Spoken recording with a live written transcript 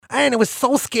and it was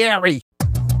so scary.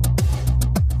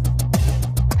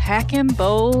 Packing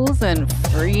bowls and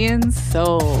freeing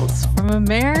souls from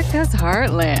America's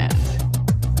heartland.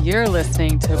 You're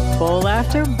listening to Bowl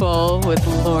After Bowl with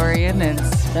Lorian and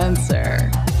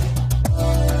Spencer.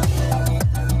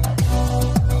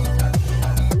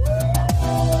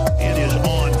 It is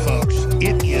on, folks.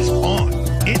 It is on.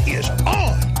 It is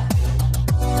on.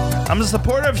 I'm a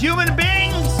supporter of human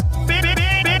beings.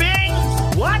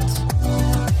 Beings. What?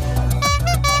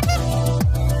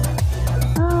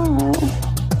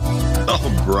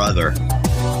 Oh, brother.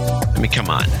 I mean, come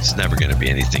on. It's never going to be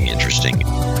anything interesting.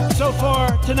 So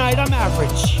far, tonight, I'm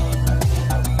average.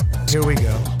 Here we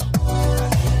go.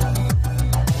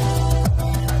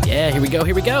 Yeah, here we go.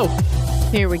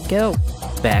 Here we go.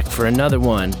 Back for another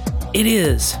one. It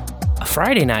is a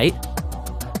Friday night.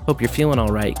 Hope you're feeling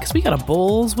all right, because we got a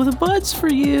Bowls with Buds for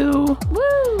you.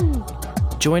 Woo!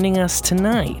 Joining us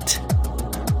tonight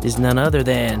is none other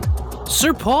than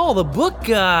Sir Paul, the book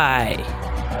guy.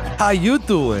 How you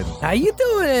doing? How you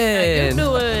doing?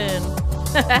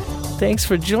 Thanks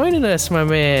for joining us, my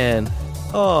man.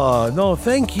 Oh, no,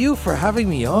 thank you for having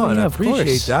me on. yeah, I of appreciate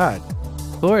course. that.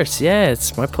 Of course, yeah,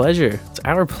 it's my pleasure. It's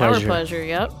our pleasure. Our pleasure,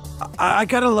 yep. I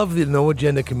gotta love the No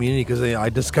Agenda community because I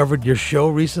discovered your show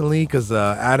recently because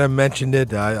Adam mentioned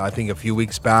it, I think a few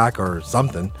weeks back or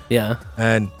something. Yeah.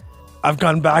 And I've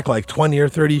gone back like 20 or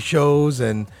 30 shows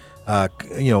and,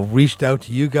 reached out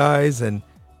to you guys and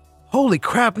holy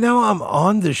crap, now I'm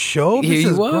on the show? Here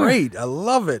This is you are. great. I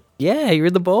love it. Yeah, you're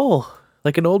in the bowl.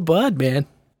 Like an old bud, man.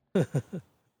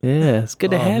 Yeah, it's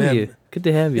good to Oh, have man. you. Good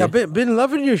to have you. Yeah, been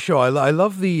loving your show. I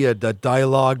love the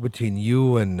dialogue between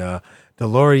you and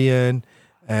DeLorean,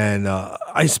 and I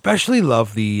especially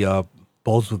love the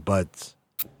Bowls with Buds.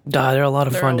 They're a lot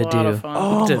of They're fun a to lot do. of fun.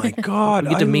 Oh to- my God! You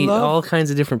get to I meet love, all kinds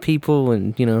of different people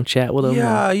and, chat with them.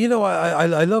 Yeah,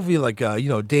 I love you like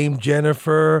Dame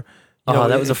Jennifer. Oh,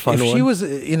 that was a fun if one. she was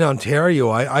in Ontario,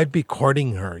 I'd be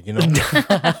courting her.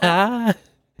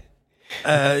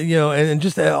 And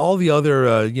just all the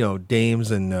other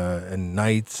dames and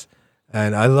knights,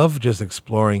 and I love just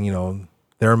exploring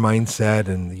their mindset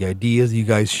and the ideas you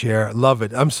guys share. Love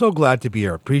it. I'm so glad to be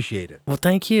here. Appreciate it. Well,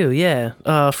 thank you. Yeah.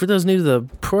 For those new to the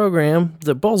program,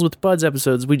 the Bowls with Buds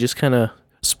episodes, we just kind of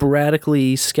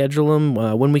sporadically schedule them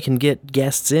when we can get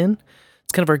guests in.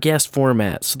 It's kind of our guest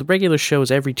format. So the regular show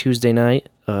is every Tuesday night,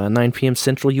 9 p.m.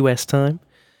 Central U.S. time.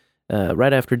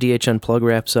 Right after DH Unplug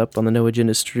wraps up on the No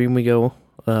Agenda stream, we go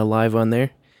live on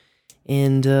there.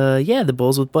 And the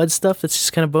Bowls with Buds stuff, that's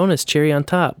just kind of bonus, cherry on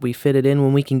top. We fit it in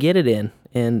when we can get it in.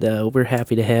 And we're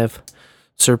happy to have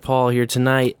Sir Paul here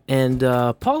tonight. And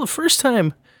Paul, the first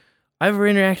time I ever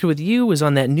interacted with you was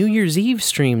on that New Year's Eve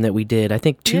stream that we did. I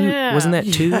think wasn't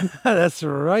that two? That's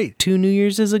right. 2 New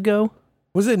Year's ago?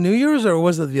 Was it New Year's or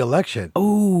was it the election?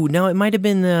 Oh, no, it might have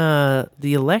been the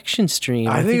election stream.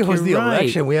 I think it was the you're right.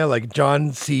 election. We had like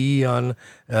John C.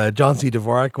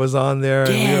 Dvorak was on there.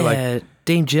 Yeah, And we were like,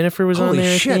 Dame Jennifer was on holy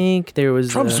there, shit, I think. There was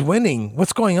Trump's winning.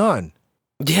 What's going on?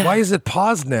 yeah, Why is it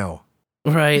paused now?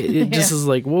 right. It just is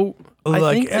like, whoa. I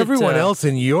Like think that, everyone else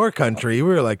in your country, we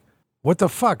were like, what the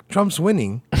fuck? Trump's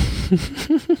winning.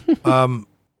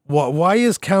 Why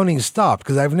is counting stopped?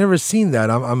 Because I've never seen that.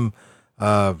 I'm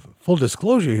full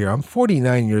disclosure here. I'm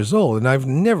 49 years old, and I've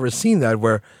never seen that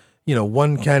where,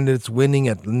 one candidate's winning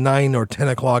at 9 or 10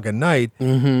 o'clock at night,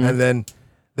 and then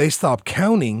they stop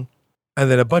counting, and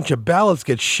then a bunch of ballots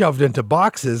get shoved into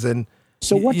boxes, and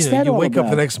So what's that you all wake up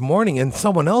the about? next morning and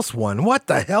someone else won. What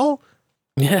the hell?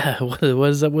 Yeah, what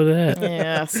is up with that?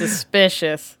 Yeah,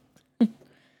 suspicious.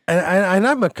 And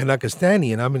I'm a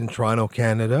Canuckistani, and I'm in Toronto,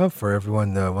 Canada. For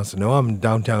everyone that wants to know, I'm in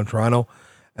downtown Toronto,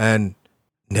 and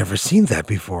never seen that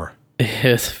before.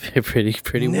 It's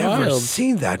pretty Never wild.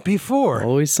 seen that before.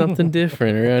 Always something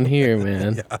different around here,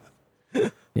 man.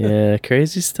 Yeah,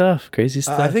 crazy stuff. Crazy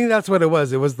stuff. I think that's what it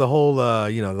was. It was the whole,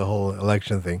 the whole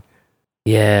election thing.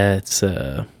 Yeah, it's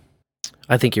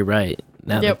I think you're right.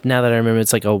 Now Yep. now that I remember,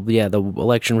 it's like the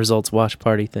election results watch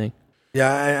party thing.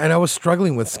 Yeah, and I was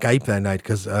struggling with Skype that night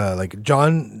because,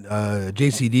 John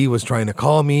JCD was trying to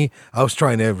call me. I was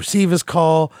trying to receive his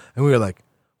call, and we were like,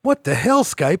 "What the hell,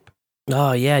 Skype?"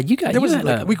 Oh yeah, you got. There You was had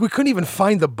like, we couldn't even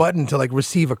find the button to like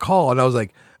receive a call, and I was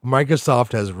like,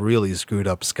 Microsoft has really screwed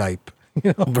up Skype.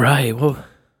 right. Well,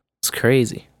 it's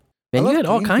crazy. Man, you love had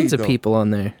all Clean kinds Feed, of though. people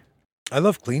on there. I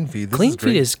love CleanFeed. This Clean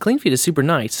is great. Feed is super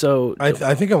nice. So I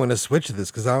think I'm going to switch to this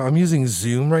because I'm using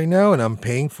Zoom right now and I'm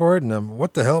paying for it. And I'm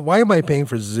what the hell? Why am I paying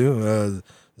for Zoom?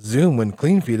 Zoom when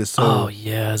CleanFeed is so. oh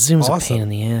yeah, Zoom's a awesome. pain in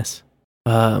the ass.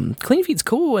 CleanFeed's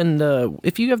cool, and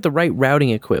if you have the right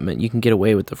routing equipment, you can get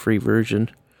away with the free version.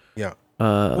 Yeah.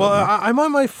 Well, I'm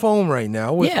on my phone right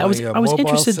now. With I was mobile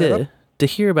interested setup. to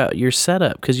hear about your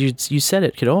setup because you said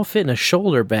it could all fit in a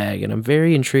shoulder bag, and I'm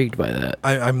very intrigued by that.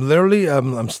 I'm literally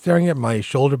I'm staring at my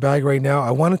shoulder bag right now.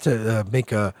 I wanted to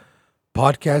make a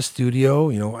podcast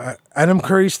studio, Adam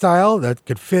Curry style that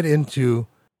could fit into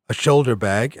a shoulder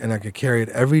bag, and I could carry it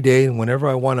every day. And whenever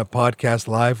I want to podcast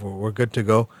live, we're good to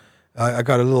go. I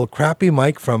got a little crappy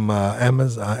mic from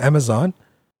Amazon.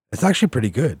 It's actually pretty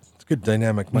good. It's a good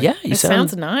dynamic mic. Yeah, It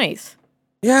sounds nice.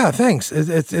 Yeah, thanks.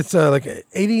 It's like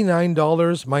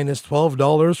 $89 minus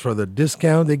 $12 for the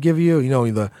discount they give you.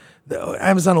 The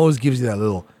Amazon always gives you that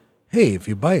little, hey, if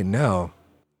you buy it now,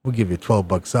 we'll give you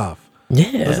 $12 off.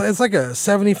 Yeah, It's like a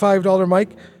 $75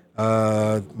 mic.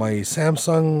 My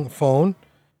Samsung phone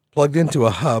plugged into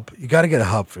a hub. You got to get a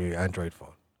hub for your Android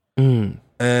phone.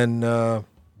 And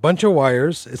bunch of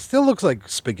wires. It still looks like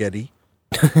spaghetti.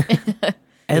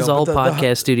 as all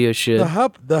podcast studios should.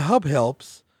 The hub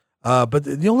helps. But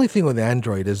the only thing with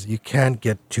Android is you can't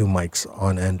get two mics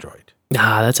on Android.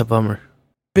 That's a bummer.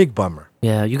 Big bummer.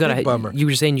 Yeah, you Big bummer. You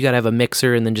were saying you gotta have a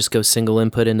mixer and then just go single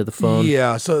input into the phone.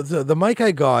 Yeah, so the mic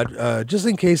I got, just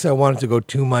in case I wanted to go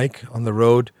two mic on the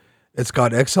road, it's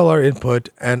got XLR input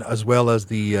and as well as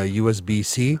the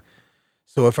USB-C.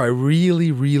 So if I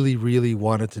really, really, really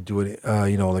wanted to do it,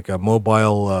 like a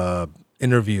mobile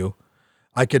interview,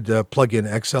 I could plug in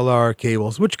XLR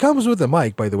cables, which comes with a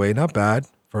mic, by the way, not bad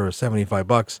for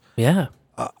 $75. Yeah.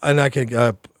 And I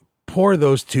could pour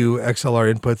those two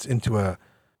XLR inputs into a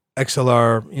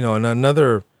XLR, and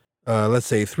another, let's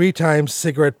say 3 times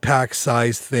cigarette pack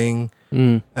size thing.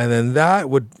 And then that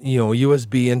would,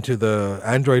 USB into the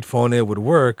Android phone, it would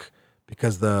work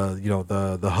because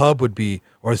the hub would be,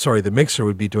 the mixer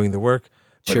would be doing the work.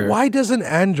 But Sure. why doesn't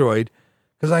Android,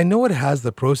 because I know it has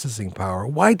the processing power,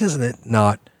 why doesn't it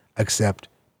not accept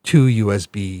 2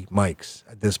 USB mics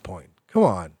at this point? Come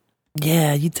on.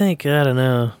 Yeah, you'd think, I don't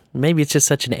know. Maybe it's just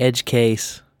such an edge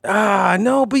case.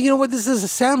 No, but you know what? This is a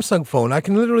Samsung phone. I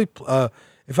can literally,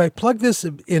 if I plug this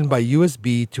in by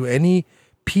USB to any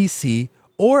PC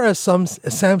or a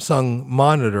Samsung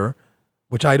monitor,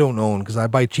 which I don't own because I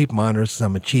buy cheap monitors because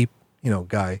I'm a cheap,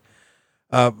 guy.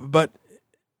 But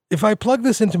if I plug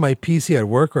this into my PC at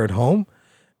work or at home,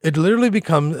 it literally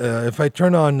becomes, if I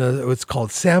turn on what's called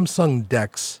Samsung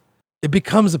DeX, it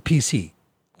becomes a PC. It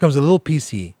becomes a little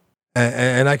PC.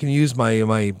 And I can use my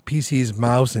PC's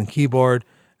mouse and keyboard.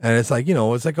 And it's like,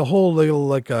 it's like a whole little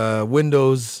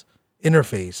Windows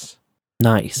interface.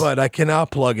 Nice. But I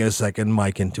cannot plug a second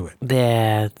mic into it.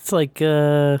 Yeah, it's like,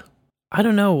 I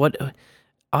don't know what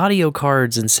audio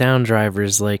cards and sound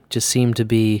drivers just seem to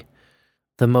be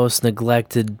the most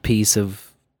neglected piece of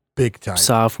Big time.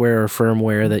 software or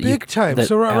firmware that Big time.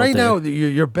 So right now,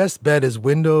 your best bet is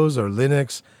Windows or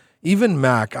Linux, even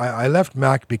Mac. I left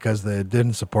Mac because they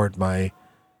didn't support my,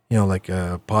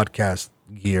 podcast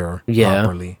gear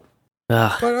properly.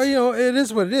 Ugh. But it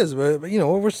is what it is. But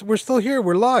we're still here.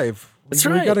 We're live. That's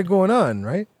We right. got it going on,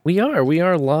 right? We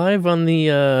are live on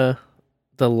the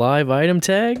live item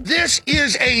tag. This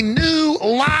is a new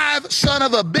live son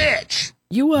of a bitch.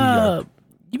 You've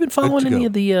been following Good to any go.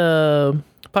 of the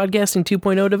podcasting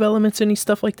 2.0 developments, any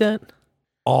stuff like that?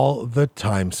 All the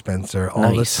time, Spencer.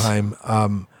 All Nice. the time.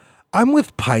 I'm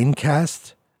with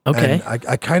Pinecast. Okay. And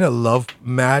I kind of love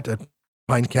Matt at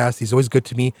Pinecast. He's always good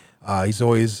to me. He's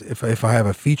always, if I have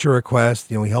a feature request,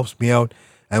 he helps me out.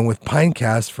 And with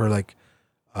Pinecast for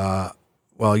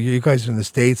you guys are in the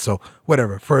States, so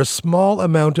whatever. For a small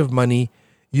amount of money,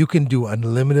 you can do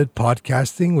unlimited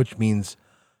podcasting, which means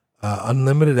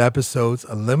unlimited episodes,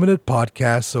 unlimited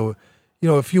podcasts. So,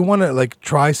 if you want to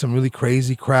try some really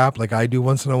crazy crap like I do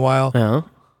once in a while, Oh.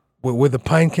 with a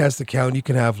Pinecast account, you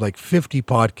can have 50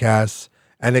 podcasts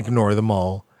and ignore them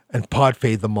all and pod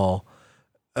fade them all.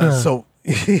 So,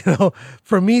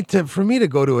 for me to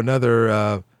go to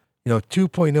another,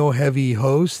 2.0 heavy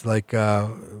host,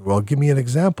 give me an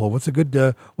example. What's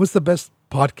the best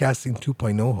podcasting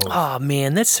 2.0 host? Oh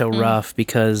man, that's so rough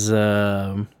because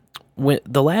when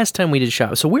the last time we did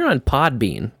shop, so we're on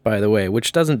Podbean, by the way,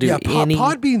 which doesn't do any.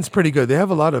 Podbean's pretty good. They have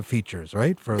a lot of features,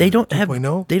 right? For They don't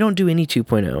 2.0? They don't do any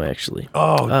 2.0 actually.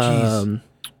 Oh, jeez.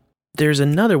 There's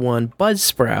another one,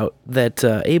 Buzzsprout, that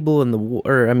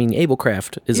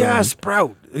Ablecraft is on.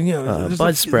 Sprout. There's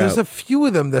Buzzsprout. There's a few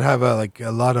of them that have a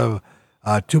lot of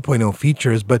 2.0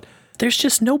 features, but There's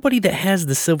just nobody that has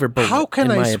the silver bullet. how can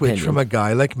in I my switch opinion. from a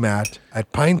guy like Matt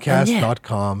at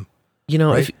pinecast.com?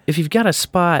 right? if you've got a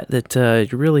spot that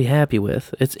you're really happy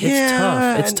with, it's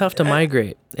tough. It's tough to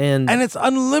migrate, and it's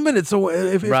unlimited. So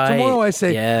if Right, tomorrow I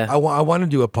say yeah. I want to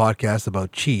do a podcast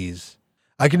about cheese,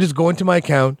 I can just go into my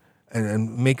account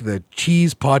and make the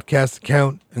Cheese podcast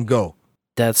account and go.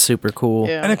 That's super cool.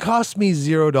 Yeah. And it costs me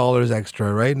 $0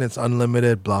 extra, right? And it's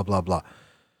unlimited, blah, blah, blah.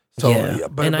 So, yeah,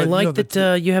 and I like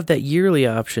that you have that yearly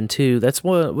option too. That's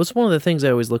what's one of the things I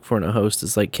always look for in a host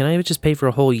is like, can I just pay for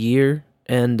a whole year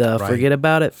and forget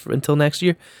about it until next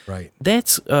year? Right.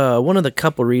 That's one of the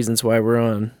couple reasons why we're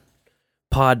on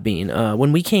Podbean.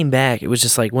 When we came back, it was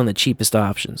just like one of the cheapest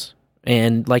options.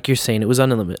 And like you're saying, it was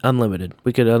unlimited.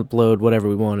 We could upload whatever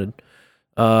we wanted.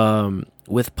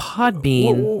 With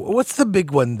Podbean... What's the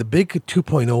big one? The big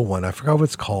 2.0 one? I forgot what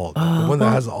it's called. The one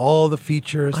that has all the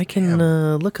features. I can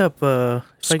look up... if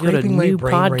I go to Scraping my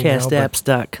brain right now,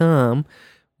 newpodcastapps.com,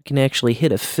 we can actually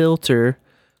hit a filter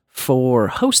for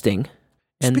hosting.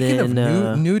 And Speaking then,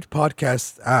 of nude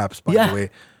podcast apps, by the way,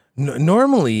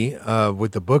 normally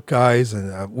with the book guys,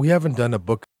 and we haven't done a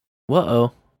book. Uh-oh.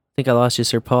 I think I lost you,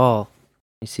 Sir Paul.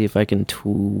 Let me see if I can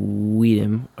tweet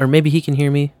him. Or maybe he can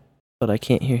hear me, but I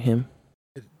can't hear him.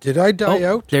 Did I die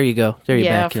out? There you go. There you're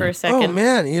back. Yeah, for a second. Oh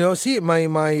man, see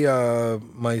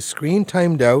my screen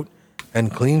timed out,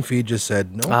 and Clean Feed just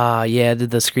said no. Yeah,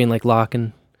 did the screen like lock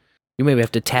and you maybe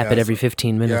have to tap it every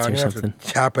 15 minutes I'm or gonna something. Have to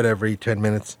tap it every 10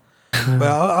 minutes. But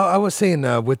I was saying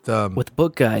with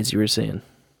book guys, you were saying.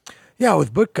 Yeah,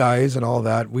 with book guys and all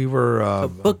that, we were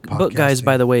book guys.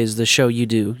 By the way, is the show you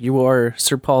do. You are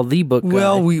Sir Paul the book guy.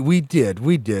 Well, we did.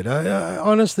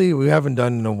 Honestly, we haven't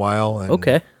done in a while. And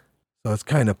okay. So it's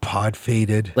kind of pod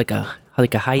faded, like a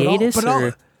hiatus,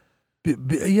 or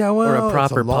a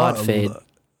proper pod fade.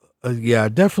 Yeah,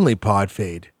 definitely pod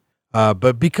fade.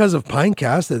 But because of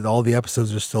Pinecast, all the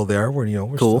episodes are still there. We're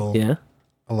cool. still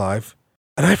alive.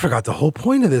 And I forgot the whole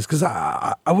point of this because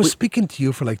I was speaking to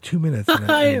you for like 2 minutes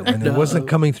and it wasn't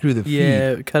coming through the feed.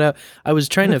 Yeah, cut out. I was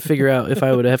trying to figure out if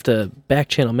I would have to back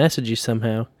channel message you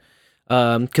somehow.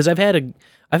 Because I've had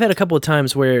a couple of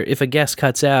times where if a guest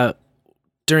cuts out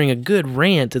during a good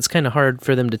rant, it's kind of hard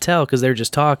for them to tell because they're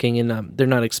just talking and they're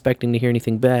not expecting to hear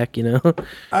anything back.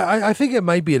 I think it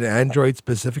might be an Android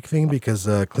specific thing because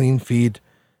Clean Feed,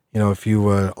 if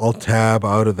you alt tab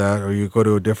out of that or you go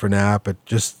to a different app, it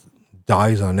just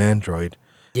dies on Android.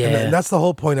 Yeah, and that's the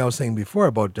whole point I was saying before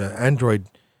about Android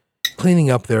cleaning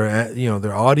up their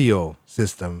their audio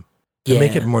system to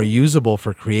make it more usable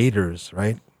for creators,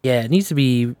 right? Yeah, it needs to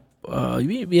be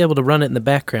be able to run it in the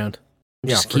background.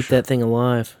 Just keep that thing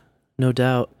alive, no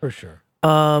doubt. For sure.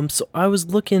 So I was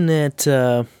looking at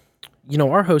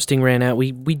our hosting ran out.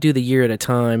 We do the year at a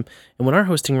time, and when our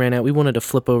hosting ran out, we wanted to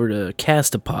flip over to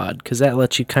Castapod because that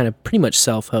lets you kind of pretty much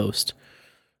self-host.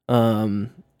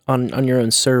 On your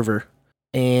own server,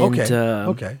 and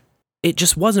okay. It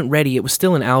just wasn't ready. It was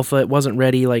still in alpha. It wasn't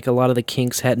ready. Like a lot of the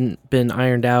kinks hadn't been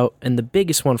ironed out, and the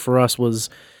biggest one for us was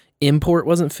import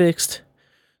wasn't fixed.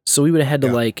 So we would have had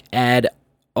to like add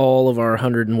all of our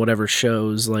 100 and whatever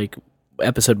shows, like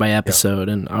episode by episode,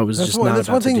 and I was That's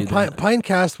one thing.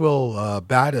 Pinecast will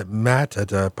Matt at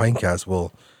Pinecast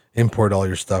will import all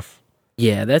your stuff.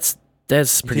 Yeah, that's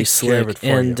pretty slick.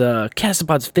 And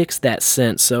Castapod's fixed that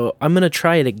since, so I'm going to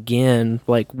try it again,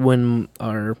 like when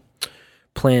our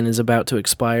plan is about to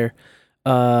expire.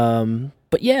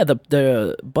 But yeah,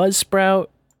 the Buzzsprout,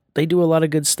 they do a lot of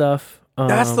good stuff.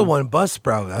 That's the one,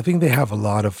 Buzzsprout. I think they have a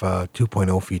lot of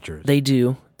 2.0 features. They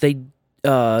do. They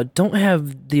don't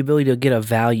have the ability to get a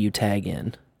value tag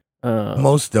in.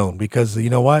 Most don't, because you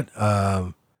know what?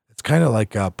 It's kind of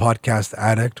like Podcast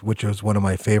Addict, which was one of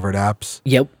my favorite apps.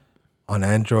 Yep. On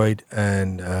Android,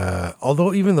 and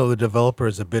even though the developer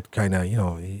is a bit kind of,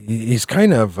 he's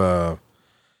kind of,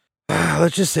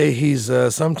 let's just say he's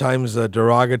sometimes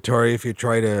derogatory if you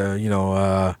try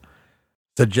to,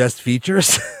 suggest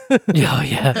features.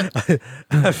 Yeah.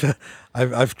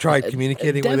 I've tried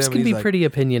communicating with him. Devs can be pretty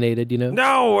opinionated,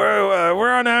 No,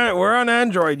 we're on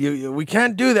Android. We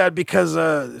can't do that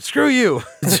because screw you.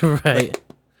 That's right.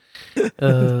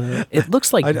 It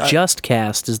looks like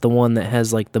JustCast is the one that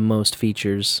has like the most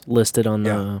features listed on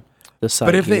the site.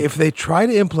 But if they try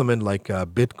to implement like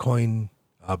Bitcoin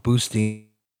boosting,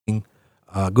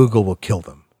 Google will kill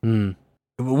them.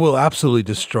 It will absolutely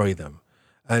destroy them.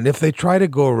 And if they try to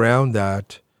go around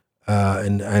that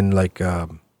and like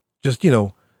just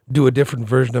do a different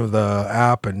version of the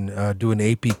app and do an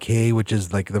APK, which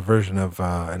is like the version of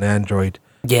an Android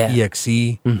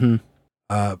EXE.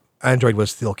 Android would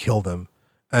still kill them.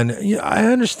 And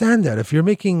I understand that. If you're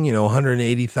making,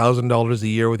 $180,000 a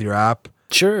year with your app.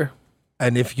 Sure.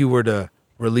 And if you were to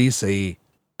release a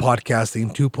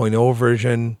podcasting 2.0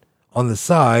 version on the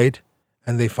side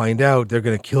and they find out they're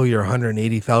going to kill your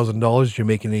 $180,000 you're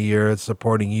making a year, it's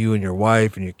supporting you and your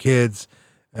wife and your kids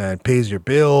and pays your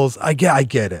bills. I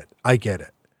get it.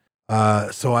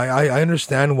 So I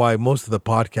understand why most of the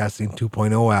podcasting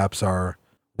 2.0 apps are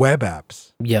web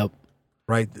apps, Yep.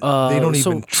 right? They don't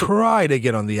so- even try to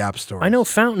get on the app store. I know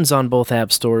Fountain's on both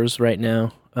app stores right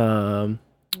now.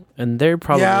 And they're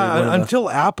probably one of the- until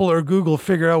Apple or Google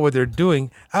figure out what they're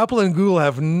doing, Apple and Google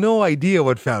have no idea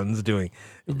what Fountain's doing.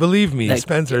 Believe me,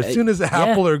 Spencer, as soon as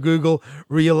Apple or Google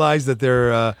realize that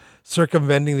they're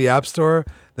circumventing the App Store,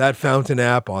 that Fountain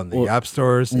app on the app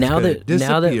stores now is that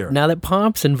disappear. now that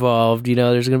Pomp's involved,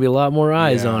 there's going to be a lot more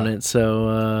eyes on it.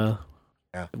 So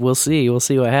we'll see. We'll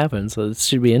see what happens. So it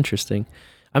should be interesting.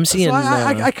 I'm seeing. So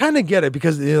I kind of get it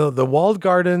because the walled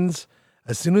gardens.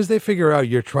 As soon as they figure out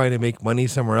you're trying to make money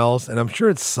somewhere else, and I'm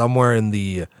sure it's somewhere in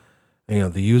the,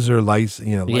 the user license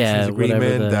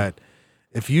agreement that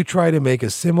if you try to make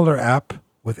a similar app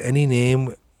with any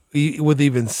name, with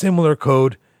even similar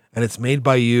code, and it's made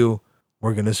by you,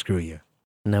 we're gonna screw you.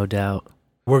 No doubt.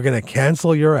 We're gonna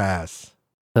cancel your ass.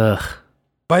 Ugh.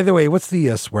 By the way, what's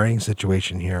the swearing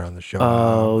situation here on the show?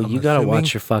 Oh, I'm you gotta assuming-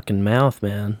 watch your fucking mouth,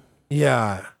 man.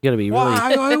 Yeah. You gotta be Well,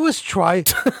 really. I always try.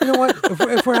 You know what?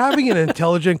 If we're having an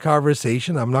intelligent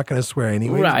conversation, I'm not going to swear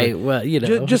anyway. Right. Well,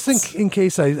 Just in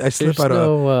case I slip there's out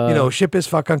no, ship is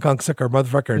fuck on suck or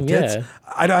motherfucker and tits. Yeah.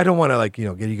 I don't want to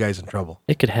get you guys in trouble.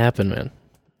 It could happen, man.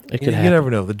 It could You happen.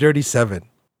 never know. The Dirty Seven.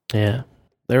 Yeah.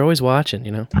 They're always watching,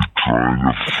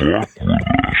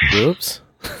 Oops.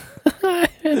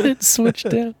 It switched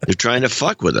down. They're trying to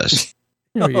fuck with us.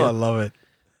 There we Oh, go. I love it.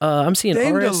 I'm seeing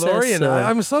Dame RSS. DeLorean.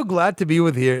 I'm so glad to be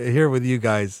here with you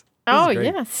guys. This is Oh,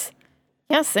 great.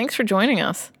 yes, thanks for joining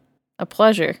us. A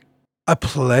pleasure. A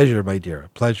pleasure, my dear. A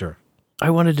pleasure. I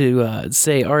wanted to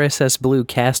say RSS Blue,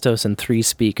 Castos, and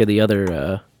 3Speak are the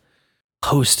other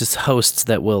hosts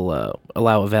that will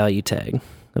allow a value tag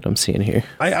that I'm seeing here.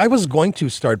 I was going to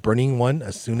start burning one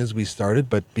as soon as we started,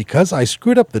 but because I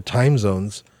screwed up the time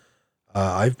zones,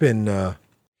 I've been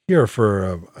here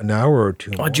for an hour or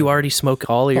two. Oh, did you already smoke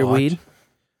all of your Thought. weed?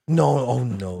 No, oh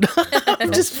no.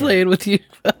 I'm just playing with you.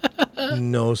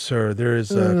 No, sir. There is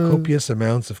copious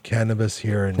amounts of cannabis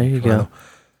here in There you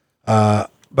Toronto.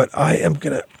 But I am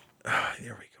gonna.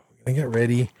 There we go. I'm gonna get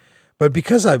ready. But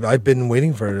because I've been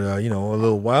waiting for a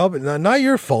little while, but not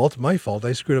your fault, my fault.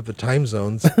 I screwed up the time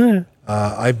zones.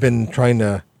 I've been trying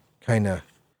to kind of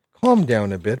calm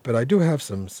down a bit, but I do have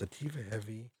some sativa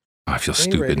heavy. I feel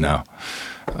Stay stupid ready. now.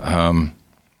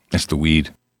 It's the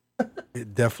weed.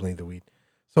 Definitely the weed.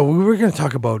 So we were going to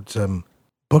talk about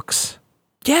books.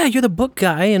 Yeah, you're the book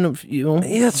guy, and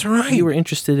That's right. you were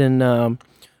interested in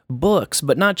books,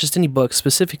 but not just any books,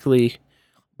 specifically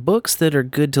books that are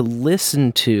good to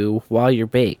listen to while you're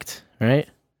baked, right?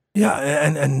 Yeah,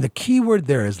 and the key word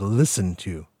there is listen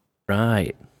to.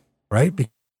 Right. Right?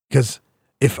 Because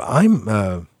if I'm,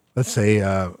 let's say,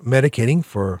 medicating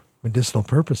for medicinal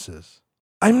purposes,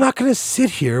 I'm not going to sit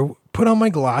here, put on my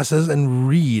glasses, and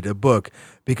read a book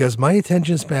because my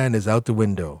attention span is out the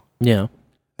window. Yeah.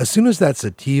 As soon as that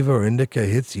sativa or indica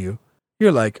hits you,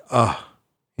 you're like,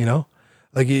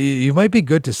 like you might be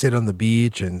good to sit on the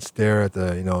beach and stare at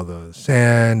the, the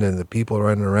sand and the people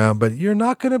running around, but you're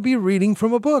not going to be reading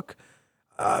from a book.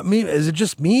 Is it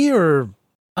just me or?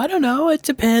 I don't know. It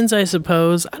depends, I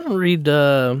suppose. I don't read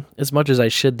as much as I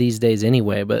should these days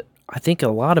anyway, but I think a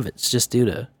lot of it's just due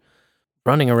to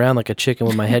running around like a chicken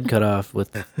with my head cut off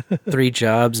with 3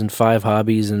 jobs and 5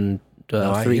 hobbies and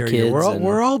No, I 3 hear you. kids.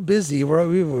 We're all busy.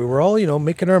 We're all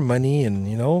making our money and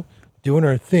doing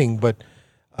our thing. But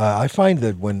I find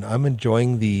that when I'm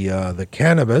enjoying the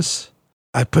cannabis,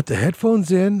 I put the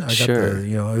headphones in. I got Sure.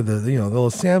 the little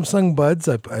Samsung buds.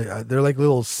 They're like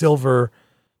little silver,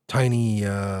 tiny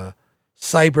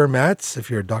cyber mats. If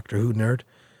you're a Doctor Who nerd,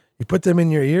 you put them in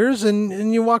your ears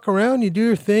and you walk around. You do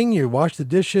your thing. You wash the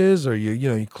dishes, or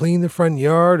you clean the front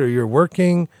yard, or you're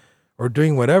working, or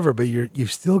doing whatever. But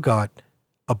you've still got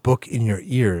a book in your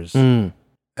ears. Mm.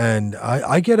 And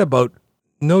I get about,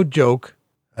 no joke,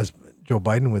 as Joe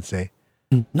Biden would say,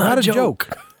 not a joke.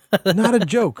 Not a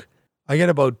joke. I get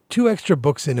about 2 extra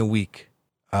books in a week,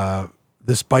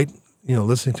 despite,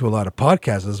 listening to a lot of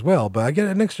podcasts as well. But I get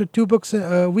an extra 2 books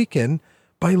a weekend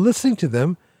by listening to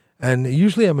them. And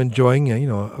usually I'm enjoying,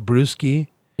 a brewski.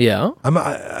 Yeah. I'm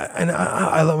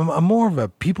more of a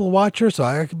people watcher. So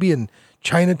I could be in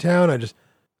Chinatown. I just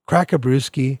crack a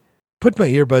brewski, put my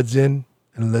earbuds in,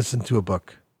 and listen to a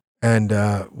book. And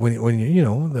when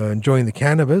you're enjoying the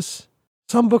cannabis,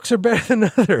 some books are better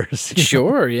than others.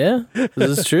 Sure, yeah.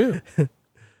 This is true.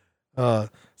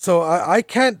 So I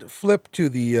can't flip to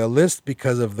the list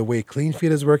because of the way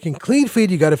CleanFeed is working. CleanFeed,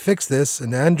 you got to fix this,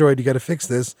 and Android, you got to fix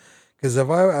this. Because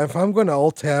if I'm going to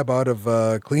alt tab out of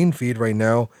CleanFeed right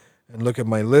now and look at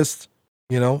my list,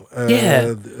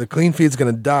 Yeah. The clean feed's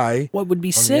going to die. What would be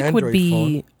on the sick would Android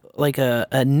be like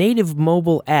a native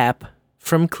mobile app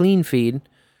from CleanFeed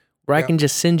where I can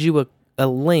just send you a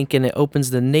link and it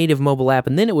opens the native mobile app,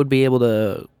 and then it would be able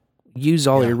to use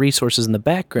all your resources in the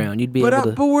background. You'd be able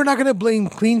to. But we're not going to blame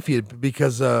CleanFeed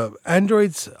because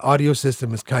Android's audio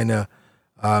system is kind of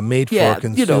made for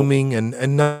consuming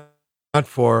and not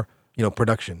for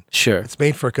production. Sure. It's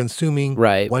made for consuming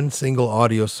one single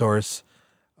audio source.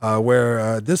 Where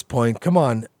at this point, come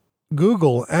on,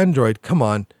 Google, Android, come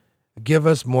on, give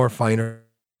us more finer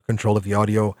control of the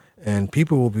audio, and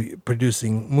people will be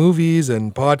producing movies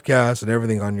and podcasts and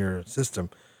everything on your system.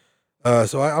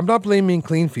 So I'm not blaming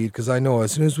CleanFeed because I know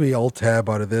as soon as we all tab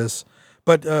out of this.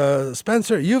 But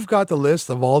Spencer, you've got the list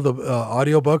of all the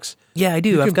audiobooks. Yeah, I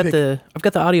do. I've got the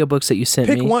audiobooks that you sent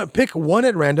me. Pick one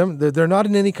at random. They're not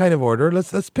in any kind of order.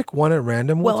 Let's pick one at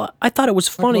random. Well, I thought it was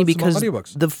funny because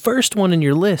the first one in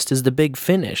your list is The Big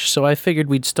Finish. So I figured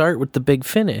we'd start with The Big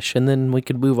Finish and then we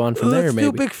could move on from there. Maybe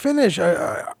Let's do Big Finish.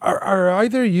 Are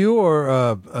either you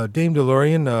or Dame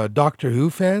DeLorean Doctor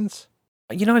Who fans?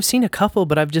 I've seen a couple,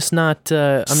 but I've just not.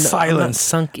 I'm not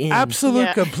sunk in.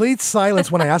 Absolute complete silence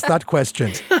when I ask that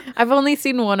question. I've only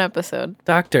seen one episode.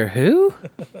 Doctor Who?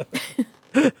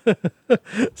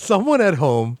 Someone at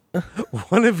home,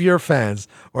 one of your fans,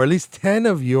 or at least 10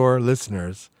 of your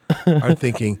listeners, are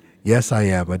thinking, yes, I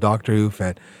am a Doctor Who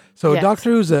fan. So Doctor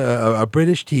Who's a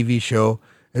British TV show.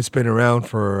 It's been around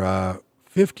for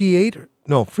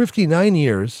 59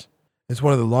 years. It's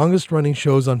one of the longest running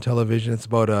shows on television. It's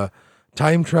about a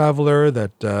time traveler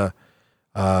that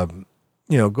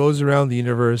goes around the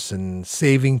universe and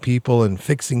saving people and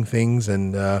fixing things.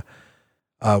 And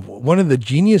one of the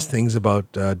genius things about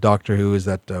Doctor Who is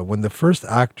that when the first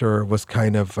actor was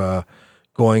kind of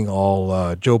going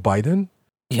all Joe Biden,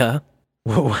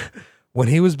 when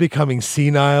he was becoming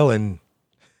senile and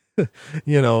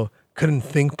couldn't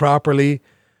think properly,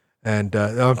 and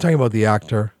I'm talking about the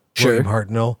actor William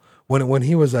Hartnell. When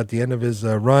he was at the end of his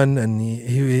run, and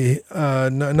he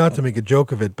not to make a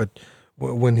joke of it, but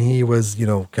when he was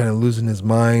kind of losing his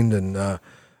mind and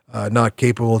not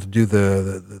capable to do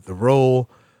the role,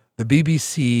 the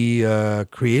BBC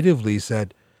creatively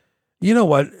said, you know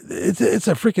what, it's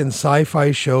a freaking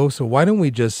sci-fi show, so why don't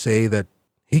we just say that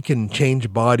he can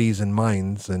change bodies and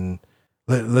minds, and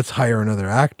let's hire another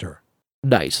actor.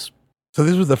 Nice. So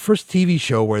this was the first TV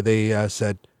show where they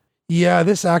said, yeah,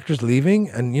 this actor's leaving,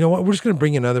 and you know what? We're just going to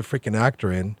bring another freaking actor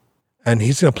in, and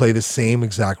he's going to play the same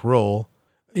exact role,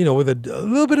 with a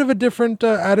little bit of a different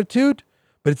attitude,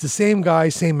 but it's the same guy,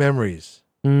 same memories,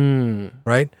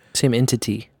 right? Same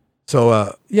entity. So,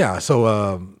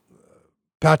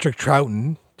 Patrick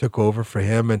Troughton took over for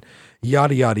him, and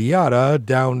yada, yada, yada,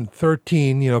 down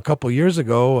 13, a couple years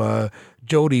ago,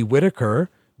 Jodie Whittaker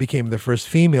became the first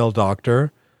female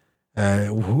doctor.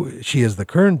 She is the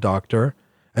current doctor.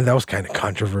 And that was kind of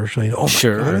controversial. Oh my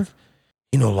God,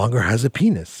 he no longer has a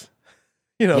penis.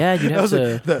 Yeah, you'd have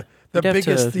the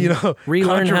biggest,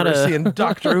 relearn controversy in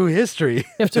Doctor Who history. You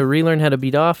have to relearn how to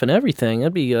beat off and everything.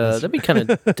 That'd be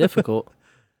kind of difficult.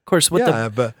 Of course, with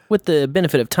the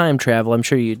benefit of time travel, I'm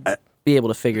sure you'd be able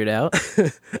to figure it out.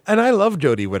 And I love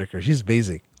Jodie Whittaker. She's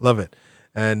amazing. Love it.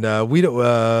 And we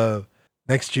don't.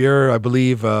 Next year, I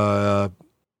believe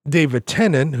David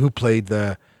Tennant, who played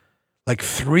the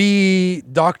 3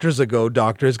 doctors ago,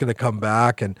 Doctor is going to come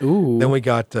back, and then we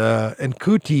got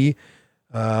Nkuti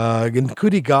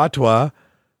Gatwa,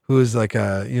 who is like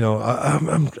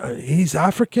he's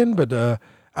African, but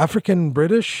African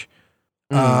British.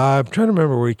 I'm trying to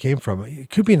remember where he came from. He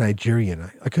could be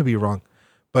Nigerian. I could be wrong,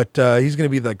 but he's going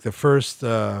to be like the first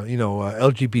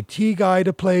LGBT guy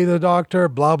to play the Doctor.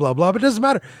 Blah blah blah. But it doesn't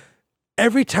matter.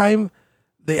 Every time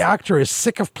the actor is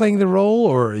sick of playing the role,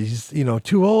 or he's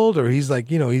too old, or he's like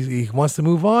he wants to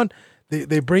move on,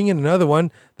 they bring in another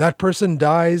one. That person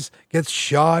dies, gets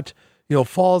shot,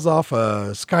 falls off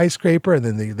a skyscraper, and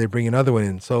then they bring another one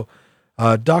in. So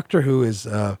Doctor Who is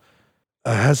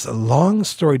has a long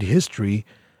storied history,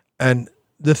 and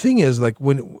the thing is, like,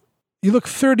 when you look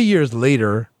 30 years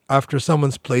later after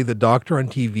someone's played the Doctor on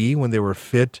TV when they were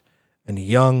fit and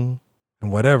young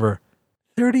and whatever,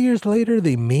 30 years later,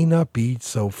 they may not be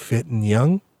so fit and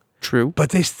young. True. But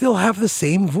they still have the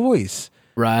same voice.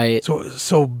 Right.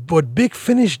 So what Big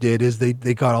Finish did is they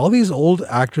got all these old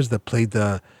actors that played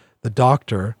the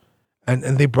Doctor,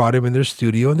 and they brought him in their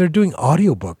studio, and they're doing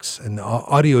audiobooks and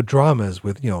audio dramas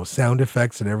with, sound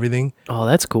effects and everything. Oh,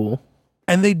 that's cool.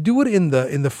 And they do it in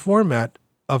the format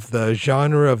of the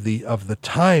genre of the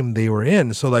time they were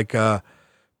in. So like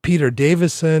Peter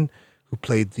Davison, who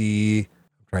played the...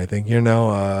 I think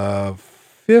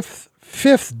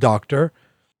fifth Doctor.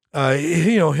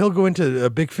 he'll go into a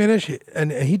Big Finish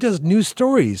and he does new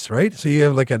stories, right? So you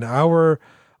have like an hour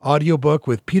audiobook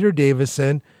with Peter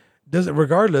Davison. Does it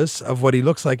regardless of what he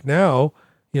looks like now.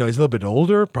 He's a little bit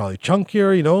older, probably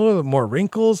chunkier, a little more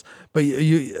wrinkles, but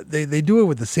they do it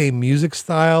with the same music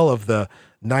style of the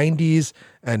 90s.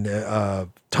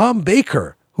 And Tom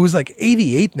Baker, who's like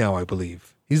 88 now, I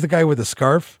believe. He's the guy with the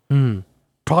scarf.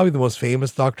 Probably the most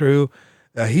famous Doctor Who.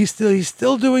 He's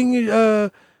still doing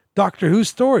Doctor Who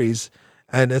stories,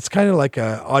 and it's kind of like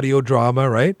a audio drama,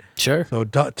 right? Sure. So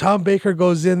Tom Baker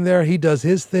goes in there, he does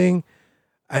his thing,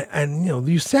 and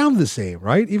you sound the same,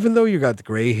 right? Even though you got the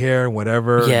gray hair and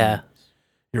whatever. Yeah.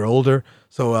 You're older.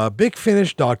 So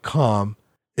bigfinish.com.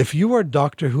 If you are a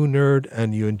Doctor Who nerd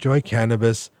and you enjoy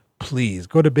cannabis, please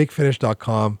go to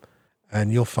bigfinish.com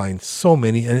and you'll find so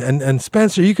many. And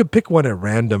Spencer, you could pick one at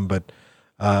random, but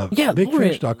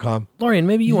bigfinish.com. Lorian,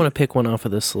 maybe you want to pick one off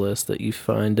of this list that you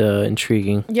find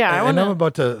intriguing. Yeah, I want And I'm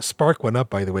about to spark one up,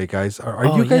 by the way, guys. Are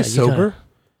you guys sober?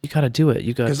 You got to do it.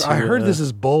 You got to. Because I heard this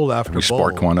is bowl after bowl. We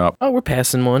sparked one up. Oh, we're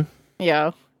passing one.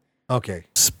 Yeah. Okay.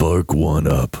 Spark one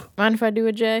up. Mind if I do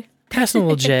a J? Passing a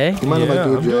little J. I'm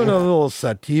doing a little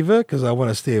sativa because I want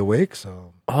to stay awake.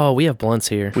 So. Oh, we have blunts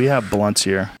here. We have blunts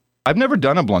here. I've never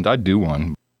done a blunt. I'd do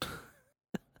one.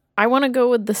 I want to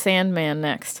go with The Sandman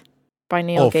next by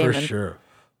Neil Gaiman. Oh, for sure.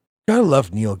 Gotta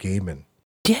love Neil Gaiman.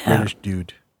 Yeah. British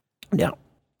dude. Yeah.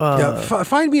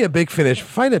 Find me a Big Finish.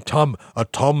 Find a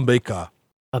Tom Baker.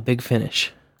 A Big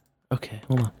Finish. Okay,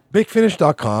 hold on.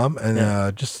 Bigfinish.com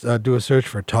and just do a search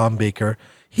for Tom Baker.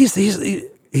 He's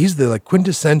the like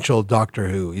quintessential Doctor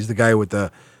Who. He's the guy with the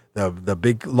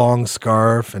big long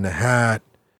scarf and a hat.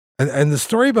 And the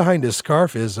story behind his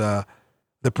scarf is the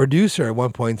producer at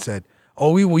one point said,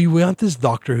 "Oh, we want this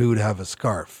Doctor Who to have a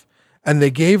scarf," and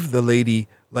they gave the lady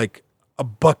like a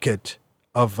bucket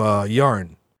of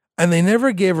yarn, and they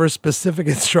never gave her specific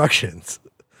instructions.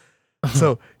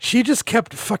 So she just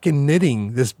kept fucking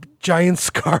knitting this giant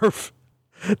scarf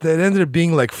that ended up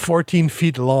being like 14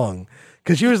 feet long.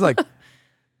 Because she was like,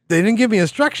 they didn't give me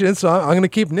instructions, so I'm going to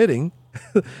keep knitting.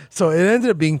 So it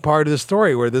ended up being part of the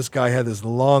story where this guy had this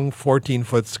long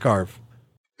 14-foot scarf.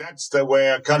 That's the way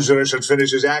a conjurer should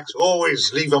finish his act.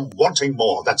 Always leave them wanting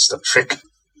more. That's the trick.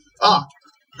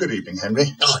 Good evening,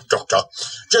 Henry. Doctor.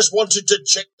 Just wanted to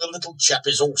check the little chap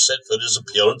is all set for his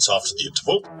appearance after the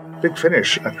interval. Big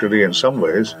Finish, actually, in some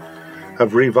ways,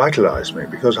 have revitalized me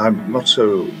because I'm not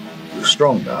so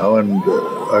strong now, and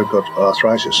I've got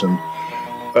arthritis,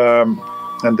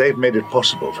 and they've made it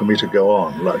possible for me to go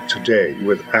on, like today,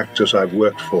 with actors I've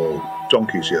worked for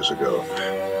donkeys years ago,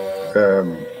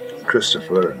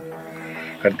 Christopher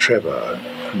and Trevor,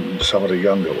 and some of the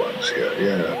younger ones here.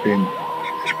 Yeah,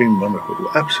 it's been wonderful,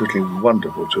 absolutely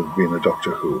wonderful to have been a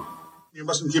Doctor Who. You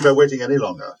mustn't keep her waiting any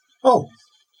longer. Oh,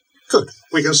 good.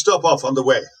 We can stop off on the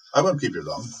way. I won't keep you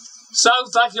long.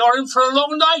 Sounds like you're in for a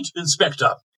long night,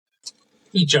 Inspector.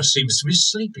 He just seems to be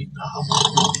sleeping now.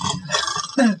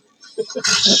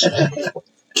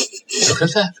 Look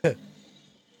at that.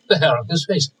 The hair on his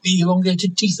face, the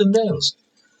elongated teeth and nails.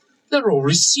 They're all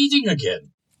receding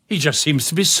again. He just seems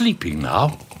to be sleeping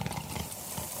now.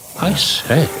 I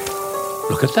say,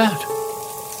 look at that.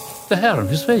 The hair on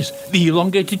his face, the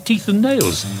elongated teeth and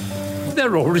nails.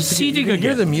 They're all receding again. You again.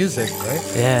 hear the music,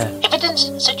 right? Yeah.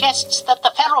 Evidence suggests that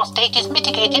the feral state is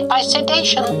mitigated by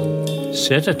sedation.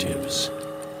 Sedatives.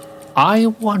 I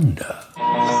wonder.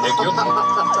 Thank you.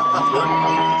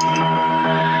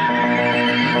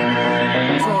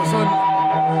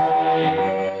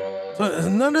 So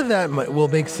none of that will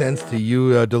make sense to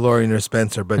you, DeLorean or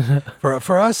Spencer, but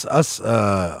for us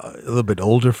a little bit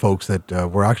older folks that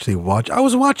were actually watching, I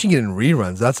was watching it in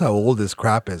reruns. That's how old this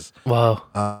crap is. Wow.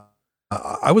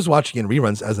 I was watching it in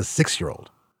reruns as a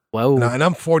 6-year-old. Wow. And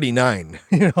I'm 49,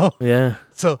 you know? Yeah.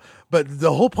 So, but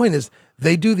the whole point is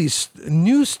they do these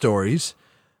news stories,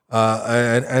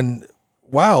 and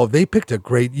wow, you picked a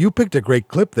great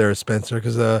clip there, Spencer,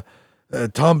 because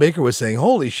Tom Baker was saying,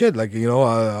 holy shit, like, you know,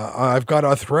 I've got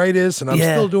arthritis and I'm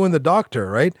still doing the Doctor,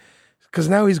 right? Because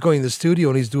now he's going to the studio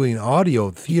and he's doing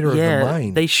audio, theater of the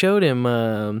mind. They showed him,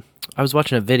 I was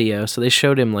watching a video, so they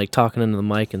showed him like talking into the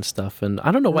mic and stuff, and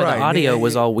I don't know why the audio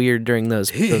was all weird during those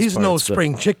He's parts, no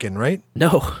spring chicken, right?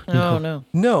 No.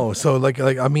 No. So like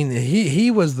I mean,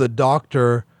 he was the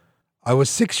Doctor. I was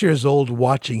 6 years old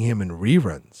watching him in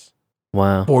reruns.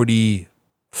 Wow.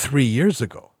 43 years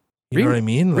ago. You know what I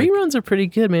mean? Like, reruns are pretty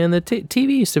good, man. The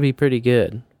TV used to be pretty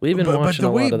good. We've been watching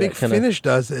a lot of that. But the way Big Finish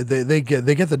does, they get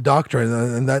the Doctor,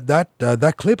 and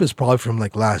that clip is probably from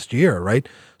like last year, right?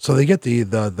 So they get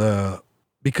the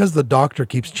because the Doctor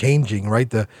keeps changing, right?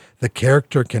 The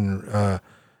character can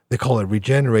they call it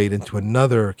regenerate into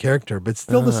another character, but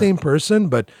still the same person,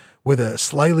 but with a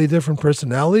slightly different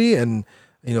personality. And,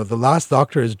 the last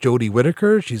Doctor is Jodie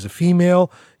Whittaker. She's a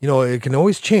female. It can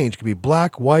always change. It could be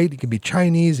black, white. It could be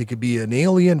Chinese. It could be an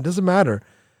alien. It doesn't matter.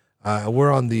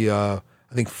 We're on the, I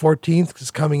think 14th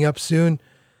is coming up soon.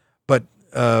 But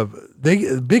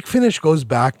Big Finish goes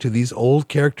back to these old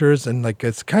characters, and like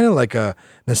it's kind of like a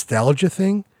nostalgia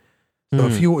thing. So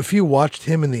if you watched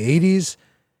him in the 80s,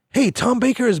 hey, Tom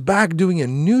Baker is back doing a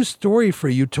new story for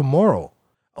you tomorrow.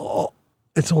 Oh,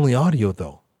 it's only audio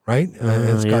though, right?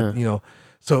 It's got,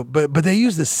 so but they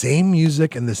use the same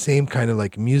music and the same kind of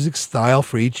like music style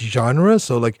for each genre.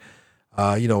 So like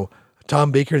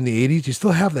Tom Baker in the 80s, you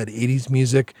still have that 80s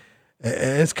music.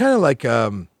 And it's kind of like like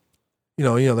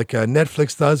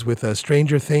Netflix does with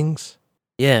Stranger Things.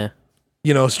 Yeah.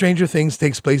 Stranger Things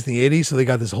takes place in the 80s, so they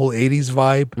got this whole 80s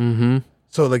vibe. Mm-hmm.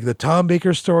 So like the Tom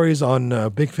Baker stories on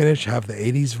Big Finish have the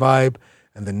 80s vibe,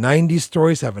 and the 90s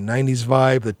stories have a 90s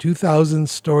vibe. The 2000s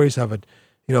stories have a,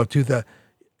 2000,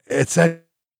 etc.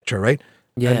 Right?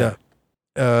 Yeah.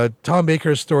 And Tom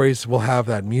Baker's stories will have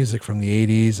that music from the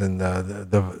 80s and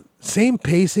the same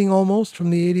pacing almost from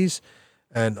the 80s,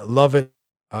 and love it.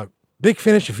 Big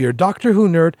Finish, if you're a Doctor Who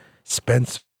nerd,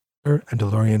 Spencer and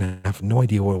DeLorean have no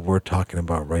idea what we're talking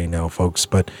about right now, folks.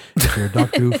 But if you're a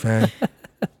Doctor Who fan,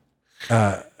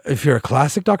 if you're a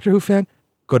classic Doctor Who fan,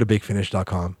 go to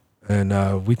bigfinish.com.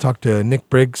 And we talked to Nick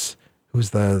Briggs, who's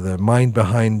the mind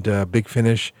behind Big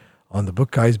Finish on the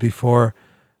Book Guys before.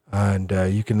 And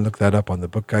you can look that up on the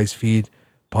Book Guys feed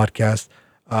podcast.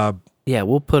 Yeah,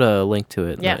 we'll put a link to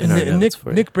it. Yeah.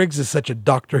 Nick Briggs is such a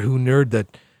Doctor Who nerd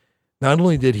that not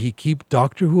only did he keep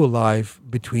Doctor Who alive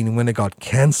between when it got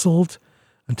canceled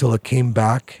until it came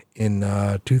back in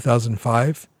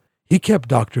 2005, he kept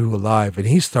Doctor Who alive, and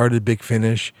he started Big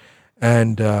Finish,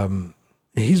 and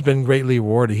he's been greatly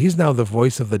rewarded. He's now the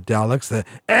voice of the Daleks, the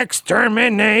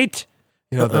exterminate.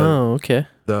 Okay.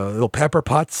 The little pepper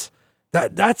pots.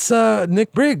 That's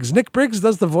Nick Briggs. Nick Briggs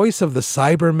does the voice of the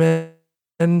Cybermen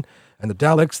and the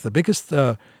Daleks, the biggest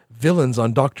villains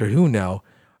on Doctor Who now.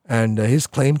 And his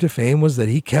claim to fame was that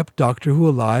he kept Doctor Who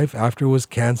alive after it was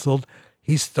canceled.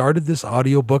 He started this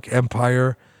audiobook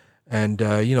empire, and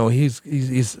he's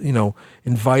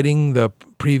inviting the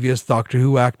previous Doctor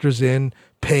Who actors in,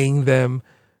 paying them,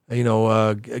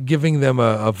 giving them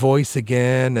a voice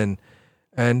again,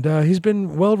 and he's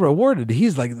been well rewarded.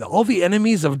 He's like all the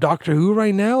enemies of Doctor Who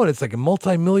right now, and it's like a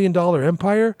multi-million-dollar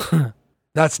empire.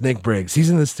 That's Nick Briggs. He's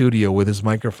in the studio with his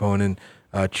microphone, and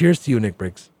cheers to you, Nick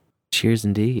Briggs. Cheers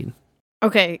indeed.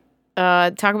 Okay,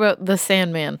 talk about the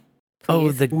Sandman. Please.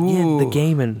 Oh, the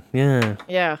Gaiman. Yeah.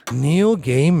 Yeah. Neil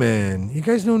Gaiman. You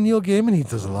guys know Neil Gaiman? He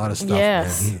does a lot of stuff.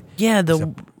 Yes. Man. He's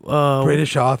a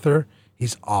British author.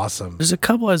 He's awesome. There's a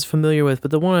couple I was familiar with, but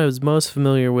the one I was most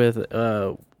familiar with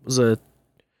was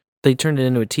they turned it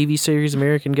into a TV series,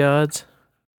 American Gods.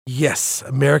 Yes,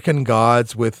 American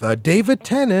Gods with David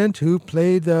Tennant, who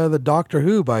played the Doctor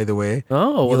Who, by the way.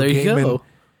 Oh, well, there you go.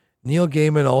 Neil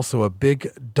Gaiman, also a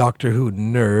big Doctor Who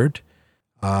nerd.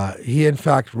 He, in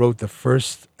fact, wrote the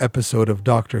first episode of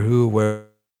Doctor Who where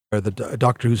the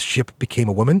Doctor Who's ship became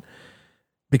a woman,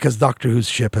 because Doctor Who's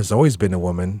ship has always been a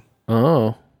woman.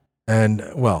 Oh. And,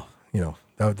 well,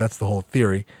 that's the whole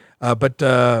theory. But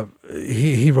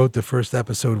he wrote the first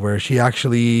episode where she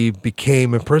actually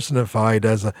became personified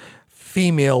as a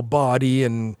female body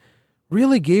and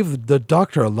really gave the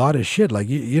Doctor a lot of shit. Like,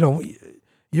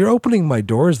 you're opening my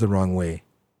doors the wrong way,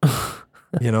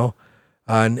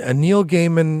 And Neil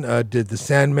Gaiman did the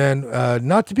Sandman,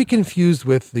 not to be confused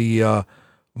with the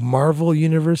Marvel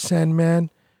Universe Sandman.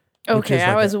 Okay,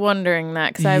 I was wondering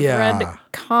that because I've read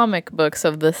comic books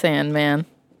of the Sandman.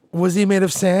 Was he made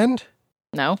of sand?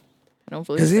 No, I don't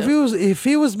believe so. Because if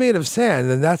he was made of sand,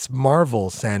 then that's Marvel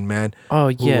Sandman. Oh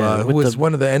yeah, who was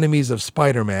one of the enemies of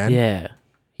Spider-Man. Yeah.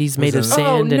 He's made of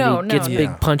sand and he gets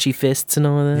big punchy fists and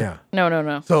all of that. Yeah.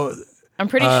 No. So I'm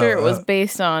pretty sure it was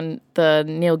based on the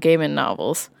Neil Gaiman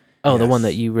novels. Oh, the one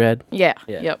that you read? Yeah.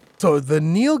 Yep. So the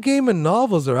Neil Gaiman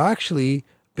novels are actually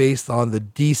based on the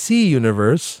DC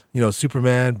universe,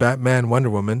 Superman, Batman,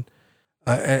 Wonder Woman.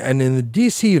 And in the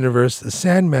DC universe, the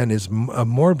Sandman is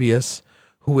Morbius,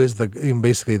 who is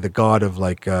basically the god of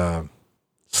like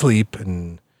sleep,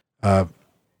 and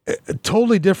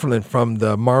totally different from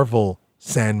the Marvel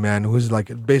Sandman, who's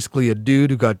like basically a dude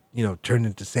who got turned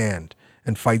into sand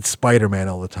and fights Spider-Man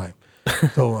all the time.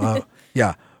 So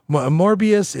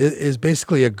Morbius is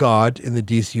basically a god in the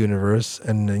DC universe,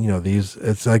 and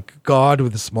it's like God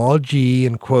with a small g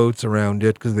and quotes around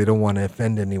it because they don't want to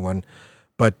offend anyone.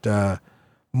 But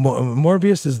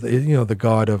Morbius is the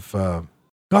god of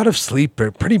god of sleep,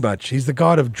 pretty much. He's the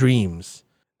god of dreams.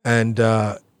 And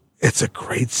it's a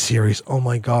great series. Oh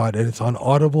my God. And it's on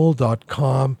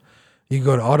audible.com. You can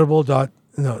go to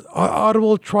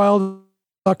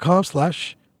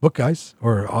audibletrial.com/book guys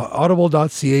or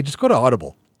audible.ca. Just go to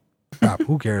Audible. Crap,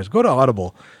 who cares? Go to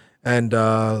Audible and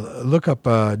look up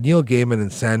Neil Gaiman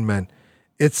and Sandman.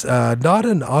 It's not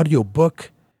an audio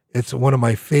book. It's one of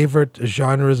my favorite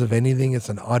genres of anything. It's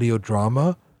an audio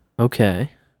drama.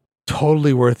 Okay.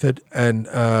 Totally worth it. And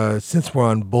since we're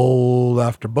on Bowl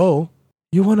After Bowl,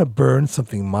 you want to burn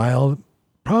something mild,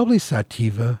 probably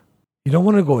sativa. You don't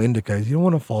want to go indica. You don't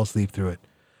want to fall asleep through it.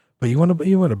 But you want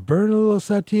to burn a little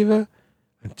sativa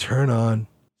and turn on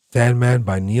Sandman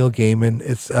by Neil Gaiman.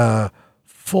 It's a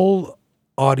full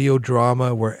audio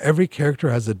drama where every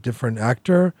character has a different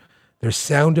actor. There's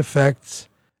sound effects.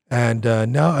 And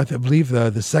now I believe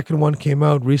the second one came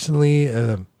out recently.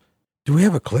 Do we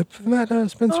have a clip from that,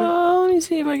 Spencer? Let me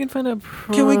see if I can find a.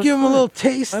 Can we give them a little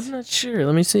taste? I'm not sure.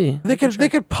 Let me see. They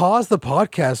could pause the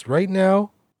podcast right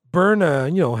now, burn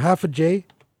half a J,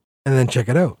 and then check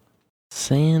it out.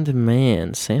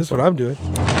 Sandman. That's what I'm doing.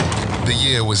 The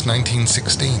year was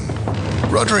 1916.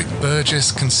 Roderick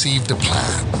Burgess conceived a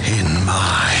plan. In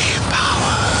my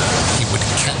power, he would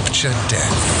capture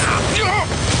death.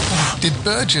 Did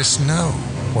Burgess know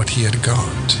what he had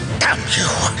got? Damn you!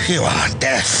 You are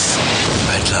death.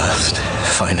 At last,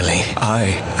 finally, I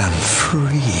am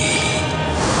free.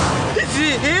 It's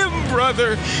him,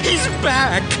 brother! He's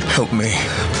back! Help me,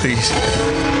 please.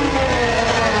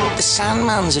 The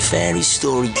Sandman's a fairy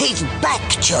story. He's back,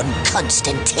 John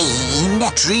Constantine.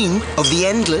 Dream of the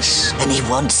endless, and he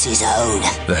wants his own.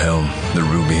 The helm, the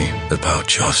ruby, the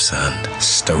pouch of sand,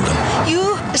 stolen.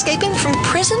 You escaping from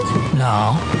prison?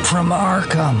 No, from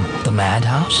Arkham, the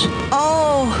madhouse.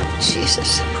 Oh,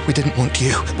 Jesus. We didn't want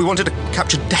you. We wanted to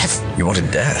capture death. You wanted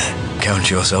death?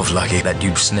 Count yourself lucky that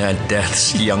you snared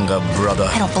death's younger brother.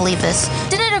 I don't believe this.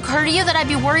 Did it occur to you that I'd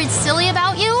be worried silly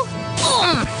about you?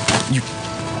 You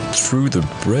threw the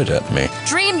bread at me.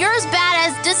 Dream, you're as bad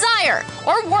as Desire,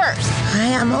 or worse. I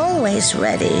am always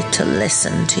ready to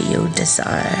listen to you,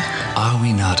 Desire. Are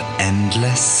we not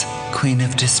endless, Queen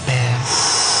of Despair?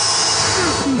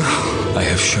 I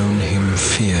have shown him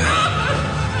fear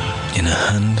in a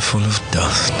handful of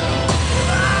dust.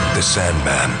 The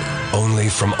Sandman, only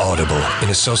from Audible, in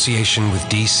association with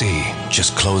DC.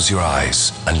 Just close your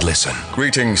eyes and listen.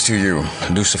 Greetings to you,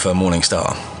 Lucifer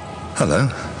Morningstar. Hello.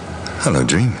 Hello,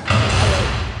 Dream.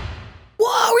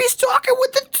 Whoa, he's talking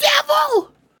with the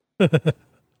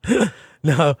devil!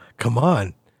 Now, come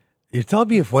on. You tell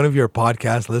me if one of your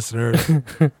podcast listeners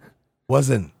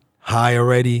wasn't high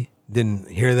already, didn't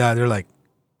hear that. They're like,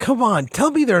 come on, tell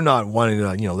me they're not wanting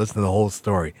to, listen to the whole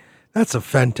story. That's a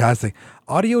fantastic.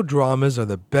 Audio dramas are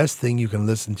the best thing you can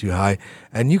listen to high.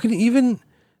 And you can even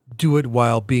do it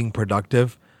while being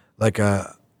productive. Like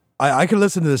I could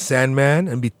listen to The Sandman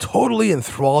and be totally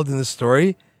enthralled in the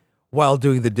story while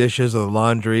doing the dishes or the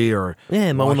laundry or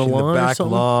mowing the lawn, the back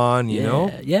lawn, you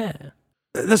know? Yeah.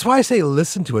 That's why I say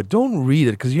listen to it. Don't read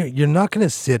it because you're not going to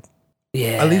sit.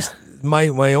 Yeah. At least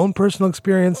my own personal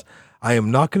experience, I am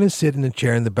not going to sit in a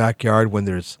chair in the backyard when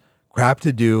there's crap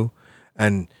to do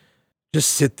and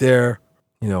just sit there,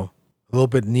 a little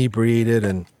bit inebriated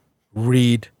and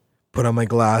read. Put on my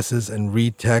glasses and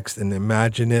read text and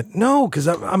imagine it. No, because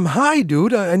I'm high,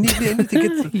 dude. I need to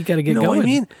get. You got to get going. You know what I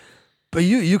mean? But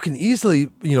you can easily,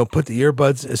 put the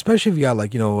earbuds, especially if you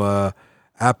got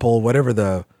Apple, whatever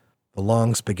the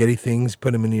long spaghetti things.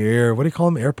 Put them in your ear. What do you call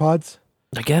them? AirPods?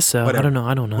 I guess so. Whatever.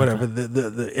 I don't know. Whatever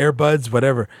the earbuds,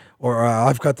 whatever. Or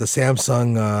I've got the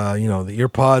Samsung, the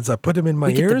earpods. I put them in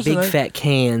my ears. We get the big fat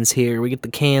cans here. We get the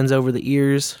cans over the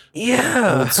ears.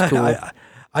 Yeah, old school.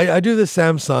 I do the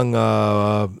Samsung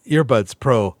earbuds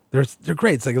Pro. They're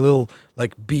great. It's like a little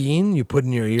bean you put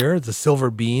in your ear. It's a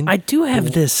silver bean. I do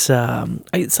have this.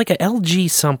 It's like a LG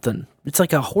something. It's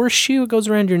like a horseshoe. It goes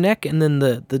around your neck, and then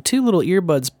the two little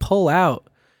earbuds pull out.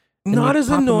 Not as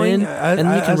annoying, and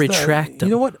you can retract them.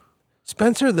 You know what,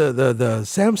 Spencer? The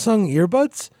Samsung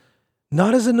earbuds,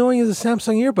 not as annoying as the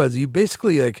Samsung earbuds. You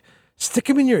basically stick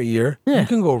them in your ear. Yeah. You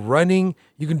can go running.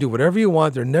 You can do whatever you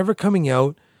want. They're never coming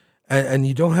out. And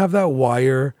you don't have that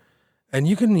wire, and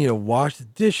you can wash the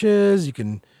dishes. You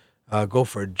can go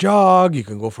for a jog. You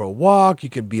can go for a walk. You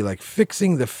can be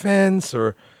fixing the fence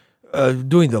or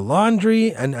doing the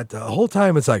laundry, and at the whole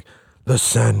time it's like the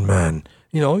Sandman.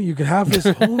 You can have this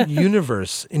whole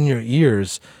universe in your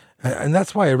ears, and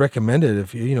that's why I recommend it.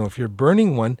 If if you're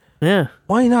burning one,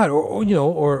 why not?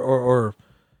 Or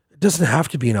it doesn't have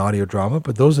to be an audio drama,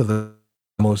 but those are the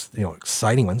most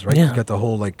exciting ones, right? Yeah. You got the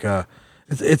whole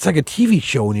It's like a TV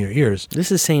show in your ears.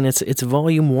 This is saying it's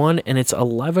volume 1 and it's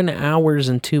 11 hours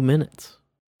and 2 minutes.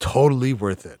 Totally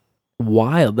worth it.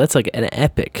 Wild. That's like an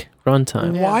epic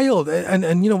runtime. Wild.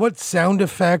 And you know what? Sound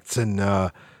effects and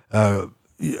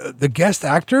the guest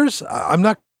actors, I'm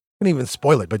not going to even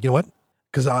spoil it, but you know what?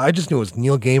 Because I just knew it was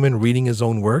Neil Gaiman reading his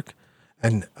own work.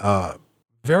 And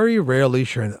very rarely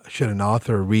should an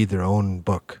author read their own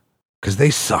book because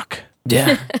they suck.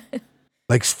 Yeah.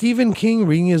 Like Stephen King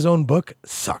reading his own book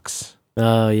sucks.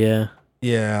 Oh, yeah.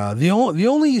 Yeah. The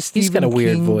only Stephen He's got a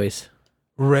weird King voice.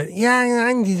 He's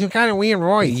got a weird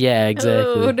voice. Yeah,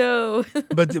 exactly. Oh, no.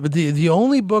 but the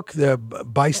only book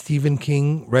by Stephen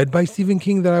King, read by Stephen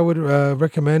King, that I would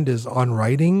recommend is On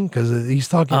Writing, because he's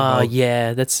talking about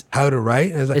that's how to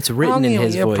write. And it's written in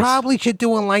his voice. You probably should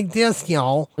do it like this,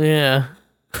 y'all. Yeah.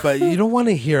 But you don't want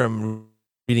to hear him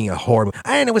reading a horror movie.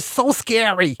 And it was so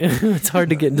scary. It's hard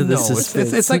to get into this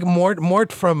suspense. It's like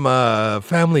Mort from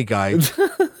Family Guy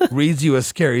reads you a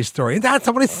scary story. That's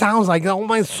what it sounds like. Oh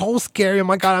my, so scary. Oh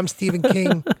my God, I'm Stephen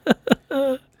King.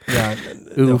 Yeah.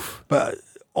 Oof. But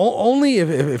only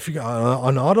if you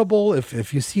on Audible,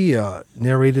 if you see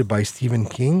narrated by Stephen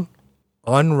King,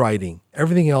 On Writing.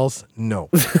 Everything else, no.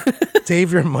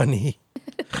 Save your money.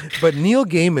 But Neil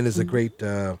Gaiman is a great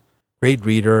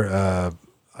reader.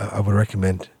 I would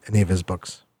recommend any of his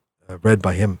books read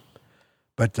by him.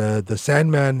 But The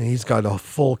Sandman, he's got a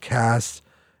full cast.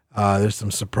 There's some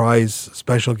surprise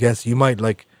special guests. You might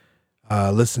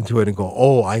listen to it and go,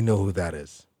 "Oh, I know who that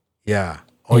is." Yeah.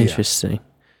 Oh, interesting.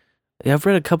 Yeah, I've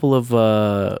read a couple of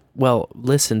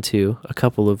listened to a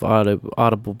couple of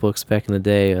Audible books back in the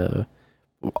day.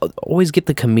 Always get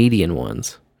the comedian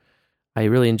ones. I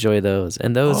really enjoy those,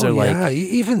 and those are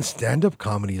even stand-up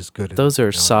comedy is good. Those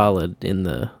are solid in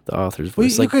the author's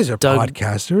voice. You guys are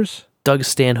podcasters. Doug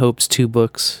Stanhope's 2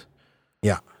 books.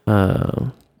 Yeah.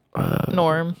 Norm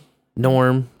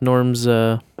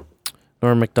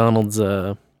Macdonald's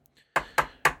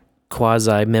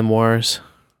quasi memoirs.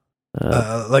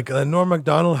 Norm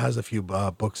Macdonald has a few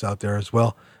books out there as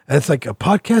well, and it's like a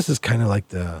podcast is kind of like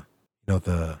the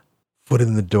foot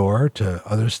in the door to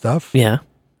other stuff. Yeah.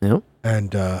 Yep.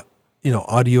 And,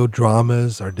 audio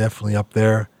dramas are definitely up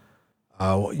there.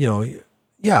 I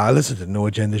listen to No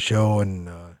Agenda Show and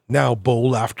now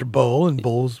Bowl After Bowl and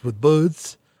Bowls with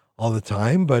Buds all the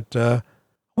time. But I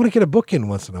want to get a book in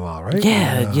once in a while, right?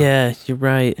 Yeah, you're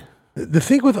right. The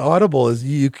thing with Audible is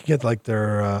you can get like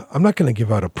their, I'm not going to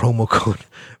give out a promo code,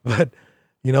 but,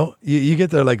 you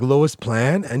get their like lowest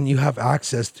plan and you have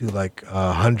access to like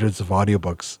hundreds of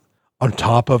audiobooks on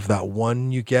top of that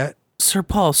one you get. Sir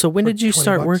Paul, so when did you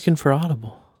start working for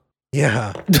Audible?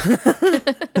 Yeah.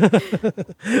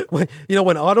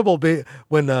 when Audible,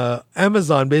 when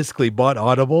Amazon basically bought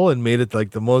Audible and made it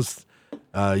like the most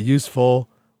useful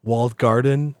walled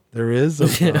garden there is of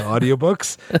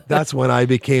audiobooks, that's when I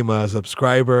became a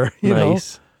subscriber,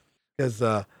 Nice. Because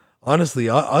honestly,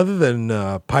 other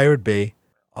than Pirate Bay,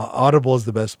 Audible is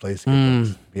the best place to get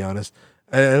books, to be honest.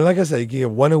 And like I said, you can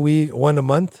get one a week, one a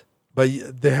month. But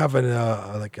they have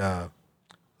a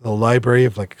library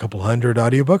of like a couple hundred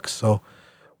audiobooks. So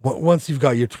once you've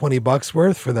got your $20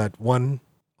 worth for that one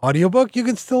audiobook, you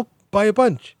can still buy a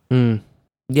bunch.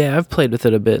 Yeah, I've played with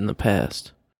it a bit in the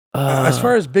past. As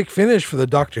far as Big Finish for the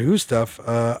Doctor Who stuff,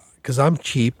 because I'm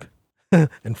cheap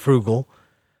and frugal,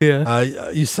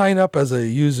 you sign up as a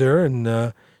user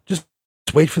and just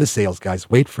wait for the sales, guys.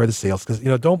 Wait for the sales because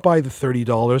don't buy the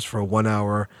 $30 for a 1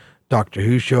 hour Doctor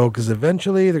Who show because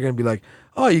eventually they're going to be like,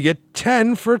 oh, you get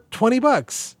 10 for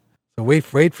 $20. So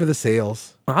wait for the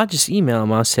sales. I'll just email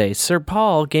them. I'll say, Sir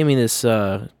Paul gave me this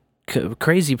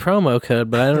crazy promo code,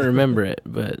 but I don't remember it.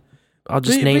 But I'll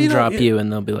just name drop you,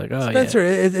 and they'll be like, oh, Spencer,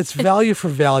 it's value for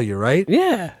value, right?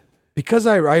 Yeah. Because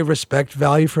I respect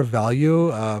value for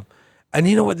value. And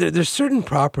you know what? There's certain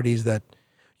properties that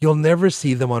you'll never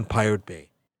see them on Pirate Bay.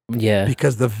 Yeah.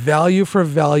 Because the value for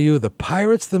value, the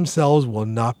pirates themselves will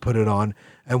not put it on.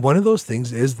 And one of those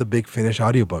things is the Big Finish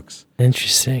audiobooks.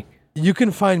 Interesting. You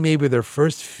can find maybe their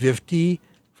first 50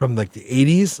 from like the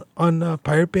 80s on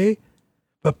Pirate Bay.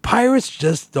 But pirates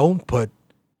just don't put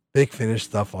Big Finish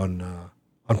stuff on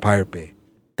Pirate Bay.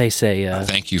 They say...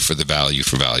 thank you for the value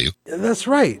for value. That's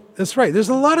right. There's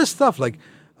a lot of stuff like...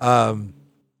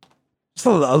 just a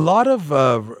lot of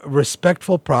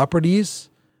respectful properties.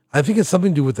 I think it's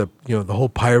something to do with the whole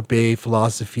Pirate Bay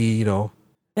philosophy.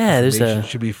 Yeah,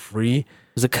 should be free.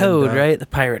 There's a code, right? The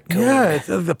pirate code. Yeah, it's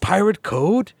the pirate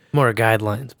code. More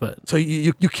guidelines, but so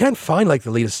you can't find like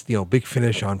the latest Big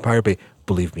Finish on Pirate Bay.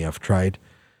 Believe me, I've tried.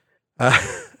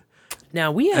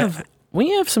 Now we have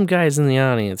some guys in the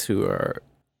audience who are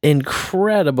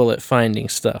incredible at finding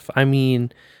stuff. I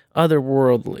mean,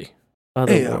 otherworldly.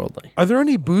 Otherworldly. Are there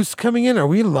any boosts coming in? Are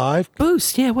we live?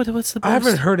 Boost, yeah. What's the boost? I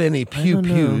haven't heard any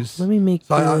pew-pews. Let me make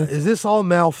is this all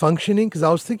malfunctioning? Because I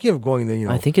was thinking of going the,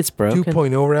 I think it's broken.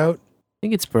 2.0 route. I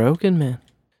think it's broken, man.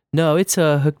 No, it's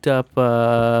hooked up.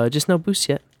 Just no boost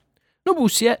yet. No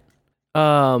boost yet.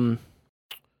 Pew!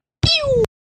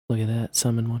 Look at that.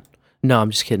 Summon one. No,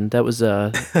 I'm just kidding. That was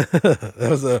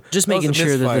just making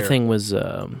sure that the thing was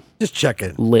just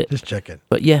checking lit. Just checking.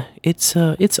 But yeah, it's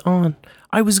on.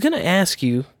 I was gonna ask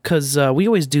you because we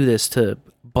always do this to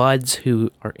buds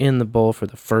who are in the bowl for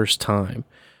the first time,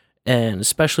 and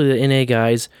especially the NA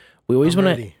guys. We always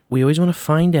want to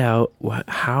find out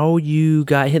how you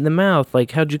got hit in the mouth.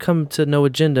 Like, how'd you come to No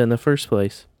Agenda in the first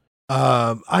place?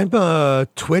 I'm a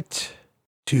twit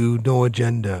to No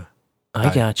Agenda.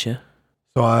 I gotcha.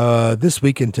 So this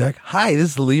week in tech, hi,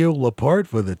 this is Leo Laporte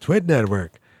for the Twit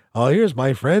Network. Oh, here's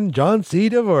my friend John C.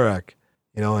 Dvorak,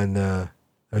 and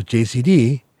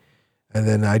JCD. And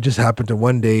then I just happened to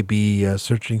one day be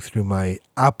searching through my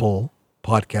Apple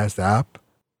podcast app,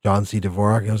 John C.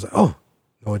 Dvorak, and I was like, oh,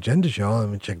 No Agenda Show, let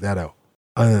me check that out.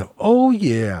 And then, oh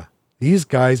yeah, these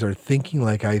guys are thinking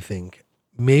like I think.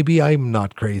 Maybe I'm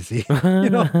not crazy.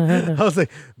 I was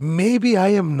like, maybe I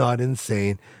am not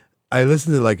insane. I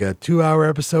listened to like a 2-hour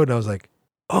episode and I was like,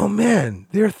 oh man,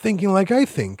 they're thinking like I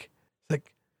think. It's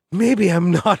like, maybe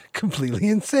I'm not completely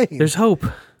insane. There's hope.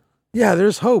 Yeah,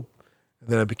 there's hope. And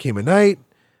then I became a knight.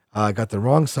 I got the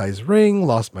wrong size ring,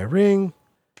 lost my ring.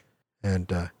 And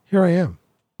here I am.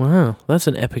 Wow, that's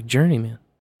an epic journey, man.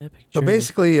 Epic journey. So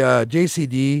basically,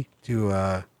 JCD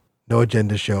to No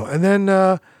Agenda Show. And then,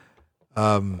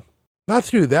 not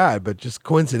through that, but just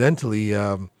coincidentally,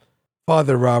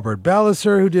 Father Robert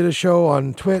Balliser, who did a show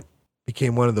on Twit,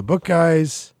 became one of the book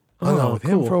guys. Hung out with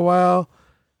him for a while.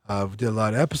 Did a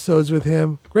lot of episodes with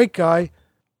him. Great guy.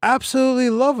 Absolutely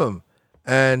love him.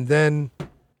 And then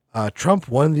Trump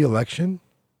won the election.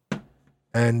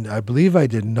 And I believe I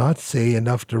did not say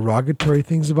enough derogatory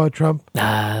things about Trump.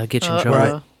 Get you in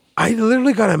trouble. I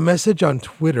literally got a message on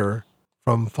Twitter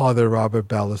from Father Robert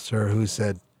Balliser who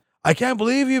said, I can't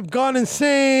believe you've gone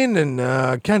insane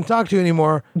and can't talk to you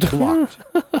anymore. Blocked.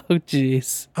 Oh,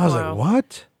 jeez. I was like,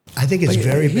 what? I think it's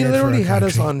very bad. He literally for our had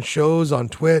us country. on shows on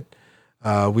Twit.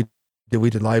 We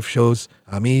did live shows.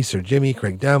 Me, Sir Jimmy,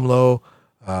 Craig Damlow,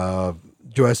 Joe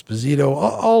Esposito,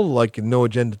 all like No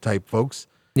Agenda type folks.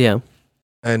 Yeah.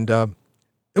 And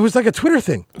it was like a Twitter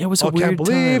thing. It was a weird can't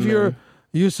believe time,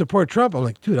 you support Trump. I'm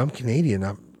like, dude, I'm Canadian.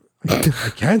 I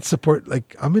can't support,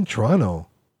 like, I'm in Toronto,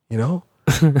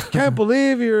 Can't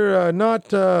believe you're not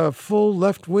full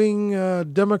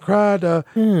left-wing Democrat.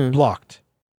 Blocked.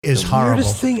 Is the horrible.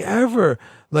 Weirdest thing ever.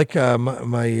 Like I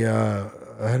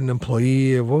had an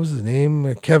employee. What was his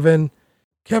name? Kevin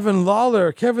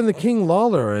Lawler. Kevin the King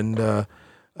Lawler. And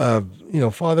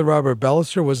Father Robert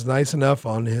Balliser was nice enough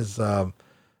on his the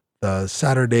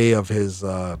Saturday of his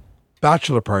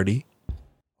bachelor party.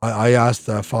 I asked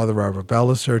Father Robert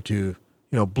Balliser to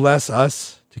bless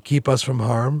us, to keep us from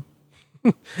harm.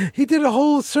 He did a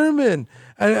whole sermon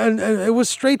and it was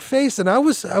straight faced, and I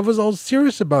was all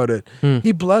serious about it.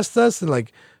 He blessed us, and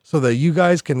like, so that you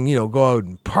guys can, go out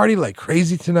and party like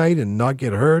crazy tonight and not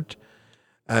get hurt.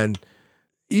 And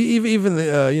even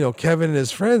the, Kevin and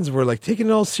his friends were like taking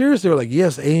it all serious. They were like,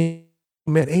 yes,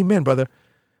 amen, brother.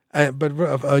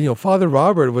 But Father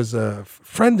Robert was a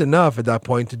friend enough at that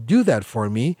point to do that for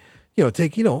me.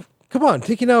 Come on,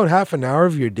 taking out half an hour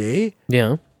of your day.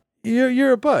 Yeah.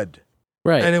 You're a bud.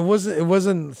 Right. And it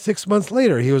wasn't 6 months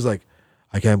later. He was like,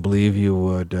 I can't believe you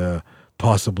would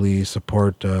possibly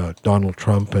support Donald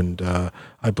Trump, and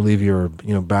I believe you're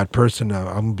a bad person.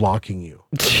 I'm blocking you.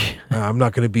 I'm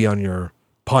not going to be on your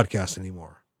podcast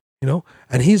anymore.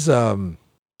 And he's the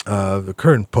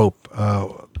current Pope.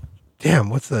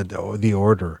 What's the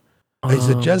order? He's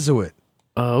a Jesuit.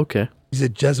 Oh, okay. He's a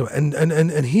Jesuit,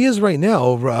 and he is right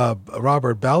now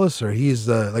Robert Balliser. He's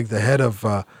like the head of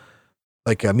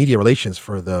media relations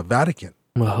for the Vatican.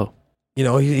 Wow.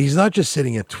 He's not just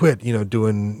sitting at Twit,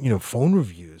 doing phone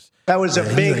reviews. That was a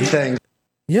big thing.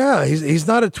 Yeah, he's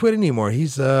not at Twit anymore.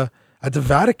 He's at the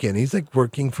Vatican. He's like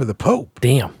working for the Pope.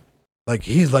 Damn. Like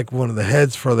he's like one of the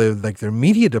heads for their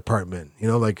media department.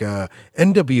 Like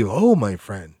NWO, my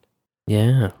friend.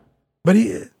 Yeah. But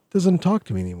he doesn't talk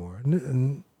to me anymore.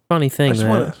 And funny thing,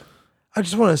 I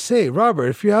just want to say, Robert,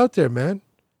 if you're out there, man,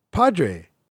 Padre,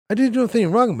 I didn't do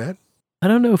anything wrong, man. I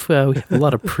don't know if we have a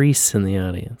lot of priests in the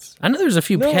audience. I know there's a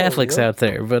few Catholics out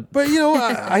there, but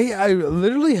I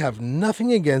literally have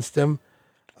nothing against him.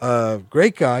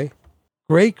 Great guy,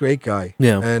 Great guy.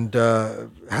 Yeah. And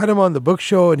had him on the book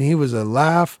show, and he was a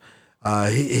laugh.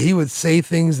 He would say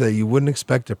things that you wouldn't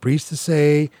expect a priest to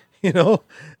say,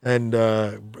 and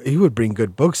he would bring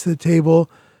good books to the table,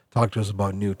 talk to us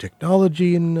about new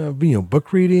technology and,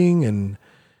 book reading. And,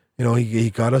 he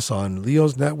got us on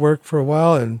Leo's network for a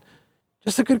while, and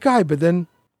just a good guy. But then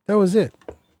that was it.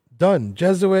 Done.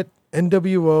 Jesuit,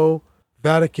 NWO,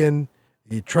 Vatican,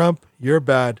 Trump, you're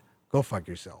bad. Go fuck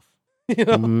yourself.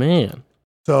 Man.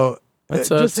 So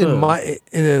just in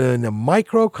a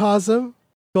microcosm,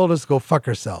 told us to go fuck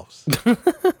ourselves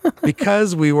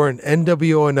because we weren't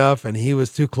NWO enough, and he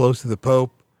was too close to the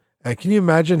Pope. And can you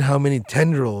imagine how many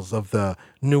tendrils of the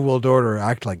New World Order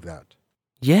act like that?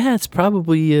 Yeah, it's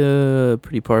probably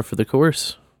pretty par for the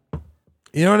course.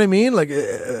 You know what I mean? Like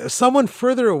someone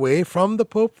further away from the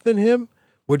Pope than him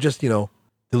would just,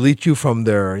 delete you from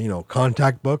their,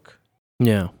 contact book.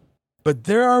 Yeah. But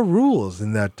there are rules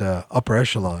in that upper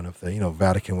echelon of the,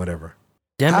 Vatican, whatever.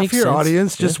 That Half makes your sense.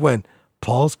 audience just went,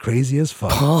 Paul's crazy as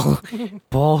fuck.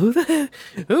 Paul,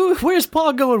 where's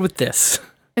Paul going with this?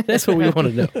 That's what we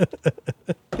want to know.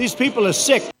 These people are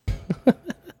sick.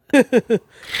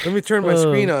 Let me turn my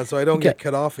screen on so I don't get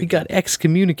cut off again. He got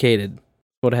excommunicated.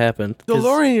 What happened?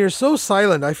 DeLorean, you're so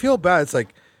silent. I feel bad. It's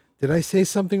like, did I say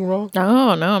something wrong?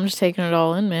 Oh, no, I'm just taking it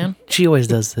all in, man. She always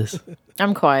does this.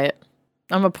 I'm quiet.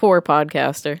 I'm a poor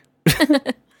podcaster.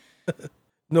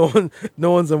 No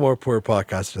one's a more poor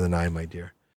podcaster than I, my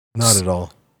dear. Not at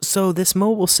all. So this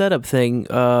mobile setup thing,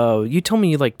 you told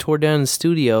me you tore down the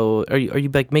studio. Are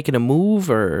you making a move,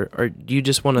 or do you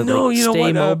just want to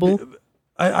stay mobile?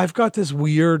 I've got this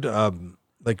weird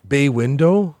bay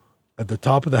window at the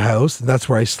top of the house, and that's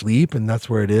where I sleep, and that's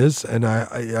where it is. And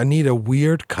I need a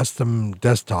weird custom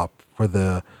desktop for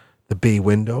the bay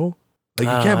window. You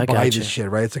can't buy this shit,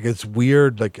 right? It's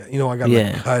weird. I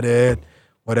gotta cut it,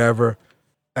 whatever.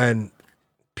 And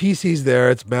PC's there.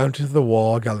 It's mounted to the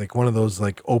wall. Got one of those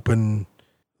open,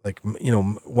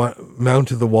 mount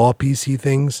to the wall PC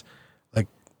things.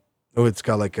 It's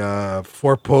got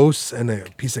 4 posts and a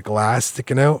piece of glass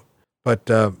sticking out. But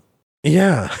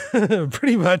yeah,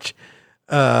 pretty much.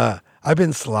 I've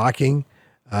been slacking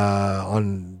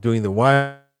on doing the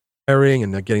wiring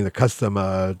and getting the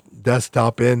custom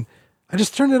desktop in. I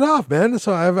just turned it off, man.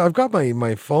 So I've got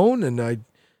my phone, and I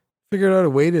figured out a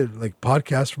way to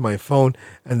podcast from my phone.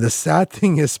 And the sad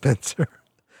thing is, Spencer,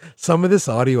 some of this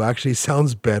audio actually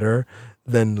sounds better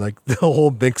than the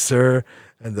whole mixer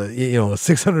and the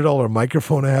 $600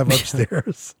 microphone I have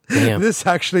upstairs. Damn. This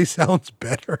actually sounds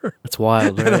better. That's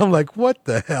wild, right? And I'm like, what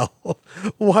the hell?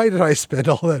 Why did I spend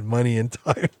all that money and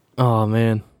time? Oh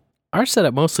man, our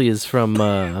setup mostly is from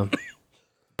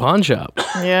pawn shop.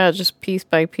 Yeah, just piece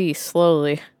by piece,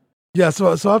 slowly. Yeah,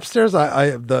 so upstairs,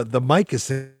 the mic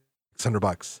is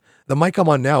 $600. The mic I'm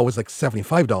on now was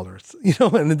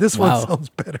 $75. And this one sounds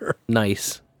better.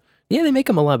 Nice. Yeah, they make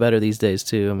them a lot better these days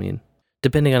too. I mean,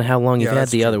 depending on how long you've had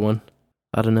the other one,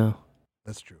 I don't know.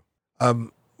 That's true.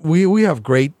 We have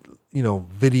great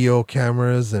video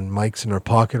cameras and mics in our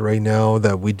pocket right now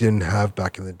that we didn't have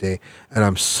back in the day, and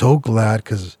I'm so glad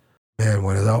because man,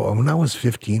 when I was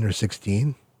 15 or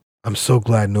 16. I'm so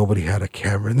glad nobody had a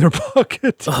camera in their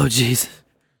pocket. Oh, jeez.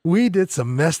 We did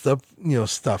some messed up,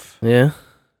 stuff. Yeah.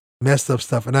 Messed up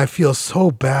stuff. And I feel so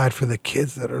bad for the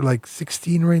kids that are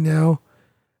 16 right now.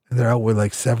 And they're out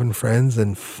with 7 friends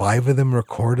and 5 of them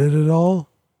recorded it all.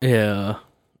 Yeah.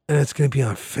 And it's going to be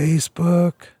on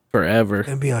Facebook. Forever. It's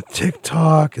going to be on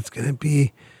TikTok. It's going to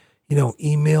be,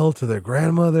 emailed to their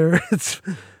grandmother. It's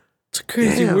a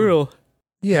crazy world.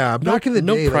 Yeah, back in the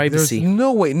day, privacy. There's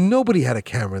no way. Nobody had a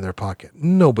camera in their pocket.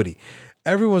 Nobody.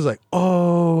 Everyone's like,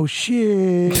 oh,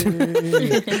 shit.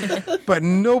 But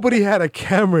nobody had a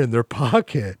camera in their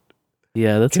pocket.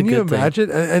 Yeah, that's a good thing. Can you imagine?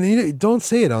 And don't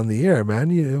say it on the air,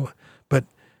 man. But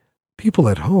people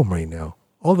at home right now,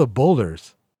 all the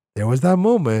boulders, there was that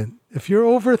moment. If you're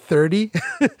over 30,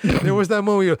 there was that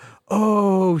moment you're,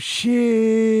 oh,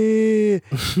 shit.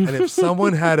 And if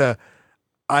someone had a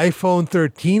iPhone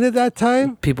 13 at that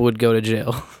time, people would go to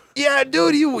jail. Yeah,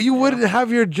 dude, you wouldn't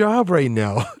have your job right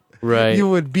now. Right. You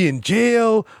would be in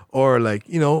jail, or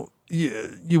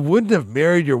you wouldn't have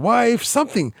married your wife.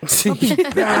 Something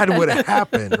bad would have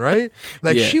happened, right?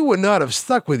 She would not have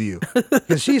stuck with you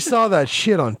because she saw that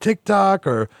shit on TikTok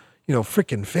or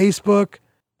freaking Facebook.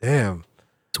 Damn,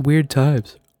 it's weird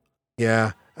times.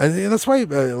 Yeah. And that's why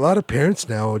a lot of parents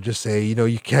now would just say,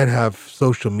 you can't have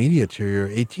social media till you're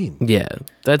 18. Yeah,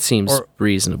 that seems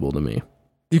reasonable to me.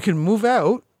 You can move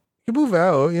out.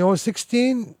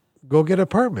 16, go get an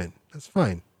apartment. That's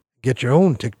fine. Get your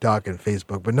own TikTok and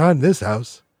Facebook, but not in this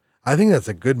house. I think that's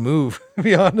a good move, to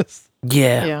be honest.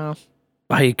 Yeah.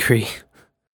 I agree.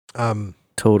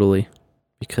 Totally.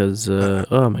 Because,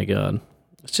 oh my God.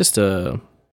 It's just I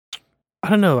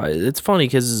don't know. It's funny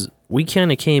because we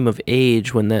kind of came of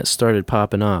age when that started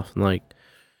popping off. Like,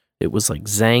 it was like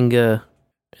Zanga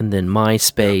and then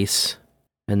MySpace.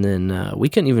 And then we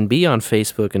couldn't even be on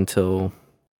Facebook until,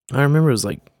 I remember it was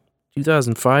like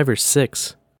 2005 or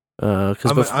 6.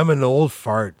 I'm an old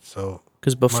fart, so.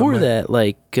 Because before that,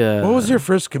 like... what was your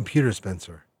first computer,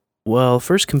 Spencer? Well,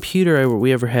 first computer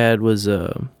we ever had was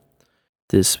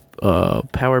this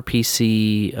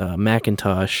PowerPC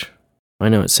Macintosh. I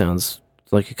know it sounds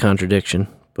like a contradiction,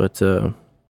 but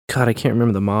God, I can't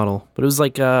remember the model. But it was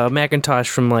like a Macintosh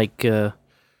from like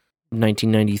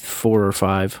 1994 or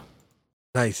 5.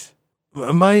 Nice.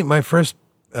 My first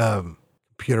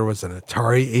computer was an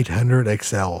Atari 800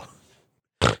 XL.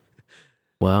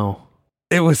 Wow.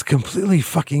 It was completely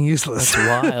fucking useless.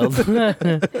 That's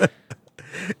wild.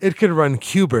 It could run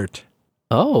Qbert.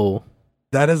 Oh.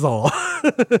 That is all.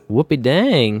 Whoopee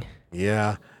dang.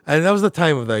 Yeah. And that was the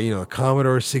time of the,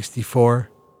 Commodore 64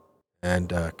 and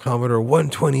Commodore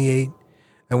 128.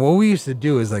 And what we used to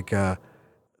do is like the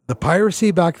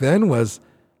piracy back then was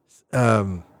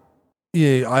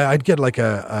I'd get like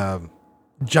a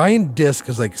giant disc. It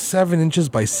was like 7 inches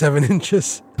by 7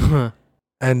 inches.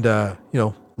 And,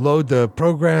 load the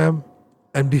program.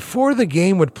 And before the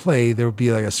game would play, there would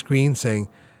be like a screen saying,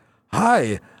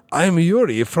 "Hi, I'm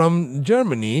Yuri from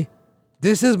Germany.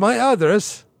 This is my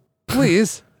address.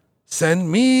 Please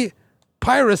send me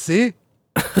piracy."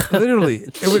 Literally,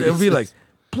 it would be like,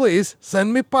 "Please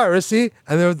send me piracy."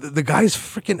 And the guy's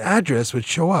freaking address would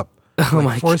show up for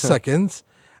 4 seconds.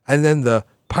 And then the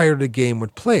pirated game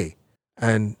would play.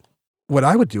 And what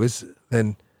I would do is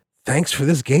then, "Thanks for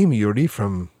this game, Yuri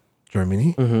from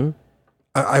Germany." Mm-hmm.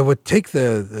 I would take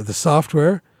the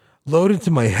software, load it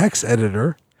into my hex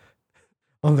editor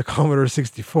on the Commodore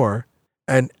 64,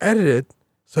 and edit it.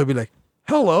 So it'd be like,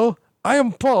 "Hello, I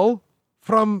am Paul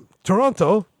from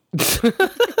Toronto.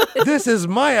 This is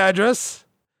my address.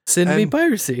 Send me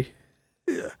piracy.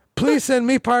 Please send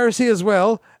me piracy as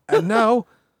well. And now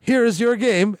here is your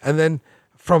game." And then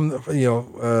from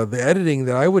the editing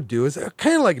that I would do is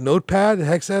kind of like Notepad,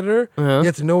 hex editor. Uh-huh. You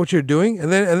have to know what you're doing,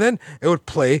 and then it would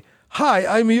play, "Hi,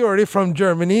 I'm Yuri from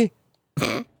Germany.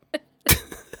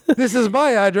 This is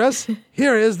my address.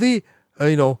 Here is the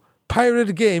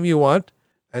pirated game you want,"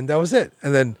 and that was it.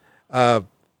 And then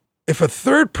if a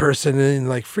third person in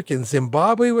like freaking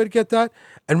Zimbabwe would get that,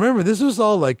 and remember this was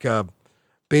all like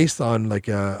based on like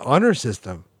a honor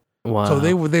system. Wow. So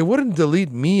they wouldn't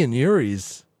delete me and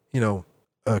Yuri's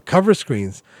cover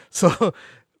screens. So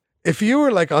if you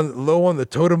were like low on the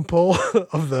totem pole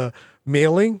of the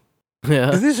mailing,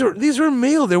 yeah, these were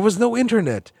mailed. There was no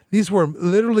internet. These were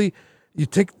literally, you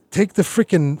take the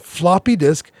freaking floppy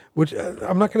disk, which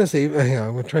I'm not gonna say.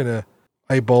 I'm trying to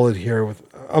eyeball it here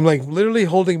I'm like literally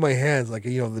holding my hands like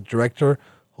the director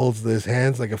holds his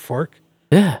hands like a fork.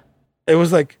 Yeah, it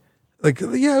was like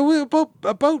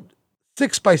about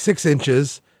 6 by 6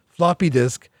 inches floppy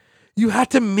disk. You had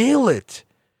to mail it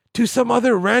to some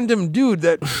other random dude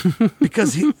that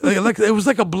because he like it was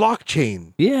like a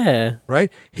blockchain. Yeah.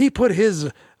 Right? He put his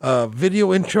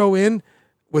video intro in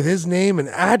with his name and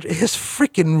his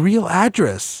freaking real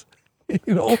address.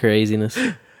 Craziness.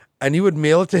 And you would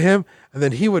mail it to him, and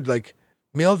then he would like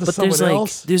mail it to someone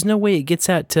else. There's no way it gets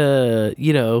out to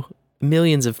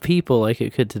millions of people like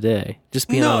it could today. Just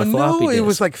being on a floppy disk. It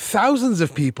was like thousands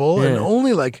of people and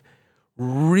only like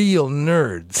real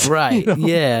nerds. Right.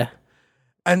 Yeah.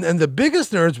 And the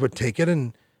biggest nerds would take it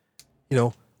and,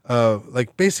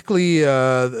 like basically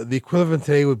the equivalent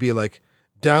today would be like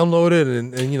download it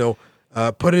and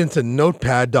put it into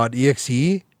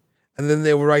notepad.exe, and then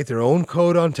they would write their own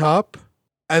code on top.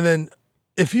 And then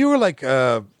if you were like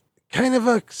kind of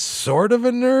a sort of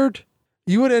a nerd,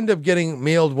 you would end up getting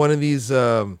mailed one of these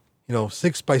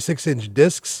 6 by 6 inch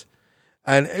discs,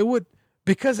 and it would,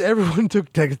 because everyone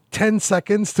took 10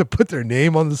 seconds to put their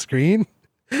name on the screen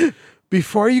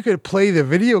before you could play the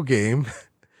video game,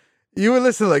 you would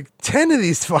listen to like 10 of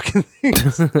these fucking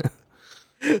things. So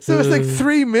it was like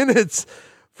 3 minutes.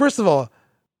 First of all,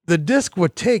 the disc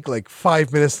would take like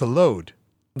 5 minutes to load.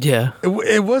 Yeah.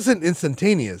 It wasn't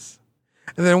instantaneous.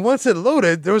 And then once it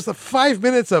loaded, there was the 5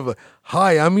 minutes of,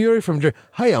 "Hi, I'm Yuri from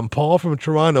Hi, I'm Paul from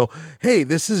Toronto. Hey,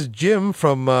 this is Jim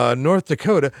from North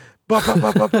Dakota."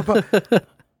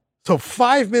 So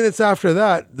 5 minutes after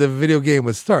that, the video game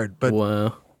would start. But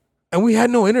wow. And we had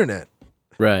no internet.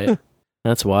 Right.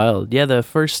 That's wild. Yeah, the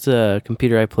first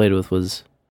computer I played with was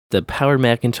the Power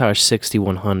Macintosh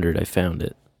 6100. I found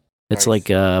it. It's like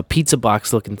a pizza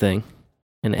box looking thing.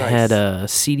 And it had a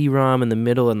CD-ROM in the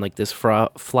middle and like this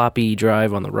floppy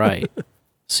drive on the right.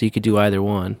 So you could do either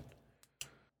one.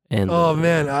 And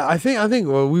man, I think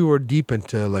we were deep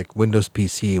into like Windows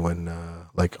PC when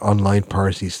like online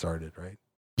piracy started, right?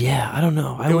 Yeah, I don't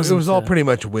know. It was all pretty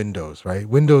much Windows, right?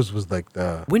 Windows was like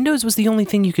Windows was the only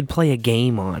thing you could play a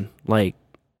game on, like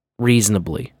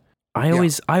reasonably. I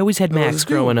always had Macs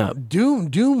growing up.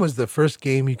 Doom was the first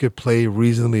game you could play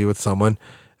reasonably with someone,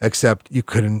 except you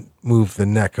couldn't move the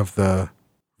neck of the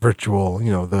virtual,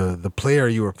 the player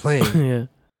you were playing. Yeah.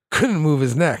 Couldn't move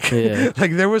his neck. Yeah.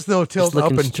 Like there was no tilt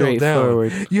up and tilt down.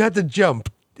 Forward. You had to jump.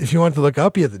 If you wanted to look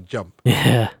up, you had to jump.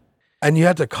 Yeah. And you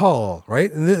had to call, right?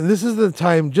 And this is the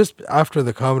time just after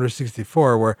the Commodore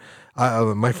 64 where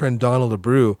my friend Donald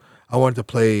Abreu, I wanted to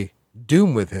play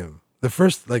Doom with him. The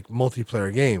first like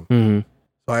multiplayer game. Mm-hmm.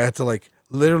 So I had to like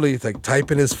literally like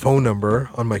type in his phone number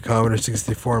on my Commodore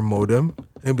 64 modem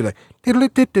and be like, and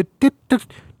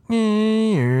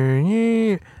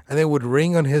it would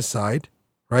ring on his side.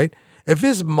 Right? If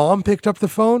his mom picked up the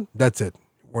phone, that's it.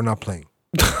 We're not playing.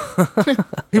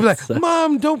 He'd be like,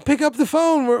 "Mom, don't pick up the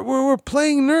phone. We're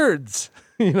playing Nerds."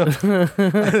 And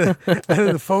then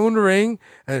the phone would ring,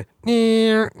 and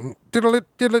then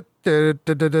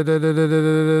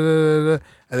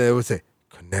it would say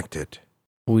connected.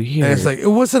 Weird. And it's like it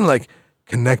wasn't like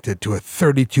connected to a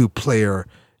 32-player,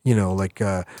 like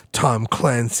Tom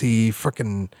Clancy,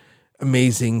 freaking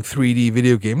amazing 3D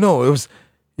video game. No, it was.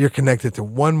 You're connected to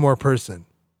one more person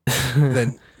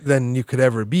than you could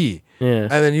ever be. Yeah.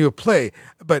 And then you would play.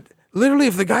 But literally,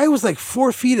 if the guy was like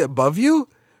 4 feet above you,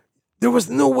 there was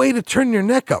no way to turn your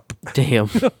neck up. Damn.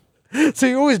 So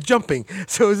you're always jumping.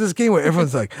 So it was this game where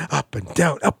everyone's like up and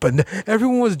down, up and down.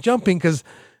 Everyone was jumping because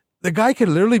the guy could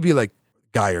literally be like,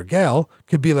 guy or gal,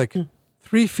 could be like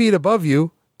 3 feet above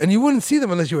you, and you wouldn't see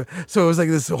them unless you were. So it was like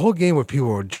this whole game where people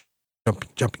were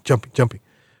jumping.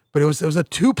 But it was a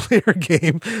 2-player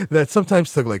game that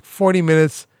sometimes took like 40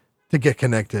 minutes to get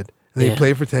connected. And then you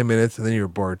play for 10 minutes and then you're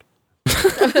bored.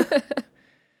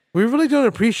 We really don't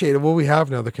appreciate what we have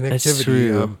now, the connectivity. That's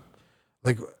true.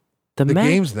 Like the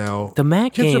games now. The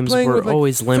Mac kids games are playing were with like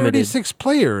always limited. 36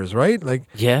 players, right? Like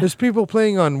there's people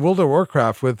playing on World of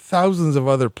Warcraft with thousands of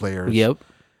other players. Yep.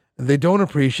 And they don't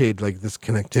appreciate like this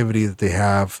connectivity that they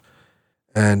have.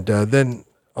 And then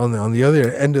on the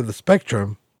other end of the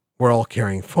spectrum, we're all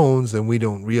carrying phones and we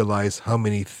don't realize how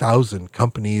many thousand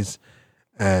companies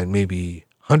and maybe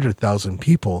 100,000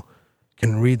 people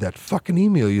can read that fucking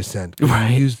email you sent.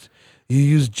 Right. You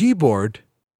use Gboard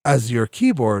as your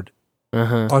keyboard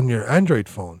on your Android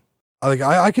phone. Like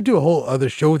I could do a whole other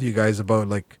show with you guys about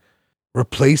like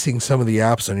replacing some of the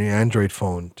apps on your Android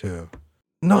phone to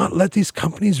not let these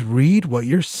companies read what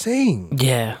you're saying.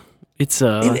 Yeah. It's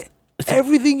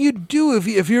everything you do,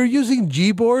 if you're using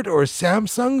Gboard or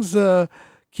Samsung's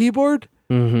keyboard,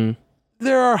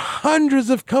 there are hundreds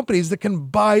of companies that can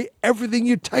buy everything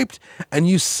you typed and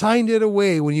you signed it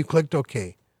away when you clicked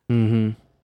OK. Mm-hmm.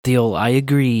 The old I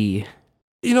agree.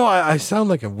 I sound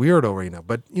like a weirdo right now,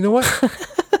 but you know what?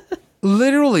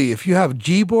 Literally, if you have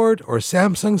Gboard or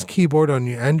Samsung's keyboard on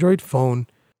your Android phone,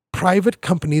 private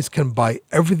companies can buy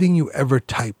everything you ever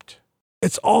typed.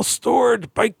 It's all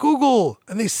stored by Google,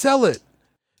 and they sell it.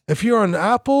 If you're on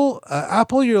Apple,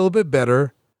 you're a little bit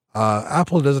better.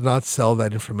 Apple does not sell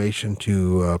that information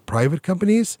to private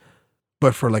companies,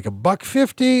 but for like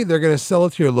 $1.50, they're going to sell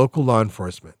it to your local law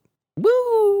enforcement.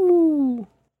 Woo!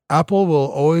 Apple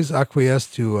will always acquiesce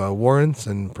to warrants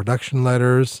and production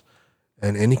letters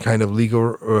and any kind of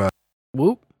legal.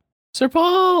 Whoop! Sir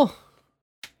Paul.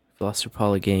 I've lost Sir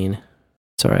Paul again.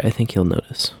 It's all right. I think he'll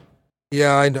notice.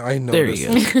 Yeah, I know. There he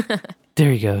goes.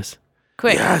 There he goes.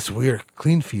 Quick. Yeah, it's weird.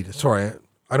 Clean feed. Sorry,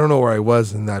 I don't know where I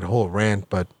was in that whole rant,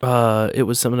 but it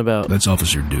was something about That's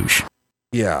Officer Douche.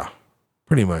 Yeah,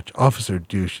 pretty much. Officer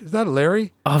Douche. Is that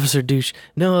Larry? Officer Douche.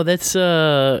 No, that's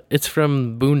it's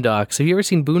from Boondocks. Have you ever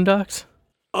seen Boondocks?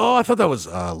 Oh, I thought that was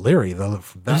Larry.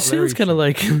 That sounds kind of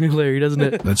like Larry, doesn't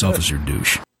it? That's Officer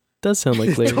Douche. Does sound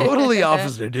like Larry. Totally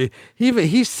Officer Douche.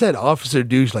 He said Officer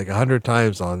Douche like 100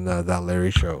 times on that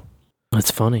Larry show. That's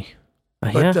funny.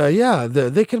 But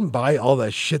they can buy all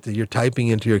that shit that you're typing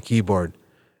into your keyboard.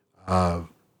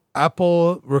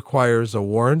 Apple requires a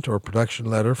warrant or production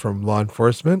letter from law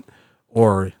enforcement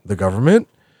or the government.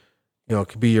 It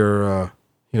could be your,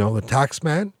 the tax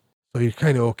man. So you're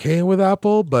kind of okay with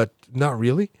Apple, but not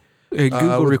really.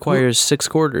 Google requires 6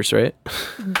 quarters, right?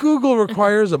 Google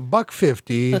requires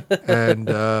 $1.50,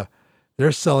 and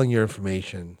they're selling your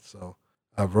information. So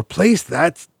replace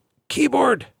that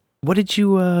keyboard. What did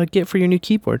you get for your new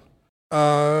keyboard?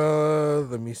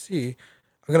 Let me see.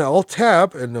 I'm gonna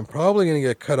Alt-Tab, and I'm probably gonna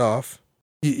get cut off.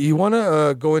 You want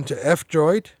to go into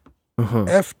F-Droid,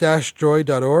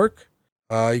 f-droid.org.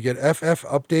 You get FF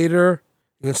Updater.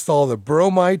 You install the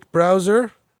Bromite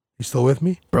browser. You still with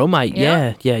me? Bromite,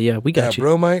 yeah. We got you.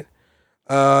 Bromite.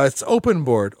 It's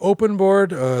OpenBoard.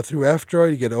 OpenBoard through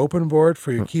F-Droid. You get OpenBoard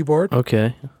for your keyboard.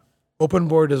 Okay.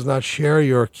 OpenBoard does not share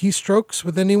your keystrokes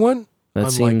with anyone.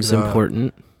 That seems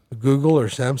important. Google or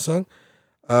Samsung.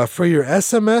 For your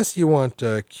SMS, you want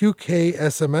QK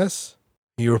SMS.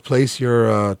 You replace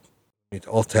your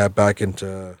Alt-Tab back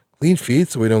into Clean Feed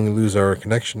so we don't lose our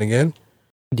connection again.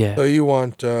 Yeah. So you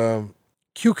want QK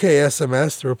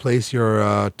SMS to replace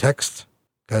your text.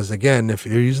 Because again, if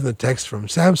you're using the text from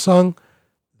Samsung,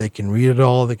 they can read it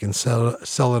all. They can sell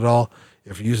it all.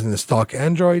 If you're using the stock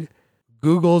Android,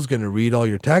 Google's going to read all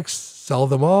your texts, sell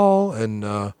them all, and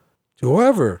to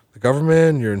whoever, the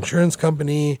government, your insurance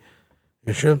company.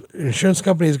 Insurance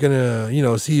company is going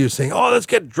to, see you saying, oh, let's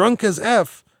get drunk as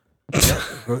F.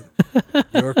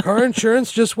 Your car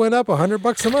insurance just went up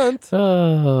 $100 a month.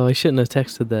 Oh, I shouldn't have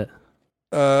texted that.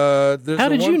 How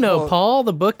did you know, Paul,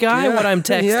 the book guy, what I'm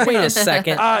texting? Yeah. Wait a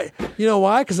second. You know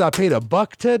why? Because I paid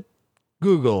 $1 to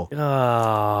Google.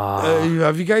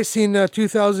 Have you guys seen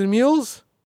 2,000 Mules?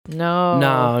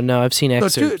 No. No, I've seen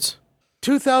excerpts.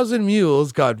 2,000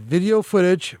 Mules got video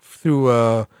footage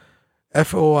through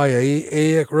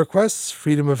FOIA requests,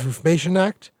 Freedom of Information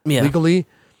Act, legally,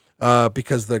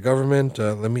 because the government,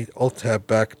 let me Alt-Tab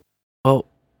back. Oh,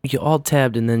 you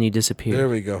Alt-Tabbed and then you disappeared. There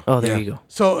we go. Oh, there you go.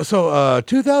 So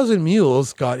 2,000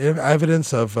 Mules got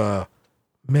evidence of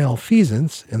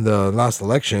malfeasance in the last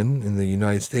election in the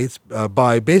United States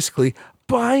by basically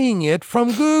buying it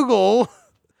from Google.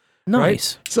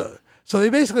 Nice. Right? So they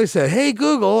basically said, hey,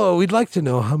 Google, we'd like to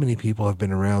know how many people have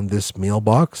been around this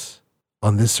mailbox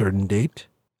on this certain date,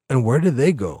 and where did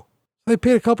they go? They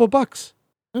paid a couple bucks.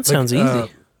 That sounds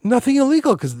easy. Nothing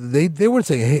illegal, because they weren't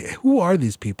saying, hey, who are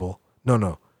these people?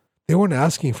 No. They weren't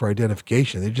asking for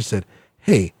identification. They just said,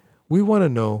 hey, we want to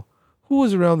know who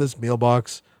was around this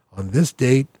mailbox on this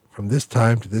date from this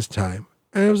time to this time.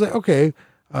 And it was like, okay,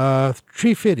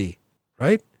 $350,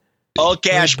 right? All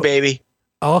cash, baby.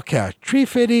 All cash.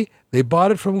 $350. They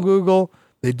bought it from Google.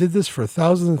 They did this for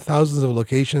thousands and thousands of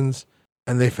locations.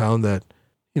 And they found that,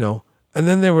 and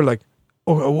then they were like,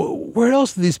 oh, where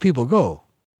else do these people go?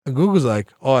 And Google's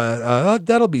like, oh,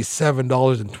 that'll be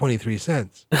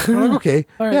 $7.23. I'm like, okay,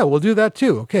 right. Yeah, we'll do that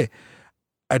too. Okay.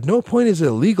 At no point is it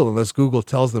illegal unless Google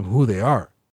tells them who they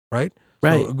are, right?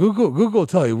 Right. So Google will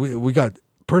tell you, we got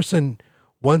person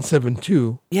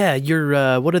 172. Yeah,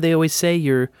 your, what do they always say?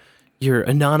 Your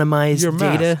anonymized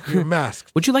data. You're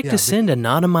masked. Would you like to send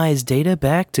anonymized data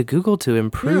back to Google to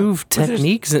improve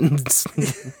techniques and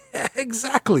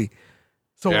exactly?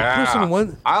 So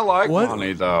person I like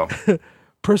money though.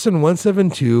 Person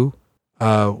 172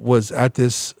 was at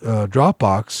this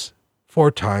Dropbox 4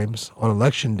 times on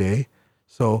election day.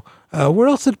 So where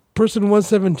else did person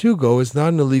 172 go? Is not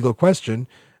an illegal question.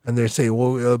 And they say,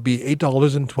 well, it'll be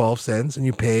 $8.12, and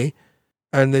you pay,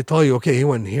 and they tell you, okay, he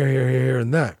went here,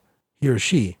 and that. He or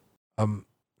she.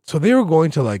 So they were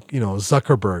going to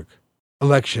Zuckerberg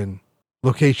election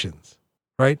locations,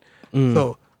 right?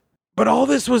 So, but all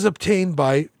this was obtained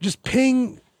by just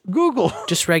paying Google.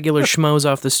 Just regular schmoes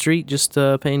off the street, just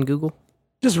paying Google.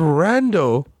 Just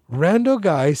rando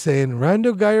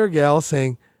guy or gal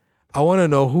saying, I want to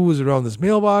know who was around this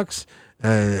mailbox.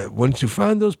 And once you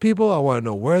find those people, I want to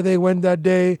know where they went that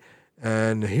day.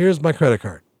 And here's my credit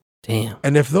card. Damn.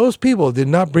 And if those people did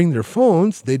not bring their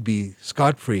phones, they'd be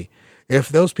scot-free. If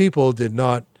those people did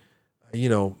not,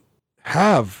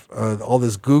 have all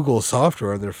this Google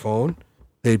software on their phone,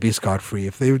 they'd be scot-free.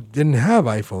 If they didn't have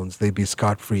iPhones, they'd be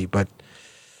scot-free. But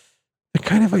they're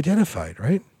kind of identified,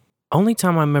 right? Only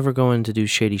time I'm ever going to do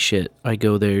shady shit, I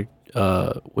go there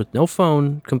with no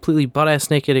phone, completely butt-ass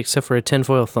naked except for a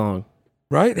tinfoil thong.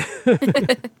 Right?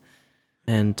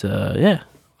 And,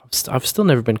 I've still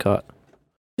never been caught.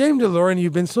 James DeLorean,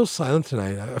 you've been so silent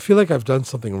tonight. I feel like I've done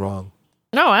something wrong.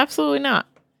 No, absolutely not.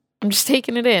 I'm just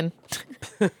taking it in.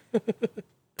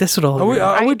 That's what all.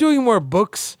 Are we doing more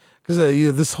books? Because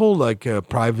this whole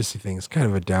privacy thing is kind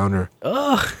of a downer.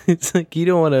 Oh, it's like you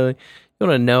don't want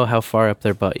to know how far up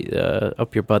their butt,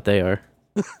 up your butt they are.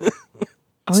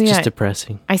 It's just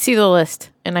depressing. I see the list,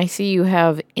 and I see you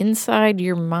have "Inside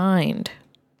Your Mind"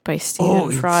 by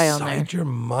Stephen Fry on there. Inside Your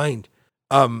Mind.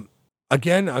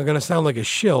 Again, I'm gonna sound like a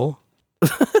shill.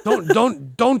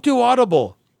 Don't do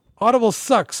Audible. Audible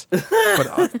sucks.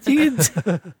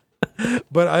 But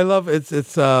but I love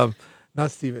it's not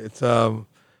Stephen. It's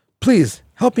please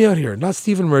help me out here. Not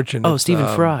Stephen Merchant. Oh, Stephen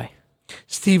Fry.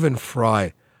 Stephen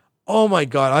Fry. Oh my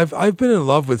God, I've been in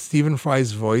love with Stephen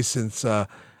Fry's voice since I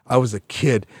was a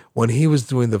kid when he was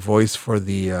doing the voice for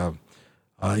the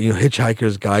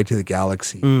Hitchhiker's Guide to the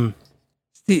Galaxy.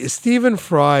 Stephen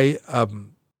Fry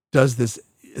does this.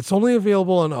 It's only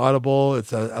available on Audible.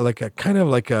 It's a kind of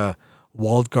like a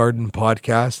walled garden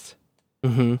podcast,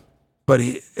 but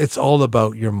it's all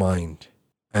about your mind,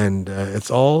 and it's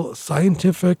all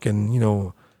scientific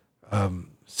and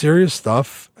serious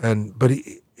stuff. But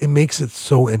it makes it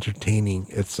so entertaining.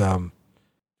 It's do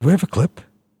we have a clip?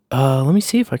 Let me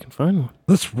see if I can find one.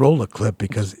 Let's roll a clip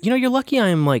because you're lucky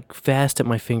I'm like fast at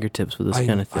my fingertips with this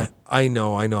kind of thing. I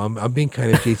know. I'm being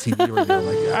kind of JCD right now.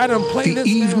 Like, Adam, play this. The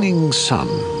evening sun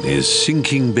is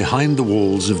sinking behind the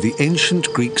walls of the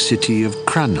ancient Greek city of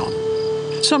Cranon,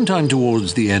 sometime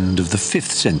towards the end of the 5th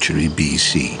century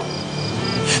BC.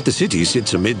 The city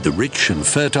sits amid the rich and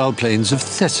fertile plains of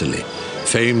Thessaly,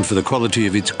 famed for the quality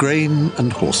of its grain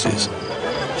and horses.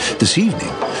 This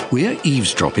evening, we are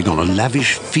eavesdropping on a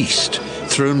lavish feast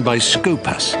thrown by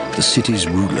Scopas, the city's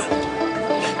ruler.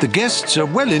 The guests are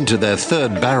well into their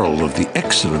 3rd barrel of the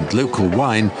excellent local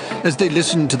wine as they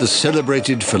listen to the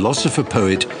celebrated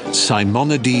philosopher-poet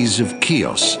Simonides of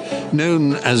Chios,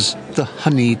 known as the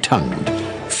Honey-Tongued,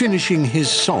 finishing his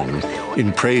song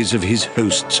in praise of his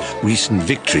host's recent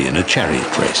victory in a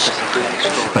chariot race.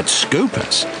 But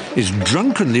Scopas is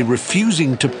drunkenly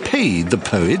refusing to pay the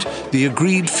poet the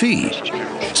agreed fee.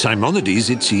 Simonides,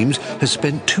 it seems, has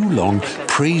spent too long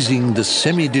praising the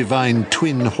semi-divine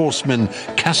twin horsemen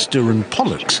Castor and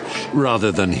Pollux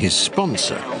rather than his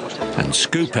sponsor, and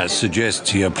Scopas suggests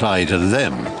he apply to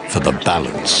them for the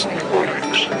balance.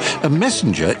 A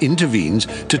messenger intervenes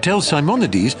to tell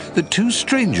Simonides that 2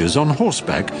 strangers on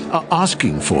horseback are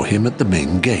asking for him at the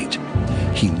main gate.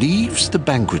 He leaves the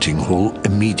banqueting hall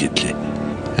immediately,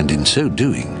 and in so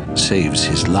doing, saves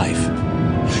his life.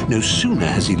 No sooner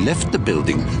has he left the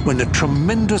building when a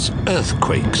tremendous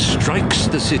earthquake strikes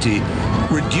the city,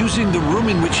 reducing the room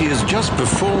in which he has just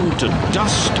performed to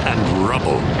dust and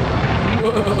rubble.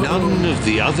 None of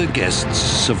the other guests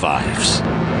survives.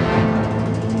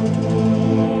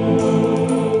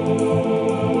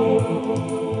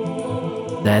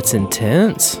 That's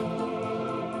intense.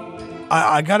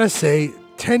 I gotta say,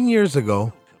 10 years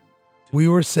ago, we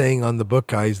were saying on the Book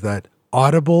Guys that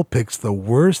Audible picks the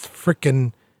worst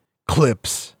frickin'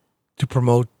 clips to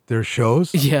promote their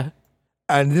shows. Yeah.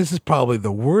 And this is probably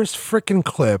the worst frickin'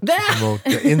 clip to promote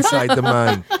the Inside the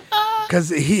Mind. Because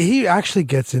he actually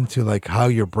gets into like how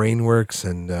your brain works,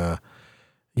 and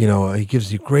he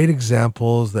gives you great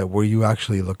examples that where you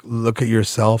actually look at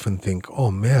yourself and think,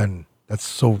 oh man, that's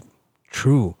so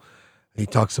true. He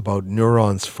talks about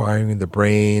neurons firing in the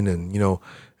brain, and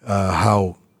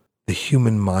how the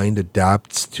human mind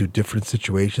adapts to different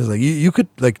situations. Like you could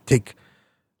like take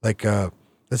like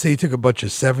let's say you took a bunch of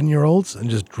 7-year-olds and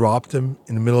just dropped them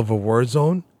in the middle of a war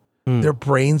zone. Their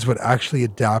brains would actually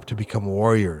adapt to become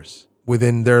warriors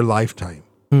within their lifetime.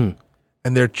 And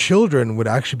their children would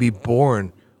actually be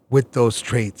born with those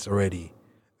traits already.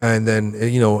 And then,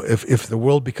 if the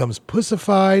world becomes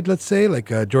pussified, let's say, like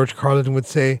George Carlin would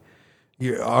say,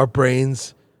 our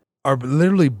brains are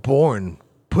literally born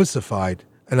pussified.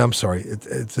 And I'm sorry,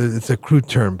 it's a crude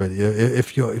term, but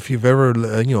if you've ever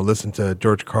listened to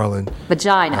George Carlin,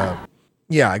 vagina.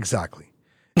 Yeah, exactly.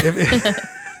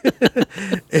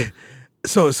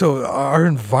 So our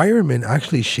environment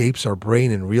actually shapes our brain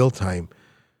in real time,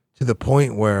 to the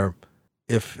point where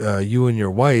if you and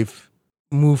your wife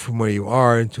move from where you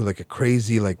are into like a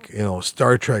crazy,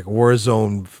 Star Trek war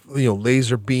zone,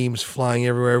 laser beams flying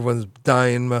everywhere, everyone's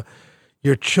dying,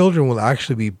 your children will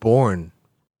actually be born,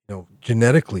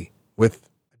 genetically with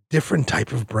a different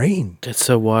type of brain. That's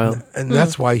so wild. And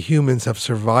that's why humans have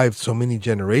survived so many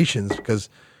generations, because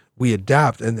we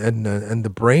adapt, and the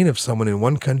brain of someone in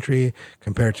one country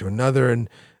compared to another, and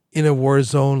in a war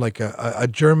zone, like a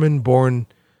German born,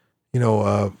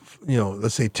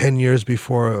 let's say 10 years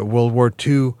before World War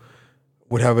II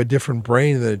would have a different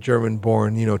brain than a German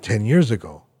born, 10 years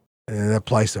ago. And that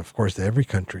applies, of course, to every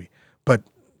country. But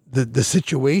the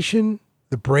situation,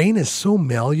 the brain is so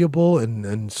malleable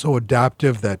and so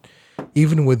adaptive that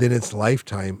even within its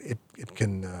lifetime, it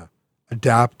can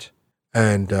adapt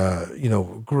and,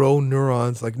 grow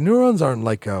neurons. Like neurons aren't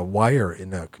like a wire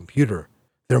in a computer.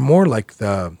 They're more like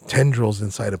the tendrils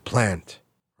inside a plant,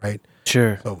 right?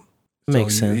 Sure. So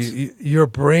makes sense. Your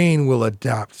brain will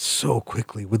adapt so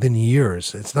quickly within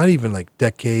years. It's not even like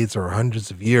decades or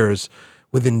hundreds of years,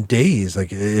 within days.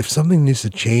 Like if something needs to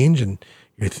change and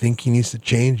your thinking needs to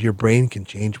change, your brain can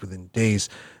change within days.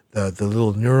 the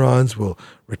little neurons will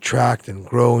retract and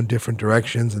grow in different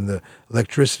directions, and the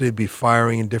electricity be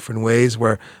firing in different ways,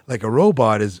 where like a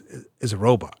robot is a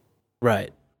robot.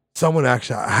 Right. Someone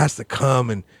actually has to come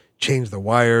and change the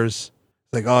wires.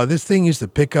 Like, oh, this thing used to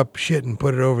pick up shit and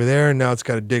put it over there, and now it's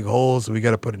got to dig holes, so we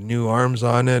got to put new arms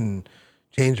on it and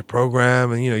change the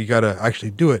program, and you got to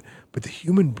actually do it. But the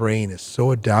human brain is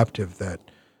so adaptive that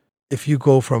if you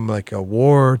go from like a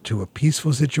war to a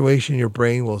peaceful situation, your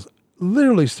brain will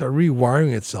literally start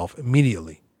rewiring itself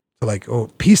immediately. So like, oh,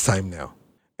 peacetime now.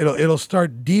 It'll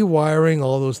start dewiring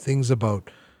all those things about,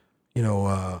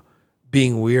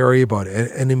 being wary about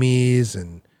enemies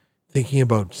and thinking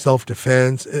about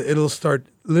self-defense. It'll start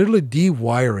literally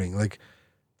dewiring, like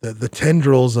the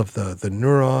tendrils of the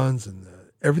neurons, and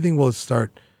everything will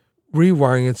start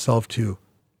rewiring itself to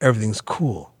everything's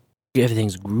cool.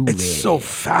 Everything's groovy. It's so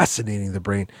fascinating, the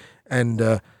brain. And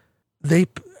the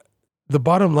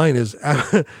bottom line is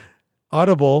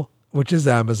Audible, which is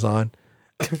Amazon,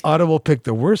 Audible picked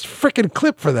the worst freaking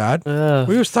clip for that.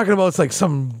 We were talking about it's like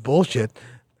some bullshit.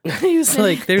 He's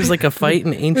like, there's like a fight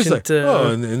in ancient...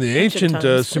 in the ancient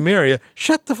Sumeria.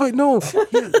 Shut the fuck... No.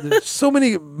 There's so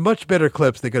many much better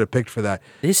clips they could have picked for that.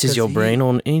 This is your brain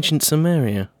on ancient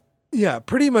Sumeria. Yeah,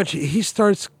 pretty much. He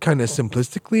starts kind of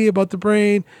simplistically about the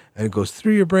brain, and it goes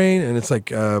through your brain, and it's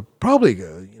like probably,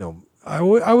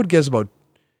 I would guess about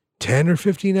 10 or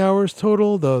 15 hours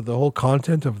total, the whole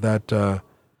content of that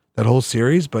whole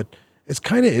series, but it's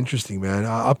kind of interesting, man.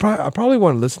 I probably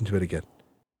want to listen to it again.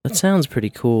 That sounds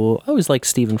pretty cool. I always like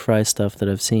Stephen Fry stuff that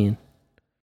I've seen.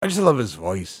 I just love his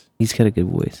voice. He's got a good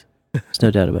voice. There's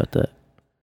no doubt about that.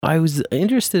 I was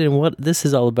interested in what this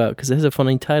is all about because it has a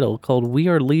funny title called We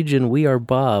Are Legion, We Are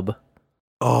Bob.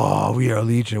 Oh, We Are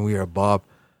Legion, We Are Bob.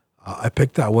 I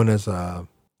picked that one as a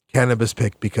cannabis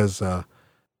pick because the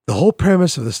whole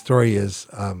premise of the story is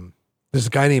there's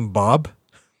a guy named Bob.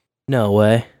 No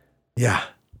way. Yeah,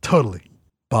 totally.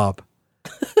 Bob.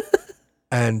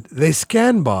 And they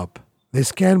scan Bob. They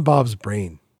scan Bob's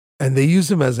brain. And they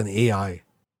use him as an AI.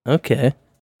 Okay.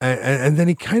 And then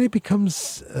he kind of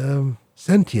becomes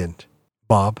sentient,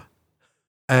 Bob.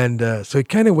 And so he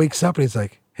kind of wakes up and he's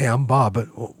like, hey, I'm Bob, but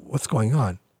what's going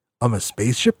on? I'm a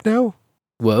spaceship now?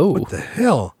 Whoa. What the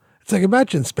hell? It's like,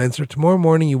 imagine, Spencer, tomorrow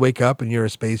morning you wake up and you're a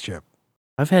spaceship.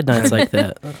 I've had nights like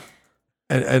that.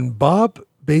 And Bob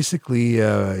basically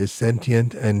is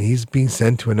sentient, and he's being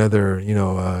sent to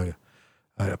another,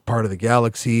 part of the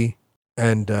galaxy,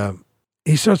 and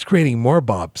he starts creating more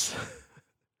Bobs.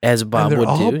 As Bob would do.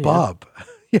 They're all Bob.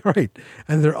 Yeah, right.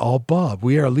 And they're all Bob.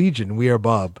 We are Legion. We are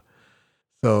Bob.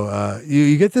 So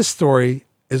you get this story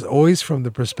is always from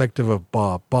the perspective of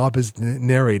Bob. Bob is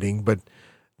narrating, but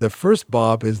the first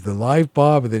Bob is the live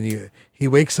Bob, and then he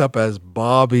wakes up as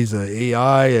Bob. He's an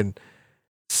AI, and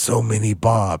so many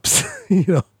Bobs.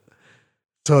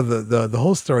 So the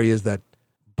whole story is that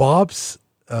Bob's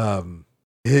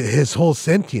his whole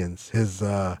sentience, his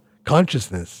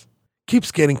consciousness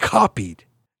keeps getting copied,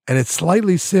 and it's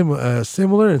slightly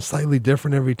similar and slightly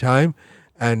different every time.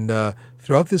 And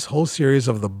throughout this whole series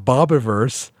of the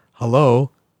Bobiverse, hello,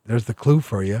 there's the clue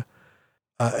for you.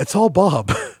 It's all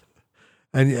Bob.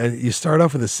 and you start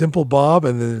off with a simple Bob,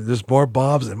 and then there's more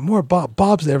Bobs and more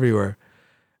Bobs everywhere.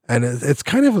 And it's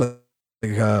kind of like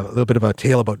a little bit of a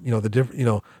tale about, the different,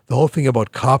 the whole thing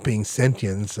about copying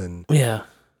sentience and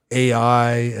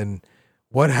AI, and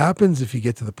what happens if you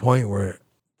get to the point where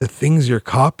the things you're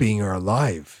copying are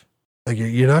alive. Like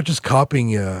you're not just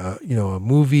copying a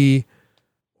movie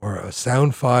or a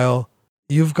sound file.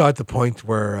 You've got the point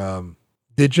where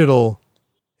digital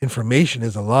information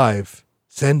is alive,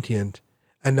 sentient,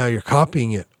 and now you're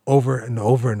copying it over and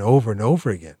over and over and over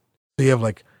again. So you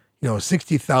have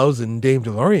 60,000 Dame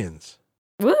DeLoreans.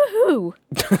 Woohoo!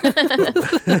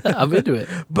 I'm into it.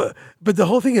 But the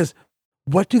whole thing is,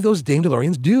 what do those Dame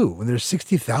DeLoreans do when there's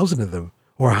 60,000 of them,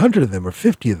 or 100 of them, or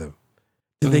 50 of them?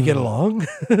 Do they get along?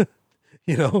 Do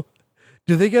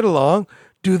they get along?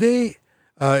 Do they?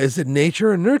 Is it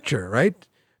nature or nurture? Right?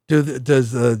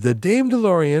 Does the Dame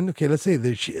DeLorean? Okay, let's say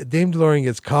the Dame DeLorean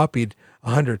gets copied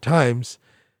 100 times.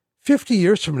 50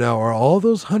 years from now, are all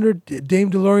those 100 Dame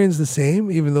DeLoreans the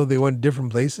same, even though they went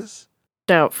different places?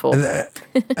 Doubtful.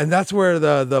 And that's where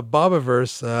the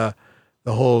Bobiverse,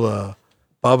 the whole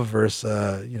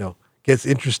Bobiverse, gets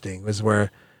interesting. Was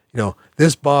where,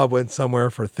 this Bob went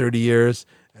somewhere for 30 years,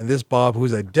 and this Bob,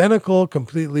 who's identical,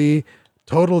 completely,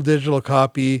 total digital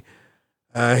copy,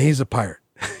 he's a pirate.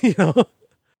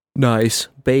 Nice.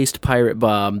 Based pirate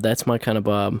Bob. That's my kind of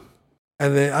Bob.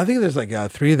 And then I think there's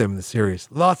 3 of them in the series.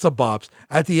 Lots of Bobs.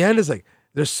 At the end, it's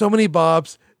there's so many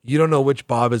Bobs, you don't know which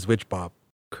Bob is which Bob.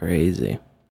 Crazy.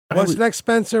 What's next,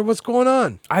 Spencer? What's going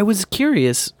on? I was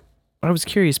curious,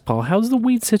 Paul. How's the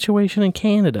weed situation in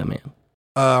Canada, man?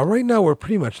 Right now we're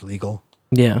pretty much legal.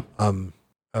 Yeah.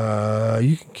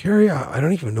 You can carry. I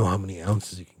don't even know how many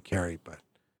ounces you can carry, but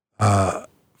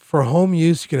for home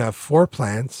use, you can have 4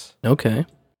 plants. Okay.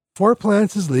 4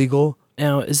 plants is legal.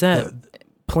 Now, is that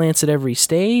plants at every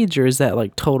stage, or is that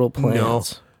like total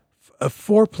plants? No,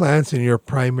 4 plants in your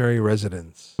primary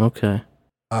residence. Okay.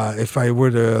 If I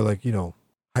were to,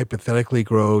 hypothetically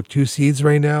grow 2 seeds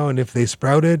right now, and if they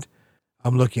sprouted,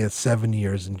 I'm looking at 7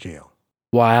 years in jail.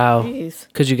 Wow.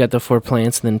 Because you got the 4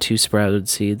 plants and then 2 sprouted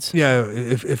seeds. Yeah,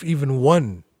 if even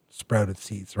 1 sprouted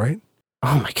seeds, right?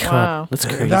 Oh my God, wow. That's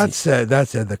crazy. That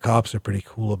said, the cops are pretty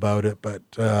cool about it, but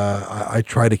I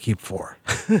try to keep 4.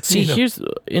 See, here's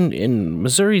in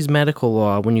Missouri's medical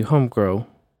law, when you home grow,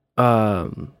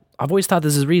 I've always thought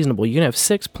this is reasonable. You can have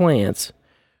 6 plants,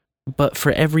 but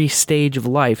for every stage of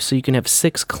life. So you can have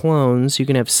 6 clones, you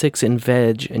can have 6 in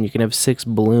veg, and you can have 6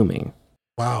 blooming.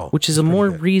 Wow. Which is a more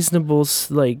reasonable,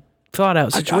 thought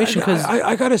out situation. Because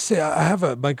I gotta say, I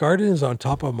have my garden is on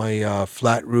top of my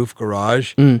flat roof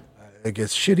garage. It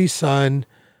gets shitty sun.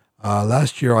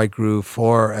 Last year I grew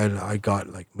 4, and I got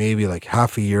maybe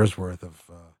half a year's worth of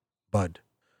bud.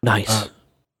 Nice.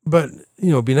 But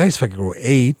it'd be nice if I could grow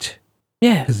 8.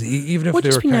 Yeah. Because even if would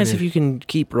just be nice if you can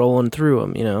keep rolling through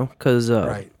them, because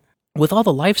right. With all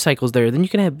the life cycles there, then you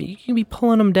can be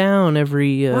pulling them down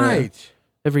every right.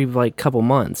 Every couple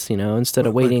months, instead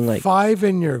of waiting 5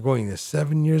 and you're going to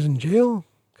 7 years in jail.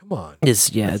 Come on.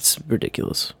 It's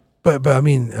ridiculous. But I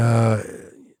mean,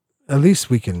 at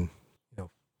least we can,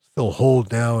 still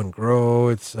hold now and grow.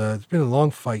 It's been a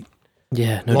long fight.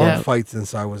 Yeah, no long doubt. fight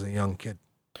since I was a young kid.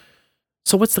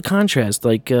 So what's the contrast?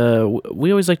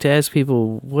 We always like to ask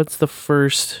people, what's the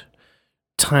first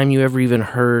time you ever even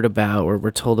heard about or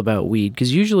were told about weed?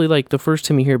 Because usually, the first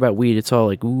time you hear about weed, it's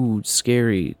all ooh, it's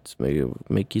scary. It's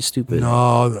make you stupid.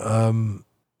 No,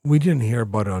 we didn't hear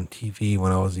about it on TV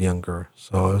when I was younger.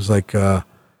 So it was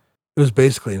it was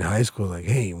basically in high school,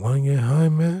 hey, you want to get high,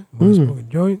 man? You want to smoke a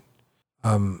joint?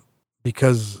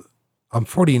 Because I'm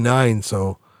 49,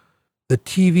 so the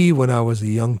TV when I was a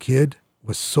young kid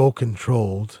was so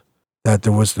controlled that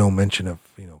there was no mention of,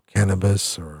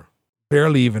 cannabis or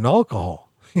barely even alcohol.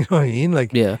 You know what I mean?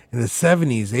 Yeah. In the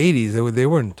 70s, 80s, they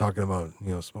weren't talking about,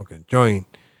 smoking a joint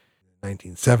in the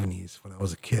 1970s when I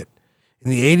was a kid. In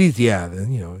the 80s, yeah,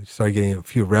 then, you started getting a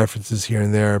few references here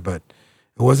and there, but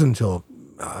it wasn't until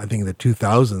I think the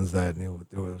 2000s that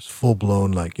it was full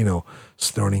blown,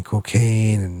 snorting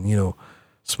cocaine and,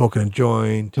 smoking a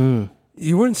joint.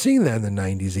 You weren't seeing that in the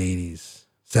 90s, 80s,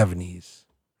 70s,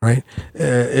 right?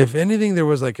 If anything, there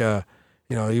was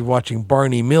you're watching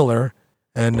Barney Miller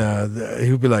and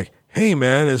he would be like, hey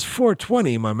man, it's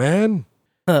 420, my man.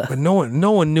 But no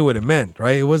one knew what it meant,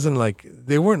 right? It wasn't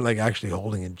they weren't actually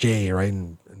holding a J, right?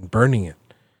 And burning it.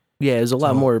 Yeah, it was a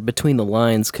lot more between the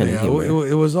lines kind of humor.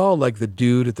 It was all the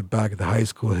dude at the back of the high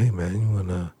school. Hey man,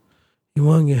 you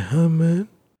wanna get high, man?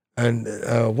 And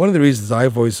one of the reasons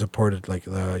I've always supported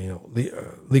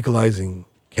legalizing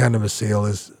cannabis sale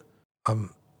is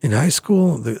in high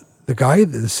school the guy,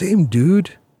 the same dude,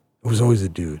 it was always a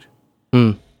dude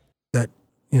that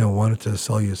wanted to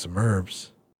sell you some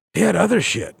herbs. He had other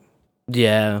shit.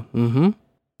 Yeah. Mm-hmm.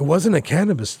 It wasn't a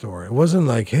cannabis store. It wasn't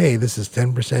hey, this is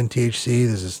 10% THC,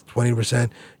 this is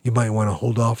 20%. You might want to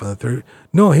hold off on the third.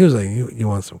 No, he was you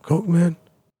want some coke, man?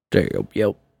 There you go.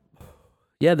 Yep.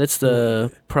 Yeah, that's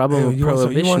the problem of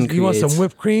prohibition. You want some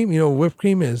whipped cream? You know what whipped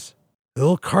cream is? The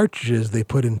little cartridges they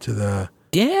put into the...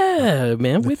 Yeah,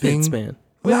 man. Whippets, man.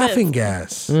 Laughing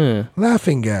gas.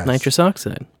 Laughing gas. Nitrous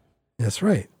oxide. That's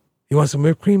right. You want some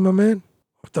whipped cream, my man?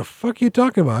 What the fuck are you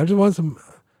talking about? I just want some...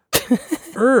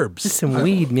 herbs. Just some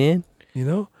weed, man.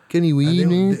 Any weed,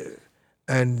 man?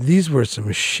 And these were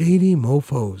some shady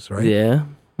mofos, right? Yeah.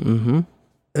 Mm-hmm. And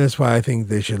that's why I think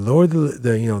they should lower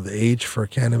the age for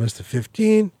cannabis to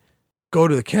 15. Go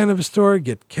to the cannabis store,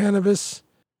 get cannabis,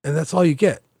 and that's all you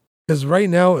get. Because right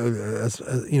now,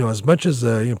 as much as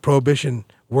prohibition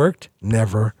worked,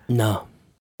 never. No.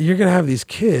 You're gonna have these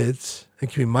kids. It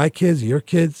could be my kids, your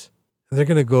kids, and they're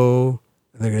gonna go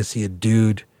and they're gonna see a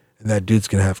dude. And that dude's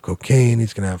going to have cocaine.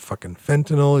 He's going to have fucking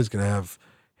fentanyl. He's going to have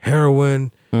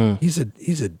heroin. He's a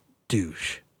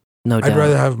douche. No doubt. I'd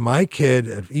rather have my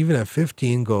kid, even at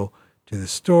 15, go to the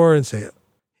store and say,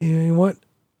 hey, you know what?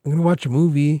 I'm going to watch a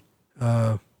movie.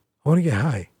 I want to get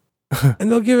high.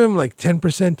 And they'll give him 10%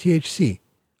 THC.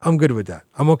 I'm good with that.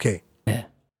 I'm okay. Yeah.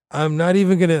 I'm not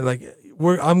even going to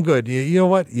I'm good. You know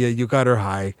what? Yeah, you got her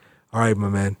high. All right, my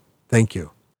man. Thank you.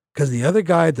 Because the other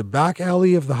guy at the back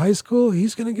alley of the high school,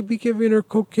 he's going to be giving her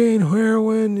cocaine,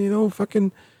 heroin,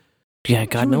 fucking... Yeah,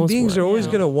 God knows. Human beings are always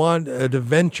going to want an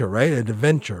adventure, right? An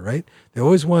adventure, right? They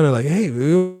always want to hey,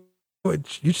 you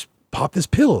just pop this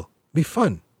pill. Be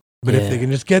fun. But if they can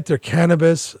just get their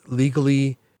cannabis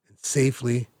legally and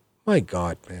safely, my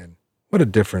God, man, what a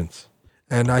difference.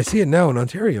 And I see it now in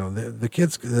Ontario. The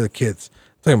kids, I'm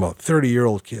talking about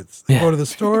 30-year-old kids. They go to the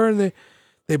store and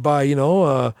they buy,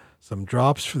 some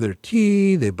drops for their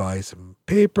tea. They buy some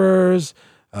papers,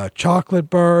 chocolate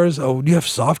bars. Oh, do you have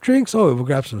soft drinks? Oh, we'll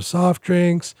grab some soft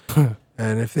drinks.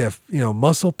 And if they have,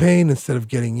 muscle pain, instead of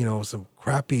getting, some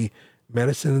crappy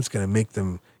medicine that's going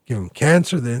to give them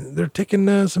cancer, then they're taking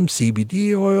some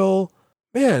CBD oil.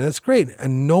 Man, that's great.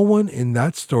 And no one in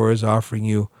that store is offering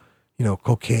you,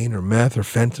 cocaine or meth or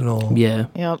fentanyl. Yeah.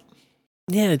 Yep.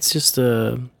 Yeah, it's just,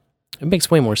 it makes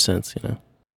way more sense,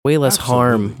 Way less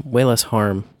harm.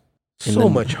 So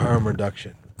much harm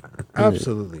reduction.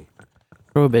 Absolutely.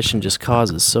 Prohibition just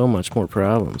causes so much more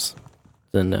problems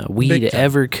than weed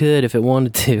ever could if it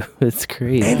wanted to. It's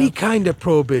crazy. Any kind of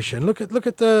prohibition. Look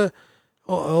at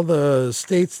all the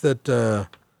states that the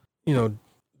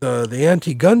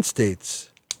anti-gun states.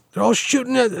 They're all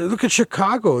shooting at. Look at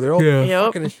Chicago. They're all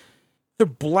fucking, they're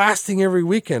blasting every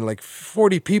weekend, like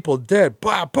 40 people dead.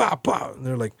 Bah, bah, bah. And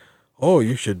they're like, oh,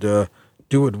 you should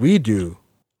do what we do.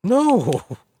 No.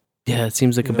 Yeah, it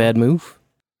seems like a bad move.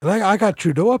 And I got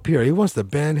Trudeau up here. He wants to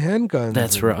ban handguns.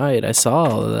 That's right. I saw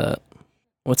all of that.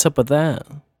 What's up with that?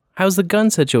 How's the gun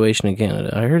situation in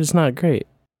Canada? I heard it's not great.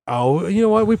 Oh, you know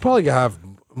what? We probably have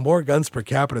more guns per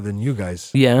capita than you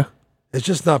guys. Yeah. It's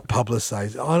just not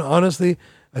publicized. Honestly,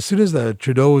 as soon as the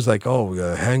Trudeau was like, oh,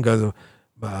 handguns,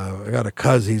 I got a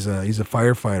cuz, he's a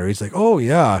firefighter. He's like, oh,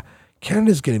 yeah,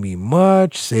 Canada's going to be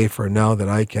much safer now that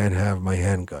I can have my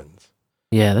handguns.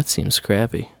 Yeah, that seems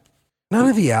crappy. None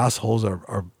of the assholes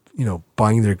are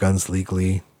buying their guns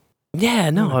legally. Yeah,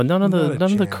 no, none of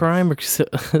the crime.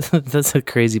 That's a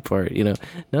crazy part, None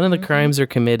of the crimes are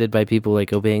committed by people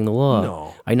obeying the law.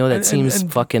 No, I know that seems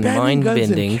fucking mind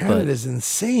bending, but it's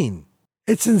insane.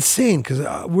 It's insane because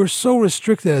we're so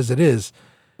restricted as it is.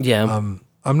 Yeah,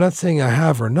 I'm not saying I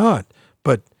have or not,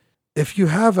 but if you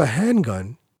have a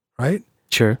handgun, right?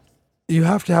 Sure. You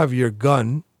have to have your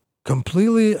gun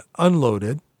completely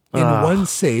unloaded in one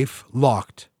safe,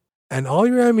 locked. And all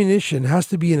your ammunition has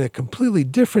to be in a completely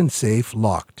different safe,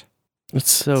 locked. It's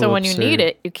so when absurd. you need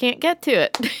it, you can't get to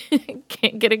it.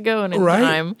 Can't get it going in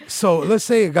time. So let's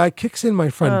say a guy kicks in my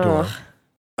front door.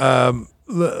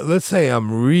 Let's say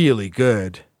I'm really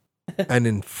good. And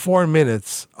in 4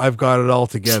 minutes, I've got it all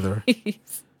together.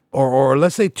 or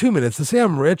let's say 2 minutes. Let's say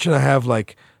I'm rich and I have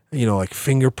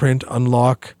fingerprint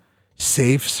unlock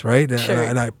safes, right? Sure.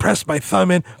 And I press my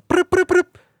thumb in.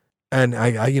 And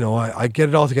I get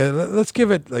it all together. Let's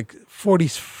give it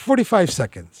 45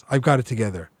 seconds. I've got it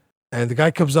together. And the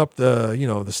guy comes up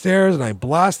the stairs and I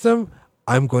blast him.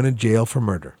 I'm going to jail for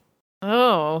murder.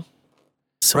 Oh.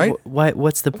 So right?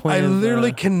 What's the point? I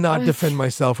literally cannot defend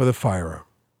myself with a firearm.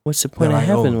 What's the point of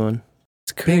having one?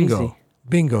 It's crazy.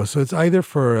 Bingo. So it's either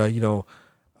for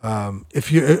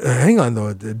if you hang on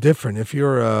though, different. If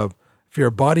you're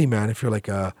a body man, if you're like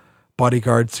a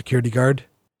bodyguard, security guard,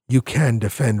 you can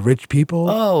defend rich people.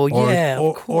 Oh, yeah,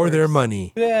 or their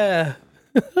money. Yeah.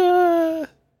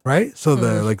 Right. So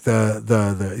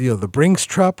the Brinks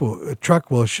truck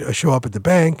will show up at the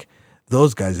bank.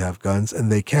 Those guys have guns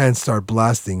and they can start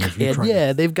blasting if you try.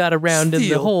 Yeah, they've got a round in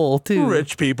the hole too.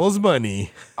 Rich people's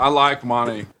money. I like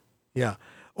money. Yeah.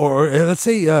 Or let's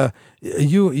say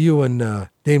you and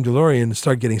Dame DeLorean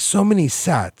start getting so many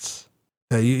sats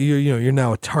that you're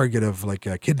now a target of a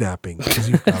kidnapping because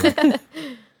you've got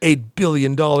 $8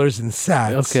 billion in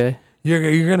sats. Okay.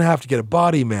 You're gonna have to get a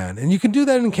body man, and you can do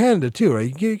that in Canada too,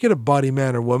 right? You get a body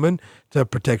man or woman to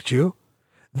protect you.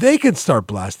 They can start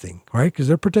blasting, right? Because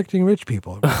they're protecting rich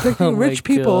people. Protecting rich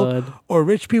people or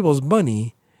rich people's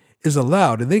money is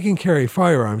allowed, and they can carry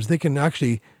firearms. They can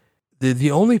actually.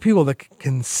 The only people that can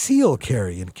conceal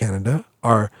carry in Canada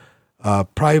are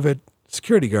private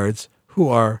security guards who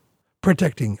are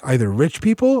protecting either rich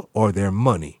people or their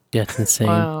money. Yeah, it's insane.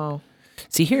 Wow.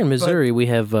 See, here in Missouri, we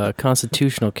have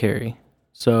constitutional carry,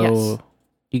 so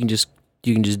you can just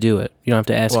do it. You don't have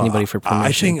to ask anybody for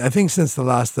permission. I think since the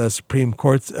last Supreme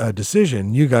Court's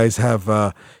decision, you guys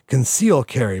have concealed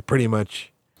carry pretty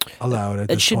much allowed. At it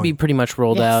this should point. be pretty much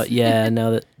rolled out. Yeah,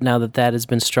 now that has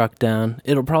been struck down,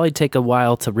 it'll probably take a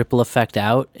while to ripple effect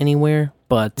out anywhere.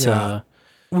 But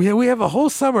we have a whole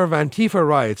summer of Antifa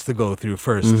riots to go through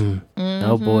first.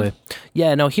 Oh boy,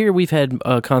 yeah. No, here we've had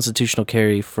constitutional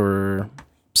carry for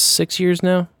 6 years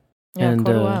now, Yeah, and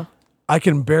quite a while. I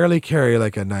can barely carry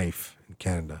like a knife in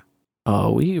Canada.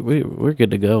 Oh, we're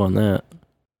good to go on that.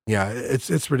 Yeah,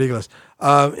 it's ridiculous.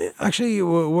 Actually,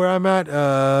 where I'm at,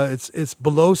 it's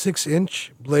below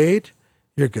 6-inch blade.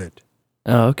 You're good.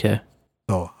 Oh, okay.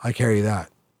 So I carry that.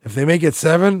 If they make it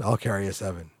 7, I'll carry a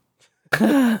 7.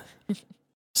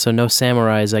 So no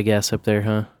samurais, I guess, up there,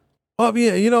 huh? Well,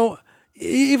 yeah,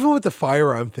 even with the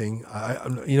firearm thing,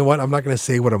 you know what? I'm not going to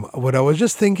say what I was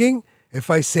just thinking. If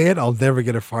I say it, I'll never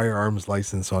get a firearms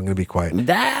license, so I'm going to be quiet.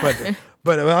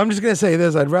 But I'm just going to say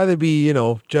this. I'd rather be,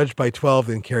 judged by 12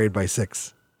 than carried by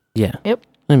 6. Yeah. Yep.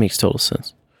 That makes total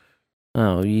sense.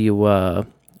 Oh, you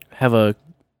have a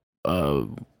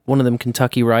one of them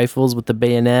Kentucky rifles with the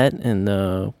bayonet and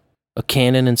a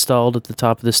cannon installed at the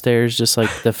top of the stairs, just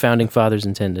like the founding fathers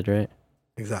intended, right?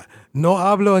 Exactly. No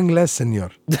hablo inglés,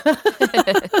 señor.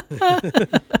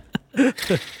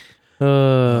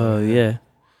 Oh, yeah.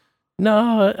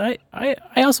 No, I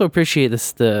also appreciate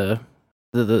this the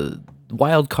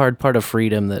wild card part of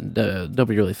freedom that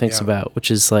nobody really thinks about, which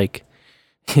is like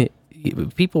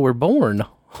people were born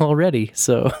already,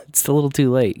 so it's a little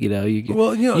too late.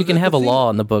 You can have a law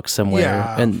on the books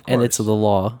somewhere, and it's the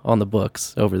law on the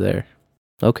books over there.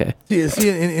 Okay. See,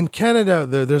 in Canada,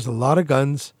 there's a lot of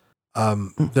guns.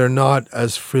 They're not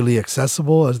as freely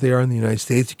accessible as they are in the United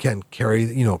States. You can't carry,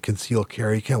 conceal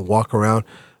carry. You can't walk around.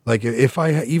 Like if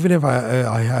I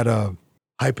had a,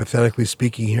 hypothetically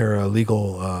speaking here, a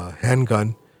legal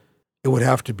handgun, it would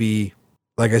have to be,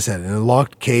 like I said, in a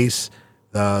locked case,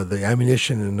 the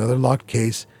ammunition in another locked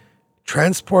case.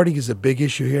 Transporting is a big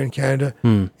issue here in Canada.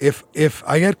 If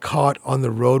I get caught on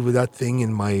the road with that thing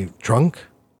in my trunk,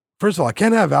 first of all, I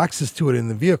can't have access to it in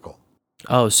the vehicle.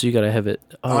 Oh, so you got to have it.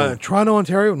 Oh. Toronto,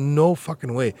 Ontario, no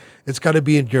fucking way. It's got to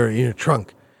be in your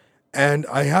trunk. And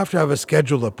I have to have a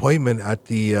scheduled appointment at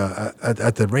the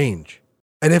at the range.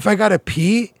 And if I got to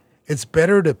pee, it's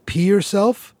better to pee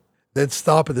yourself than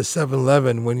stop at the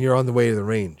 7-Eleven when you're on the way to the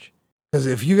range. Because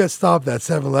if you get stopped at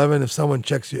 7-Eleven,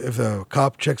 if a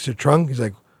cop checks your trunk, he's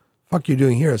like, fuck you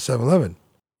doing here at 7-Eleven?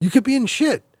 You could be in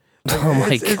shit. Oh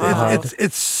my God.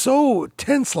 It's so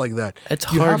tense like that. It's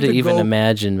hard to even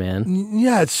imagine, man.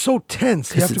 Yeah, it's so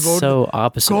tense. You have to go so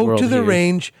opposite world to the here.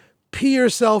 range, pee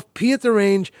yourself, pee at the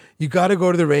range. You got to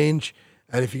go to the range.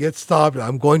 And if you get stopped,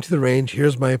 I'm going to the range.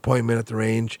 Here's my appointment at the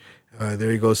range.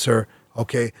 There you go, sir.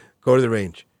 Okay, go to the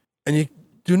range. And you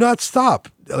do not stop.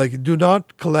 Like, do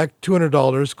not collect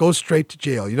 $200. Go straight to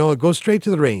jail. Go straight to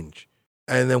the range.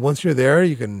 And then once you're there,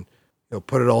 you can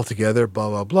put it all together, blah,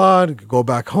 blah, blah, go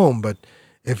back home. But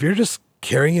if you're just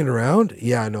carrying it around,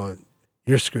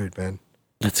 you're screwed, man.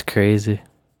 That's crazy.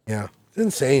 Yeah, it's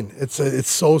insane. It's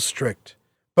so strict.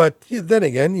 But then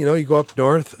again, you go up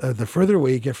north, the further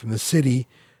away you get from the city,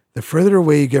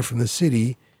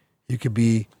 you could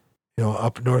be,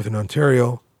 up north in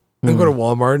Ontario and go to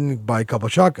Walmart and buy a couple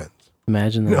shotguns.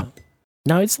 Imagine that.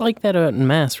 No, it's like that in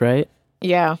Mass, right?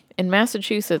 Yeah. In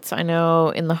Massachusetts, I know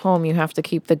in the home you have to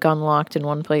keep the gun locked in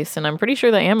one place, and I'm pretty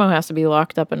sure the ammo has to be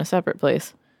locked up in a separate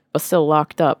place, but still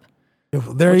locked up.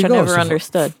 There which you go. I never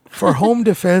understood. For home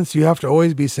defense, you have to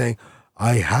always be saying,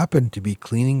 I happen to be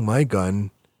cleaning my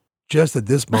gun just at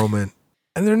this moment,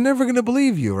 and they're never going to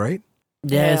believe you, right?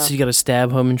 Yeah, so you got to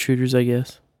stab home intruders, I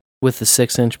guess, with the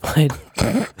 6-inch blade.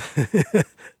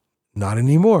 Not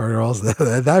anymore, or else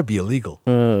that'd be illegal.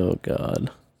 Oh God!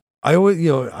 I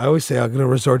always say I'm going to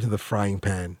resort to the frying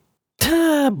pan.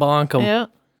 Bonk them.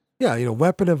 Yeah,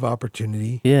 weapon of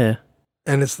opportunity. Yeah,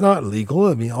 and it's not legal.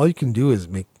 I mean, all you can do is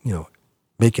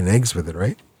making eggs with it,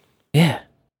 right? Yeah,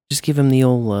 just give him the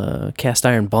old cast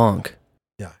iron bonk.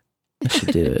 Yeah, I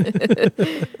should do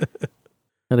it.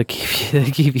 That'll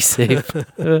keep you safe.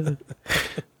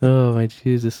 Oh my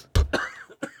Jesus!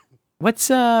 What's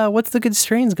the good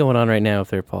strains going on right now up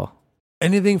there, Paul?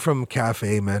 Anything from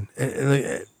Cafe, man.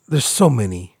 And there's so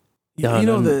many.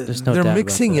 They're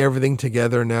mixing everything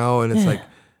together now, and it's like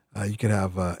you can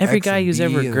have every X guy who's B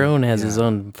ever grown has his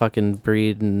own fucking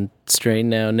breed and strain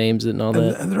now, names it and all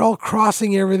that. And they're all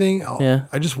crossing everything. Yeah.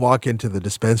 I just walk into the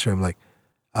dispensary. I'm like,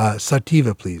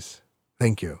 sativa, please,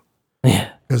 thank you. Yeah.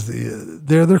 Because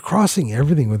they're crossing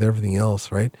everything with everything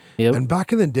else, right? Yep. And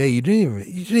back in the day, you didn't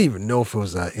even know if it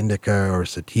was indica or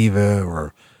sativa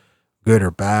or good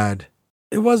or bad.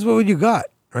 It was what you got,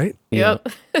 right? Yep.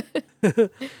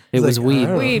 It was like, weed.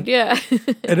 Weed, yeah.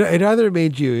 it either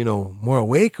made you, more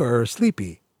awake or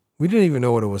sleepy. We didn't even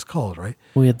know what it was called, right?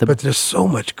 But there's so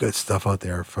much good stuff out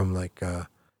there, from like 10%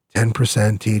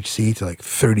 THC to like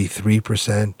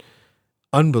 33%.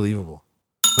 Unbelievable.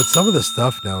 But some of the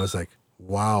stuff now is like,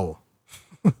 wow.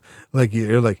 Like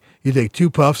you take 2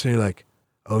 puffs and you're like,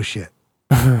 oh shit.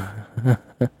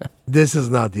 This is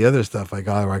not the other stuff I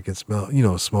got where I can smell,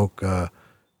 smoke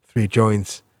 3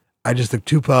 joints. I just took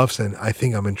 2 puffs and I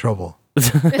think I'm in trouble.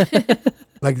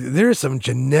 Like there's some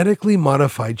genetically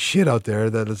modified shit out there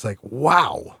that is like,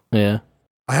 wow. Yeah.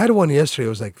 I had one yesterday. It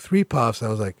was like 3 puffs. And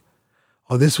I was like,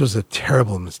 oh, this was a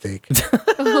terrible mistake.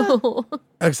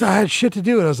 Because I had shit to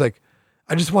do. And I was like,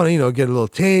 I just want to, get a little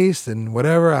taste and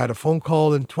whatever. I had a phone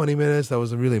call in 20 minutes. That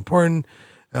was really important.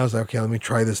 And I was like, okay, let me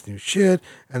try this new shit.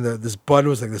 And this bud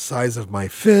was like the size of my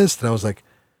fist. And I was like,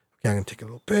 okay, I'm going to take a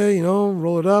little bit,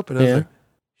 roll it up. And I was like,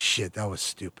 shit, that was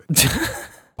stupid.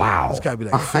 Wow. It's got to be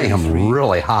like I am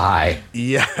really high.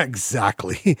 Yeah,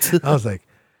 exactly. I was like,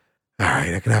 all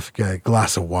right, I can have to get a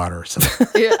glass of water or something.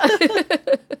 Yeah.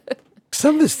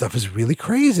 Some of this stuff is really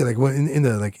crazy. Like when in the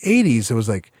 80s, it was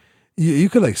like you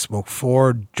could like smoke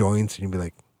 4 joints and you'd be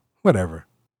like, whatever,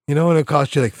 and it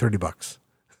cost you like $30,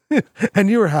 and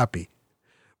you were happy.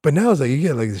 But now it's like you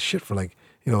get like this shit for like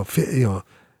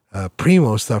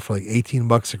Primo stuff for like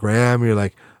 $18 a gram. You're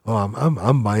like, oh,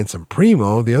 I'm buying some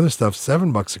Primo. The other stuff's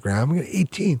 $7 a gram. I'm getting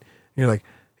 18. And you're like,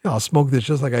 I'll smoke this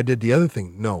just like I did the other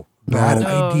thing. No, bad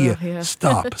idea. Yeah.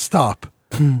 Stop.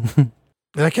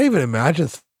 And I can't even imagine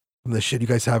the shit you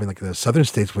guys have in like the southern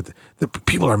states with the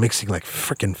people are mixing like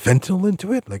freaking fentanyl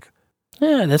into it. Like,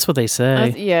 yeah, that's what they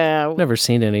say. Yeah. Never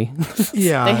seen any.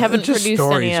 Yeah, They haven't just produced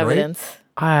stories, any evidence.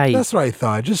 Right? That's what I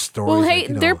thought. Just stories. Well, hey,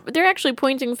 like, they're actually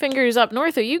pointing fingers up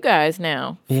north at you guys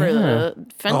now for Yeah. the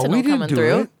fentanyl we didn't coming do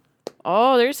through. it.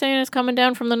 Oh, they're saying it's coming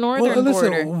down from the northern Well,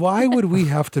 listen, border. why would we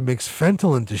have to mix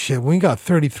fentanyl into shit when we got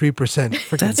 33%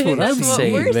 freaking That's what I'm what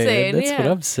saying, we're man. saying, That's yeah.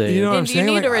 what I'm saying. You know what I'm And you saying?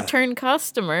 need Like, a return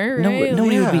customer, No, right?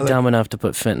 nobody would be like- dumb enough to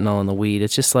put fentanyl in the weed.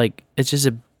 It's just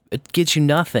it gets you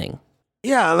nothing.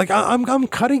 Yeah, like I'm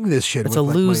cutting this shit. It's with a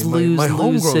like lose-lose-lose my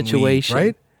homegrown situation. weed,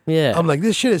 right? Yeah. I'm like,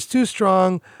 this shit is too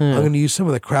strong. Yeah. I'm going to use some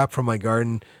of the crap from my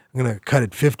garden. I'm going to cut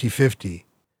it 50-50.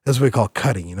 That's what we call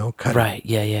cutting, Cutting. Right,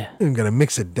 yeah. I'm going to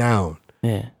mix it down.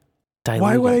 Yeah.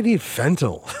 Why would I need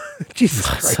fentanyl? Jesus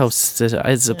Christ.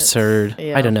 It's absurd.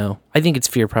 yeah. I don't know. I think it's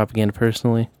fear propaganda,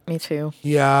 personally. Me too.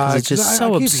 Yeah, 'Cause it's just 'cause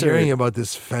so I keep absurd. hearing about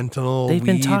this fentanyl. They've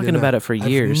been weed, talking and about it for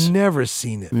years. I've never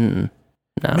seen it. No.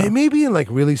 Maybe in like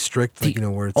really strict, like,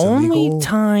 where it's Only illegal.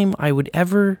 time I would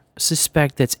ever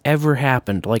suspect that's ever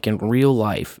happened, like in real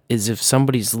life, is if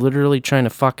somebody's literally trying to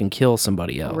fucking kill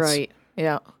somebody else. Right.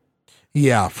 Yeah.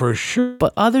 Yeah, for sure.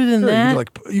 But other than that,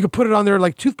 you could put it on there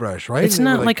like toothbrush, right? it's And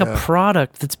not with, like a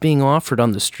product that's being offered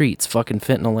on the streets. Fucking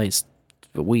fentanyl-laced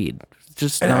weed.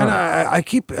 Just And not. I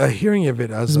keep hearing of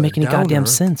it as Doesn't a make any downer, goddamn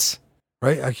sense.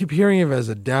 right? I keep hearing of it as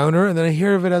a downer, and then I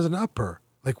hear of it as an upper.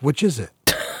 Like, which is it?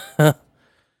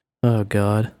 Oh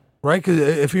God. Right? Because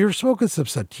if you're smoking some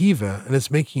sativa and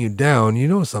it's making you down,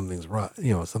 something's right.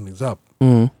 Something's up.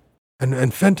 Mm. And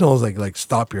fentanyl is like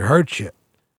stop your heart shit.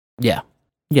 Yeah.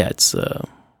 Yeah. It's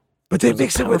But they It's a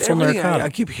mix it with powerful everything. narcotic. I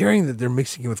keep hearing that they're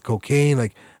mixing it with cocaine.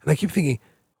 And I keep thinking,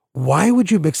 why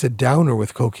would you mix a downer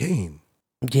with cocaine?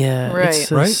 yeah. Right.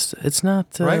 It's Right? just- It's not.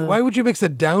 Right? Why would you mix a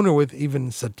downer with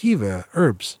even sativa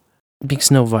herbs?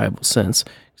 Makes no viable sense.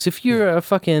 Because if you're a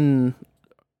fucking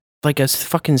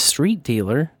street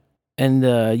dealer and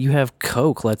you have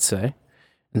coke, let's say,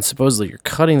 and supposedly you're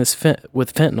cutting this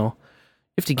with fentanyl,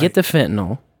 you have to get the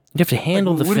fentanyl. You have to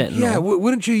handle the Wouldn't- fentanyl. Yeah,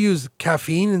 wouldn't you use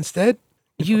caffeine instead?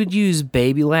 You would use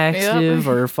baby laxative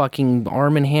or fucking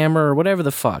Arm & Hammer or whatever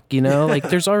the fuck, Like,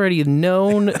 there's already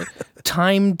known,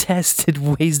 time-tested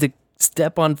ways to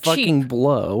step on fucking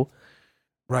blow.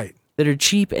 Right. That are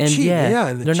cheap and Cheap, yeah,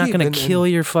 and they're not cheap going and- to kill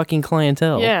your fucking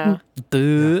clientele. Yeah.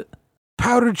 Duh.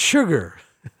 Powdered sugar,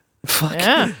 Fuck.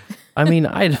 Yeah. I mean,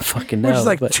 I don't fucking know. which is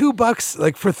like but $2,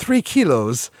 like for 3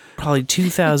 kilos. probably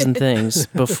 2,000 things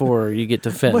before you get to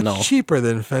fentanyl. Much cheaper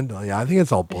than fentanyl. Yeah, I think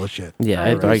it's all bullshit. Yeah, I I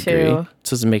agree. do too. It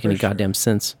doesn't make any For sure. goddamn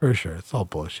sense. For sure, it's all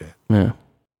bullshit. Yeah.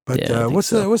 But Yeah, I think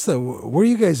what's so. where are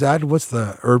you guys at? What's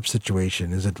the herb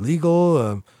situation? Is it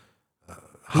legal?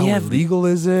 How illegal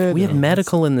is it? We have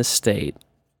medical in this state,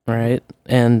 right?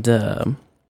 And you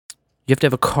have to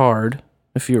have a card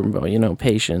if you're, a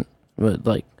patient. But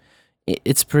like,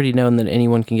 it's pretty known that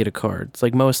anyone can get a card. It's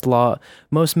like most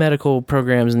medical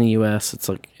programs in the U.S. It's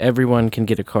like everyone can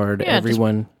get a card. Yeah, just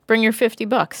Everyone, Bring your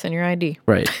 $50 and your ID.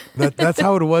 right? That's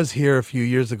how it was here a few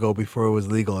years ago before it was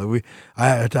legal. I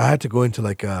had to go into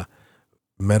like a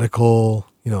medical,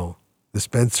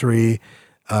 dispensary,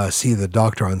 see the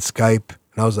doctor on Skype,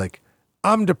 and I was like,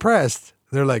 I'm depressed.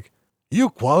 And they're like, you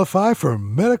qualify for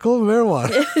medical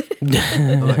marijuana.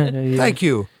 I'm like, thank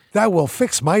you. That will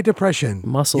fix my depression.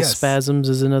 Muscle Yes. spasms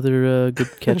is another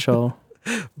good catch-all.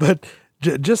 But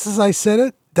just as I said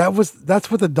it,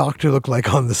 that's what the doctor looked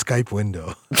like on the Skype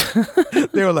window.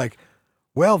 They were like,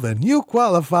 well, then you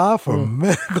qualify for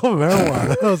medical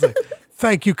marijuana. I was like,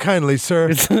 thank you kindly,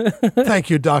 sir. Thank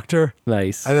you, doctor.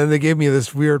 Nice. And then they gave me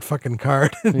this weird fucking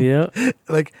card. Yeah.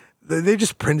 Like, they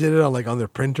just printed it on their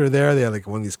printer there. They had like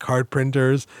one of these card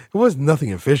printers. It was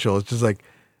nothing official. It's just like,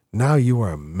 now you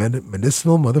are a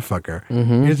medicinal motherfucker.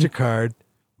 Mm-hmm. Here's your card.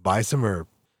 Buy some herb.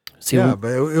 See, but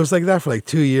it was like that for like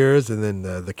 2 years. And then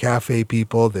the cafe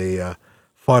people, they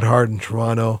fought hard in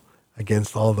Toronto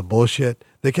against all the bullshit.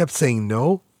 They kept saying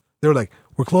no. They were like,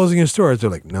 we're closing your stores. They're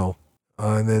like, no.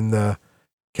 And then the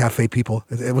cafe people,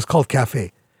 it was called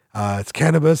Cafe. It's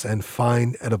cannabis and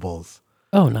fine edibles.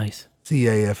 Oh, nice.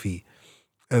 CAFE.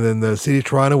 And then the city of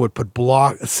Toronto would put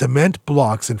cement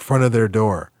blocks in front of their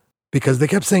door because they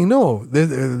kept saying no.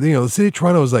 The city of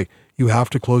Toronto was like, you have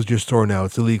to close your store now.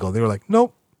 It's illegal. They were like,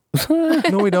 nope.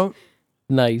 No, we don't.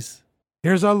 Nice.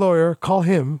 Here's our lawyer. Call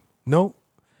him. Nope.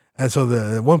 And so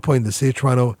at one point, the city of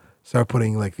Toronto started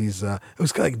putting like these, it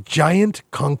was like giant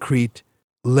concrete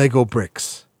Lego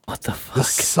bricks. What the fuck? The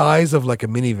size of like a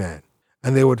minivan.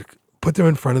 And they would put them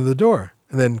in front of the door.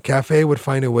 And then Cafe would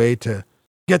find a way to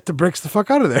get the bricks the fuck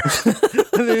out of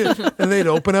there. and they'd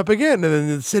open up again. And then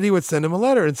the city would send them a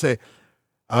letter and say,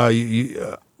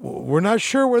 we're not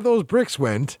sure where those bricks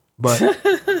went, but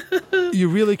you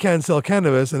really can't sell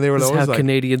cannabis. And they were This is always how like,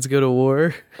 Canadians go to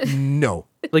war. No.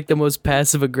 Like the most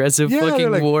passive aggressive Yeah, fucking they're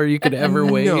like, war you could ever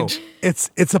wage. No,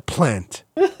 it's a plant.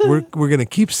 We're gonna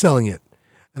keep selling it.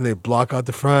 And they block out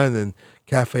the front, and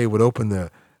Cafe would open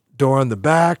the door on the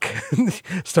back and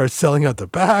start selling out the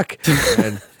back.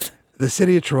 And the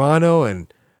city of Toronto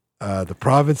and the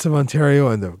province of Ontario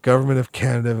and the government of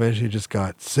Canada eventually just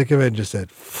got sick of it and just said,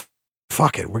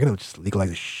 fuck it, we're gonna just legalize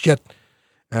this shit.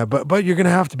 But you're gonna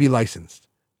have to be licensed.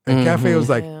 And Cafe was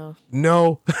like,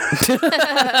 no.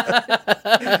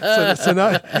 so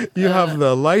now you have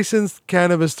the licensed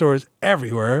cannabis stores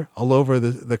everywhere, all over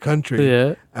the country.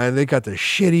 Yeah. And they got the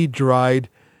shitty dried,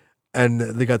 and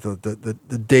they got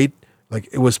the date, like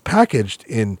it was packaged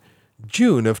in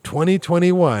June of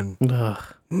 2021. Ugh.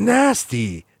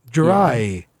 Nasty,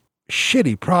 dry,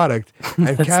 shitty product.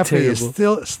 And That's Cafe is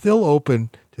terrible. still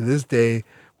open to this day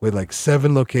with like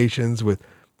 7 locations with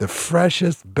the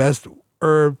freshest, best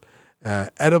herb,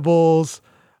 edibles,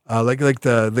 like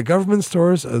the government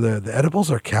stores, the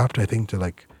edibles are capped, I think, to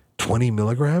like 20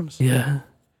 milligrams. Yeah.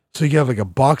 So you have like a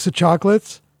box of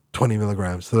chocolates, 20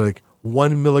 milligrams. So like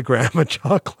 1 milligram of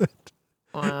chocolate.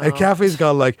 Wow. And Cafe's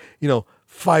got like,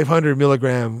 500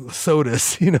 milligram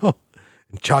sodas, and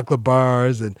chocolate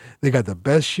bars, and they got the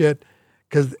best shit.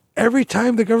 Because every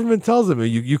time the government tells them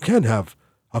you can have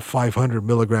a 500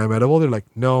 milligram edible, they're like,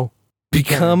 no.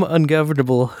 Become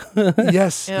ungovernable.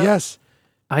 Yes, yes.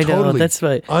 I know, Totally that's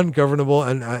right. Ungovernable.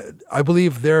 And I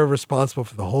believe they're responsible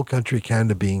for the whole country,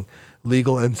 Canada, being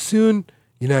legal, and soon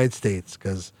United States,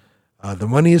 because the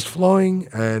money is flowing.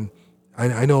 And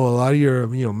I know a lot of your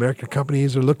American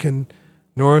companies are looking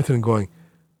north and going,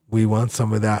 we want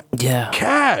some of that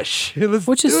cash. Let's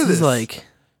Which do is this. like,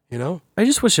 I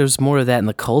just wish there was more of that in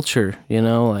the culture,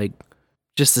 like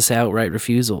just this outright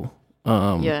refusal.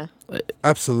 Yeah.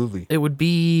 Absolutely. It would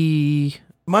be,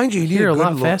 mind you, you need here a a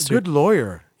lot good, faster. good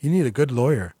lawyer. You need a good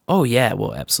lawyer. Oh yeah,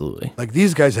 well, absolutely. Like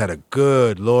these guys had a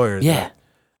good lawyer. Yeah.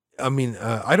 I mean,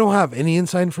 I don't have any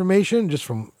inside information just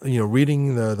from,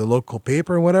 reading the local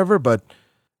paper and whatever, but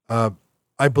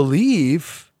I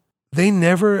believe they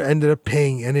never ended up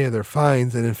paying any of their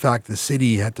fines. And in fact, the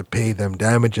city had to pay them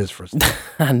damages for stuff.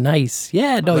 Nice.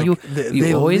 Yeah, no, Like, you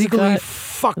they always legally got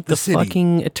fucked the city.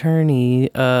 fucking attorney.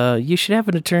 You should have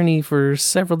an attorney for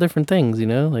several different things,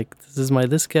 Like, this is my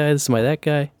this guy, this is my that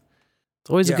guy. It's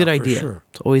always a Yeah, good for idea. sure.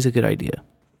 It's always a good idea.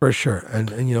 For sure. And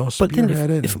But then spearhead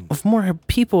it. if more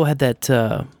people had that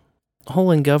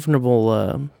whole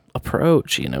ungovernable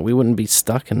approach, we wouldn't be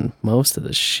stuck in most of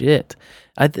the shit.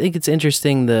 I think it's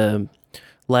interesting the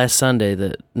last Sunday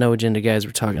that No Agenda guys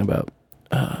were talking about.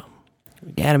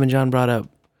 Adam and John brought up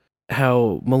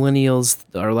how millennials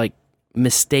are like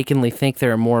mistakenly think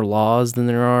there are more laws than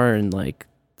there are, and like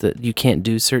that you can't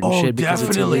do certain shit because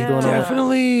it's illegal. And all that.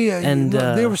 Definitely. And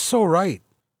they were so right.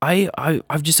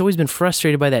 I've just always been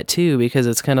frustrated by that too, because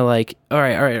it's kind of like, all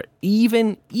right,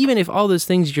 even if all those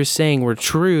things you're saying were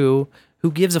true,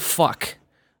 who gives a fuck?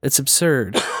 It's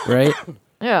absurd, right?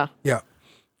 Yeah. Yeah.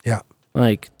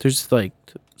 Like, there's like,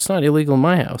 it's not illegal in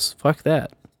my house. Fuck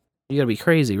that. You gotta be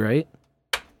crazy, right?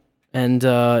 And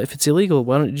if it's illegal,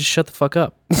 why don't you just shut the fuck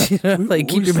up?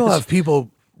 Like, We still have people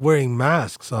wearing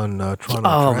masks on Toronto.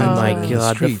 Oh Transit my and in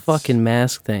god, the streets. fucking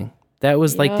mask thing. That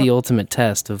was like Yeah. the ultimate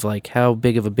test of like, how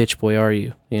big of a bitch boy are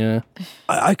you?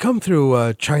 I come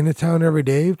through Chinatown every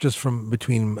day, just from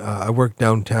between. I work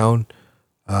downtown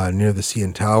near the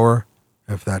CN Tower,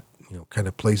 if that kind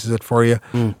of places it for you.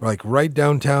 Like right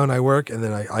downtown I work, and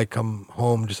then I come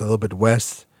home just a little bit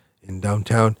west in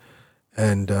downtown,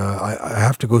 and I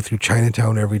have to go through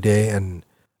Chinatown every day, and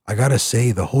I gotta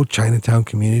say the whole Chinatown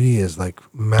community is like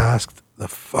masked the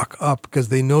fuck up because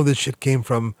they know this shit came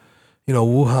from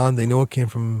Wuhan. They know it came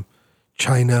from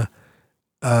China.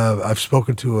 I've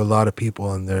spoken to a lot of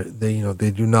people, and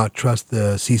they do not trust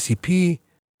the CCP.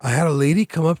 I had a lady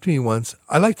come up to me once.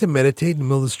 I like to meditate in the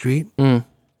middle of the street, and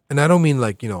I don't mean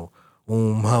like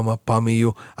hama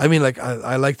pamiyu. I mean like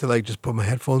I like to like just put my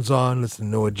headphones on, listen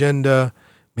to No Agenda,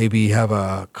 maybe have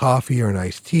a coffee or an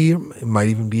iced tea. It might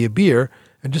even be a beer,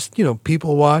 and just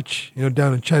people watch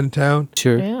down in Chinatown.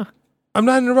 Sure. Yeah. I'm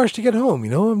not in a rush to get home.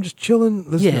 I'm just chilling,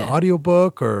 listening to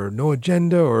audiobook or No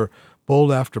Agenda or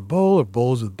Bowl After Bowl or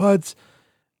Bowls with Buds.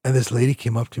 And this lady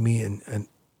came up to me, and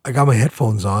I got my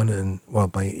headphones on and my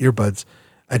earbuds,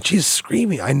 and she's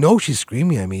screaming. I know she's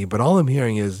screaming at me, but all I'm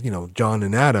hearing is John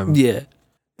and Adam. Yeah.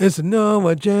 It's a No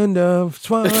Agenda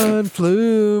swine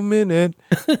flu minute.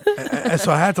 And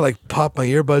so I had to like pop my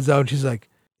earbuds out, and she's like,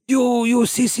 you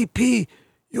CCP,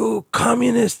 you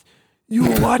communist, you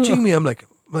watching me. I'm like,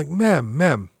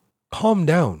 ma'am, calm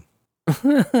down.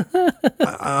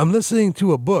 I'm listening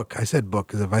to a book. I said book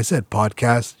because if I said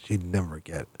podcast, she'd never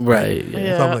get. Right.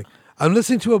 Yeah. So I'm like, I'm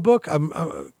listening to a book. I'm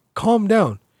calm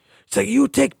down. It's like, you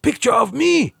take picture of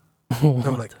me.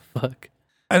 I'm like, fuck.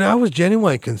 And I was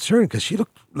genuinely concerned because she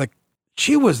looked like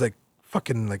she was like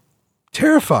fucking like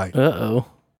terrified. Uh-oh.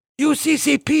 You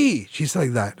CCP. She's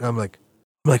like that. And I'm like,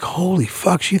 holy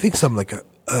fuck. She thinks I'm like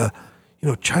a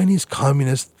Chinese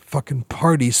communist fucking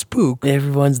party spook.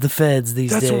 Everyone's the feds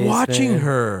these days. That's watching man.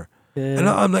 her. Yeah. And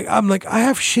I'm like, I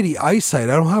have shitty eyesight.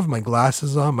 I don't have my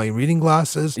glasses on, my reading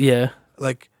glasses. Yeah.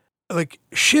 Like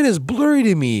shit is blurry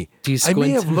to me. I may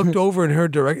have looked over in her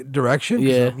direction.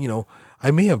 Yeah.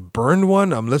 I may have burned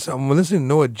one. I'm listening to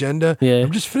No Agenda. Yeah.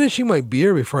 I'm just finishing my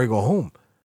beer before I go home.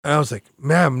 And I was like,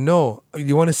 ma'am, no.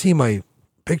 You want to see my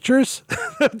pictures?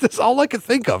 That's all I could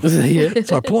think of. Yeah.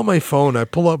 So I pull up my phone. I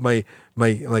pull up my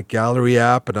like gallery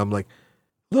app, and I'm like,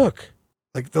 look.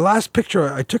 Like the last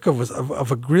picture I took was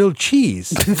of a grilled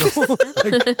cheese. Like,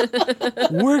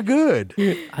 we're good.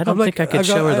 I don't think I could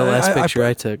show her the last picture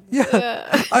I took.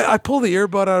 Yeah. I pull the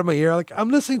earbud out of my ear. Like,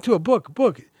 I'm listening to a book.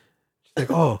 She's like,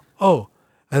 oh.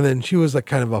 And then she was like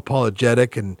kind of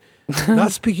apologetic and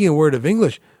not speaking a word of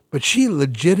English, but she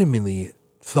legitimately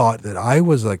thought that I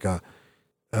was like and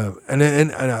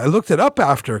I looked it up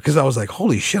after because I was like,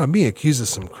 holy shit, I'm being accused of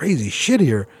some crazy shit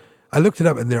here. I looked it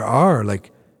up, and there are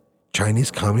like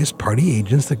Chinese Communist Party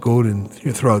agents that go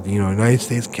throughout the United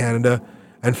States, Canada,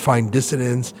 and find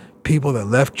dissidents, people that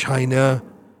left China.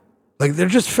 Like they're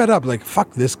just fed up. Like,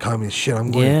 fuck this communist shit.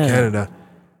 I'm going to Canada.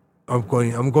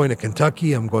 I'm going to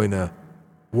Kentucky. I'm going to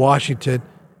Washington.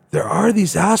 There are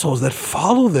these assholes that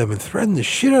follow them and threaten the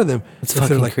shit out of them if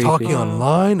they're like creepy. Talking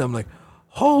online. I'm like,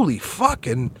 holy fuck!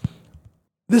 And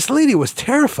this lady was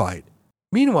terrified.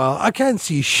 Meanwhile, I can't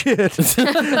see shit.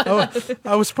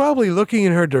 I was probably looking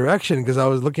in her direction because I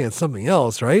was looking at something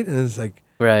else, right? And it's like,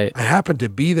 right. I happen to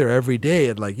be there every day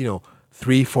at like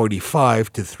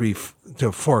 3:45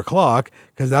 to 4 o'clock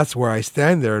because that's where I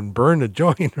stand there and burn a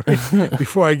joint right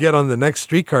before I get on the next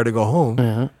streetcar to go home.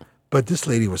 Uh-huh. But this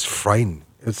lady was frightened.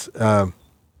 It's a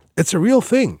real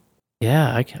thing.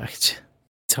 Yeah, it's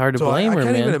hard to blame her, man.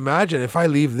 I can't even imagine if I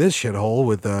leave this shithole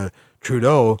with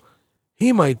Trudeau.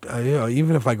 He might,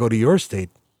 even if I go to your state,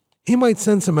 he might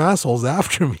send some assholes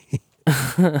after me.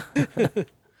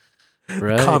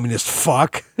 Right. Communist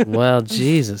fuck. Well,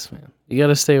 Jesus, man. You got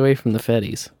to stay away from the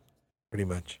feddies. Pretty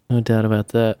much. No doubt about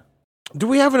that. Do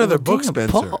we have another book,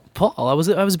 Spencer? Paul, I was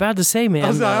about to say,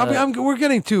 man. We're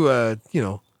getting to,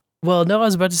 Well, no, I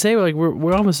was about to say, like,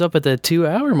 we're almost up at the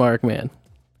 2-hour mark, man.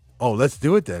 Oh, let's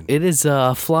do it then. It is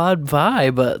flawed by,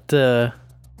 but we're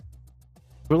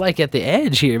like at the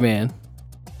edge here, man.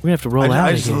 We're gonna have to roll out.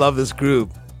 I just love this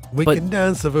group. We can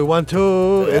dance if we want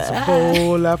to. It's a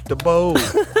bowl after bowl.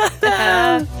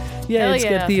 Yeah, it's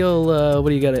got the old.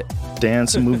 What do you got? It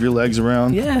dance and move your legs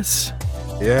around. Yes.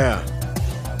 Yeah.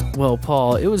 Well,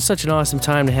 Paul, it was such an awesome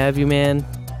time to have you, man.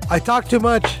 I talk too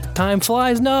much. Time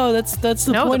flies. No, that's the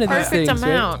point of these things. Perfect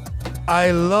amount. Right?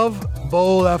 I love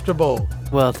bowl after bowl.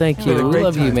 Well, thank you. We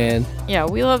love you, man. Yeah,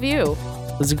 we love you.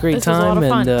 It was a great time, was a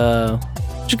lot of and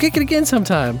should kick it again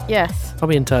sometime. Yes. I'll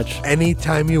be in touch.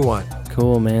 Anytime you want.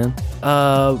 Cool, man.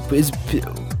 Is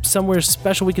somewhere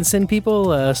special we can send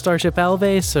people? Starship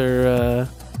Alves or?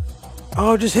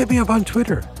 Oh, just hit me up on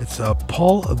Twitter. It's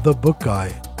Paul the Book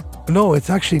Guy. No, it's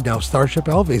actually now Starship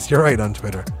Alves. You're right on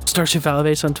Twitter. Starship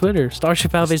Alves on Twitter.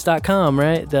 StarshipAlves.com,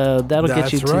 right? That'll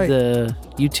get you to the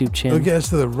YouTube channel. It'll get us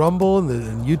to the Rumble and the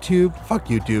YouTube. Fuck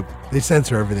YouTube. They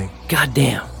censor everything. God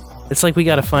damn. It's like we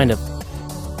got to find a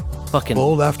fucking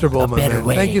bold after bold, my man.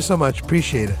 way. Thank you so much.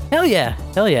 Appreciate it. Hell yeah.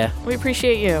 Hell yeah. We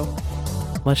appreciate you.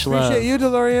 Much love. Appreciate you,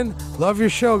 DeLorean. Love your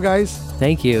show, guys.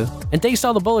 Thank you. And thanks to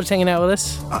all the bowlers hanging out with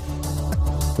us.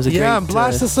 I'm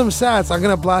blasting some sats. I'm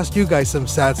going to blast you guys some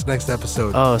sats next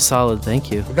episode. Oh, solid.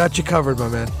 Thank you. I got you covered, my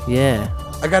man. Yeah.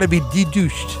 I got to be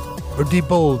de-douched or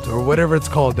de-bold or whatever it's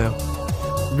called now.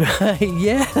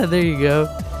 Yeah, there you go.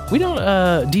 We don't,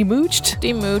 demooched?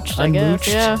 Demooched, I guess,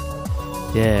 yeah.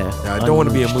 Yeah. I don't want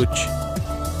to be a mooch.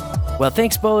 Well,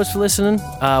 thanks, bowlers, for listening.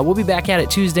 We'll be back at it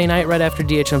Tuesday night right after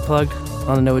DH Unplugged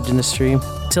on the Noah Agenda stream.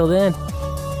 Till then,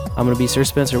 I'm going to be Sir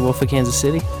Spencer, Wolf of Kansas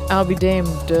City. I'll be Dame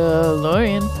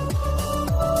DeLorean.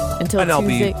 Until and I'll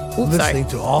Tuesday. be listening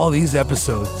to all these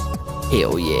episodes.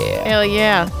 Hell yeah. Hell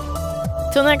yeah.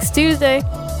 Till next Tuesday,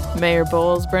 may your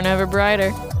bowls burn ever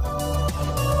brighter.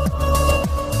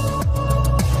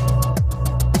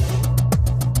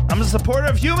 I'm a supporter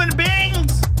of human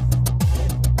beings.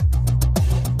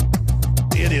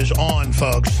 It is on,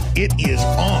 folks. It is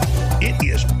on. It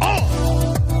is on.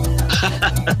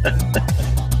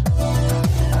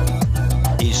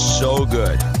 He's so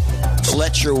good.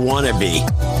 Let your wannabe.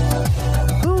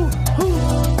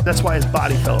 That's why his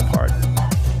body fell apart.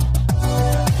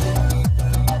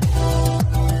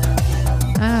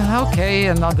 Okay,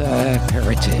 another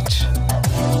heritage.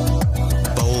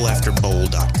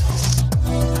 Bowlafterbowl.com.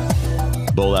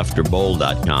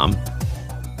 Bowlafterbowl.com.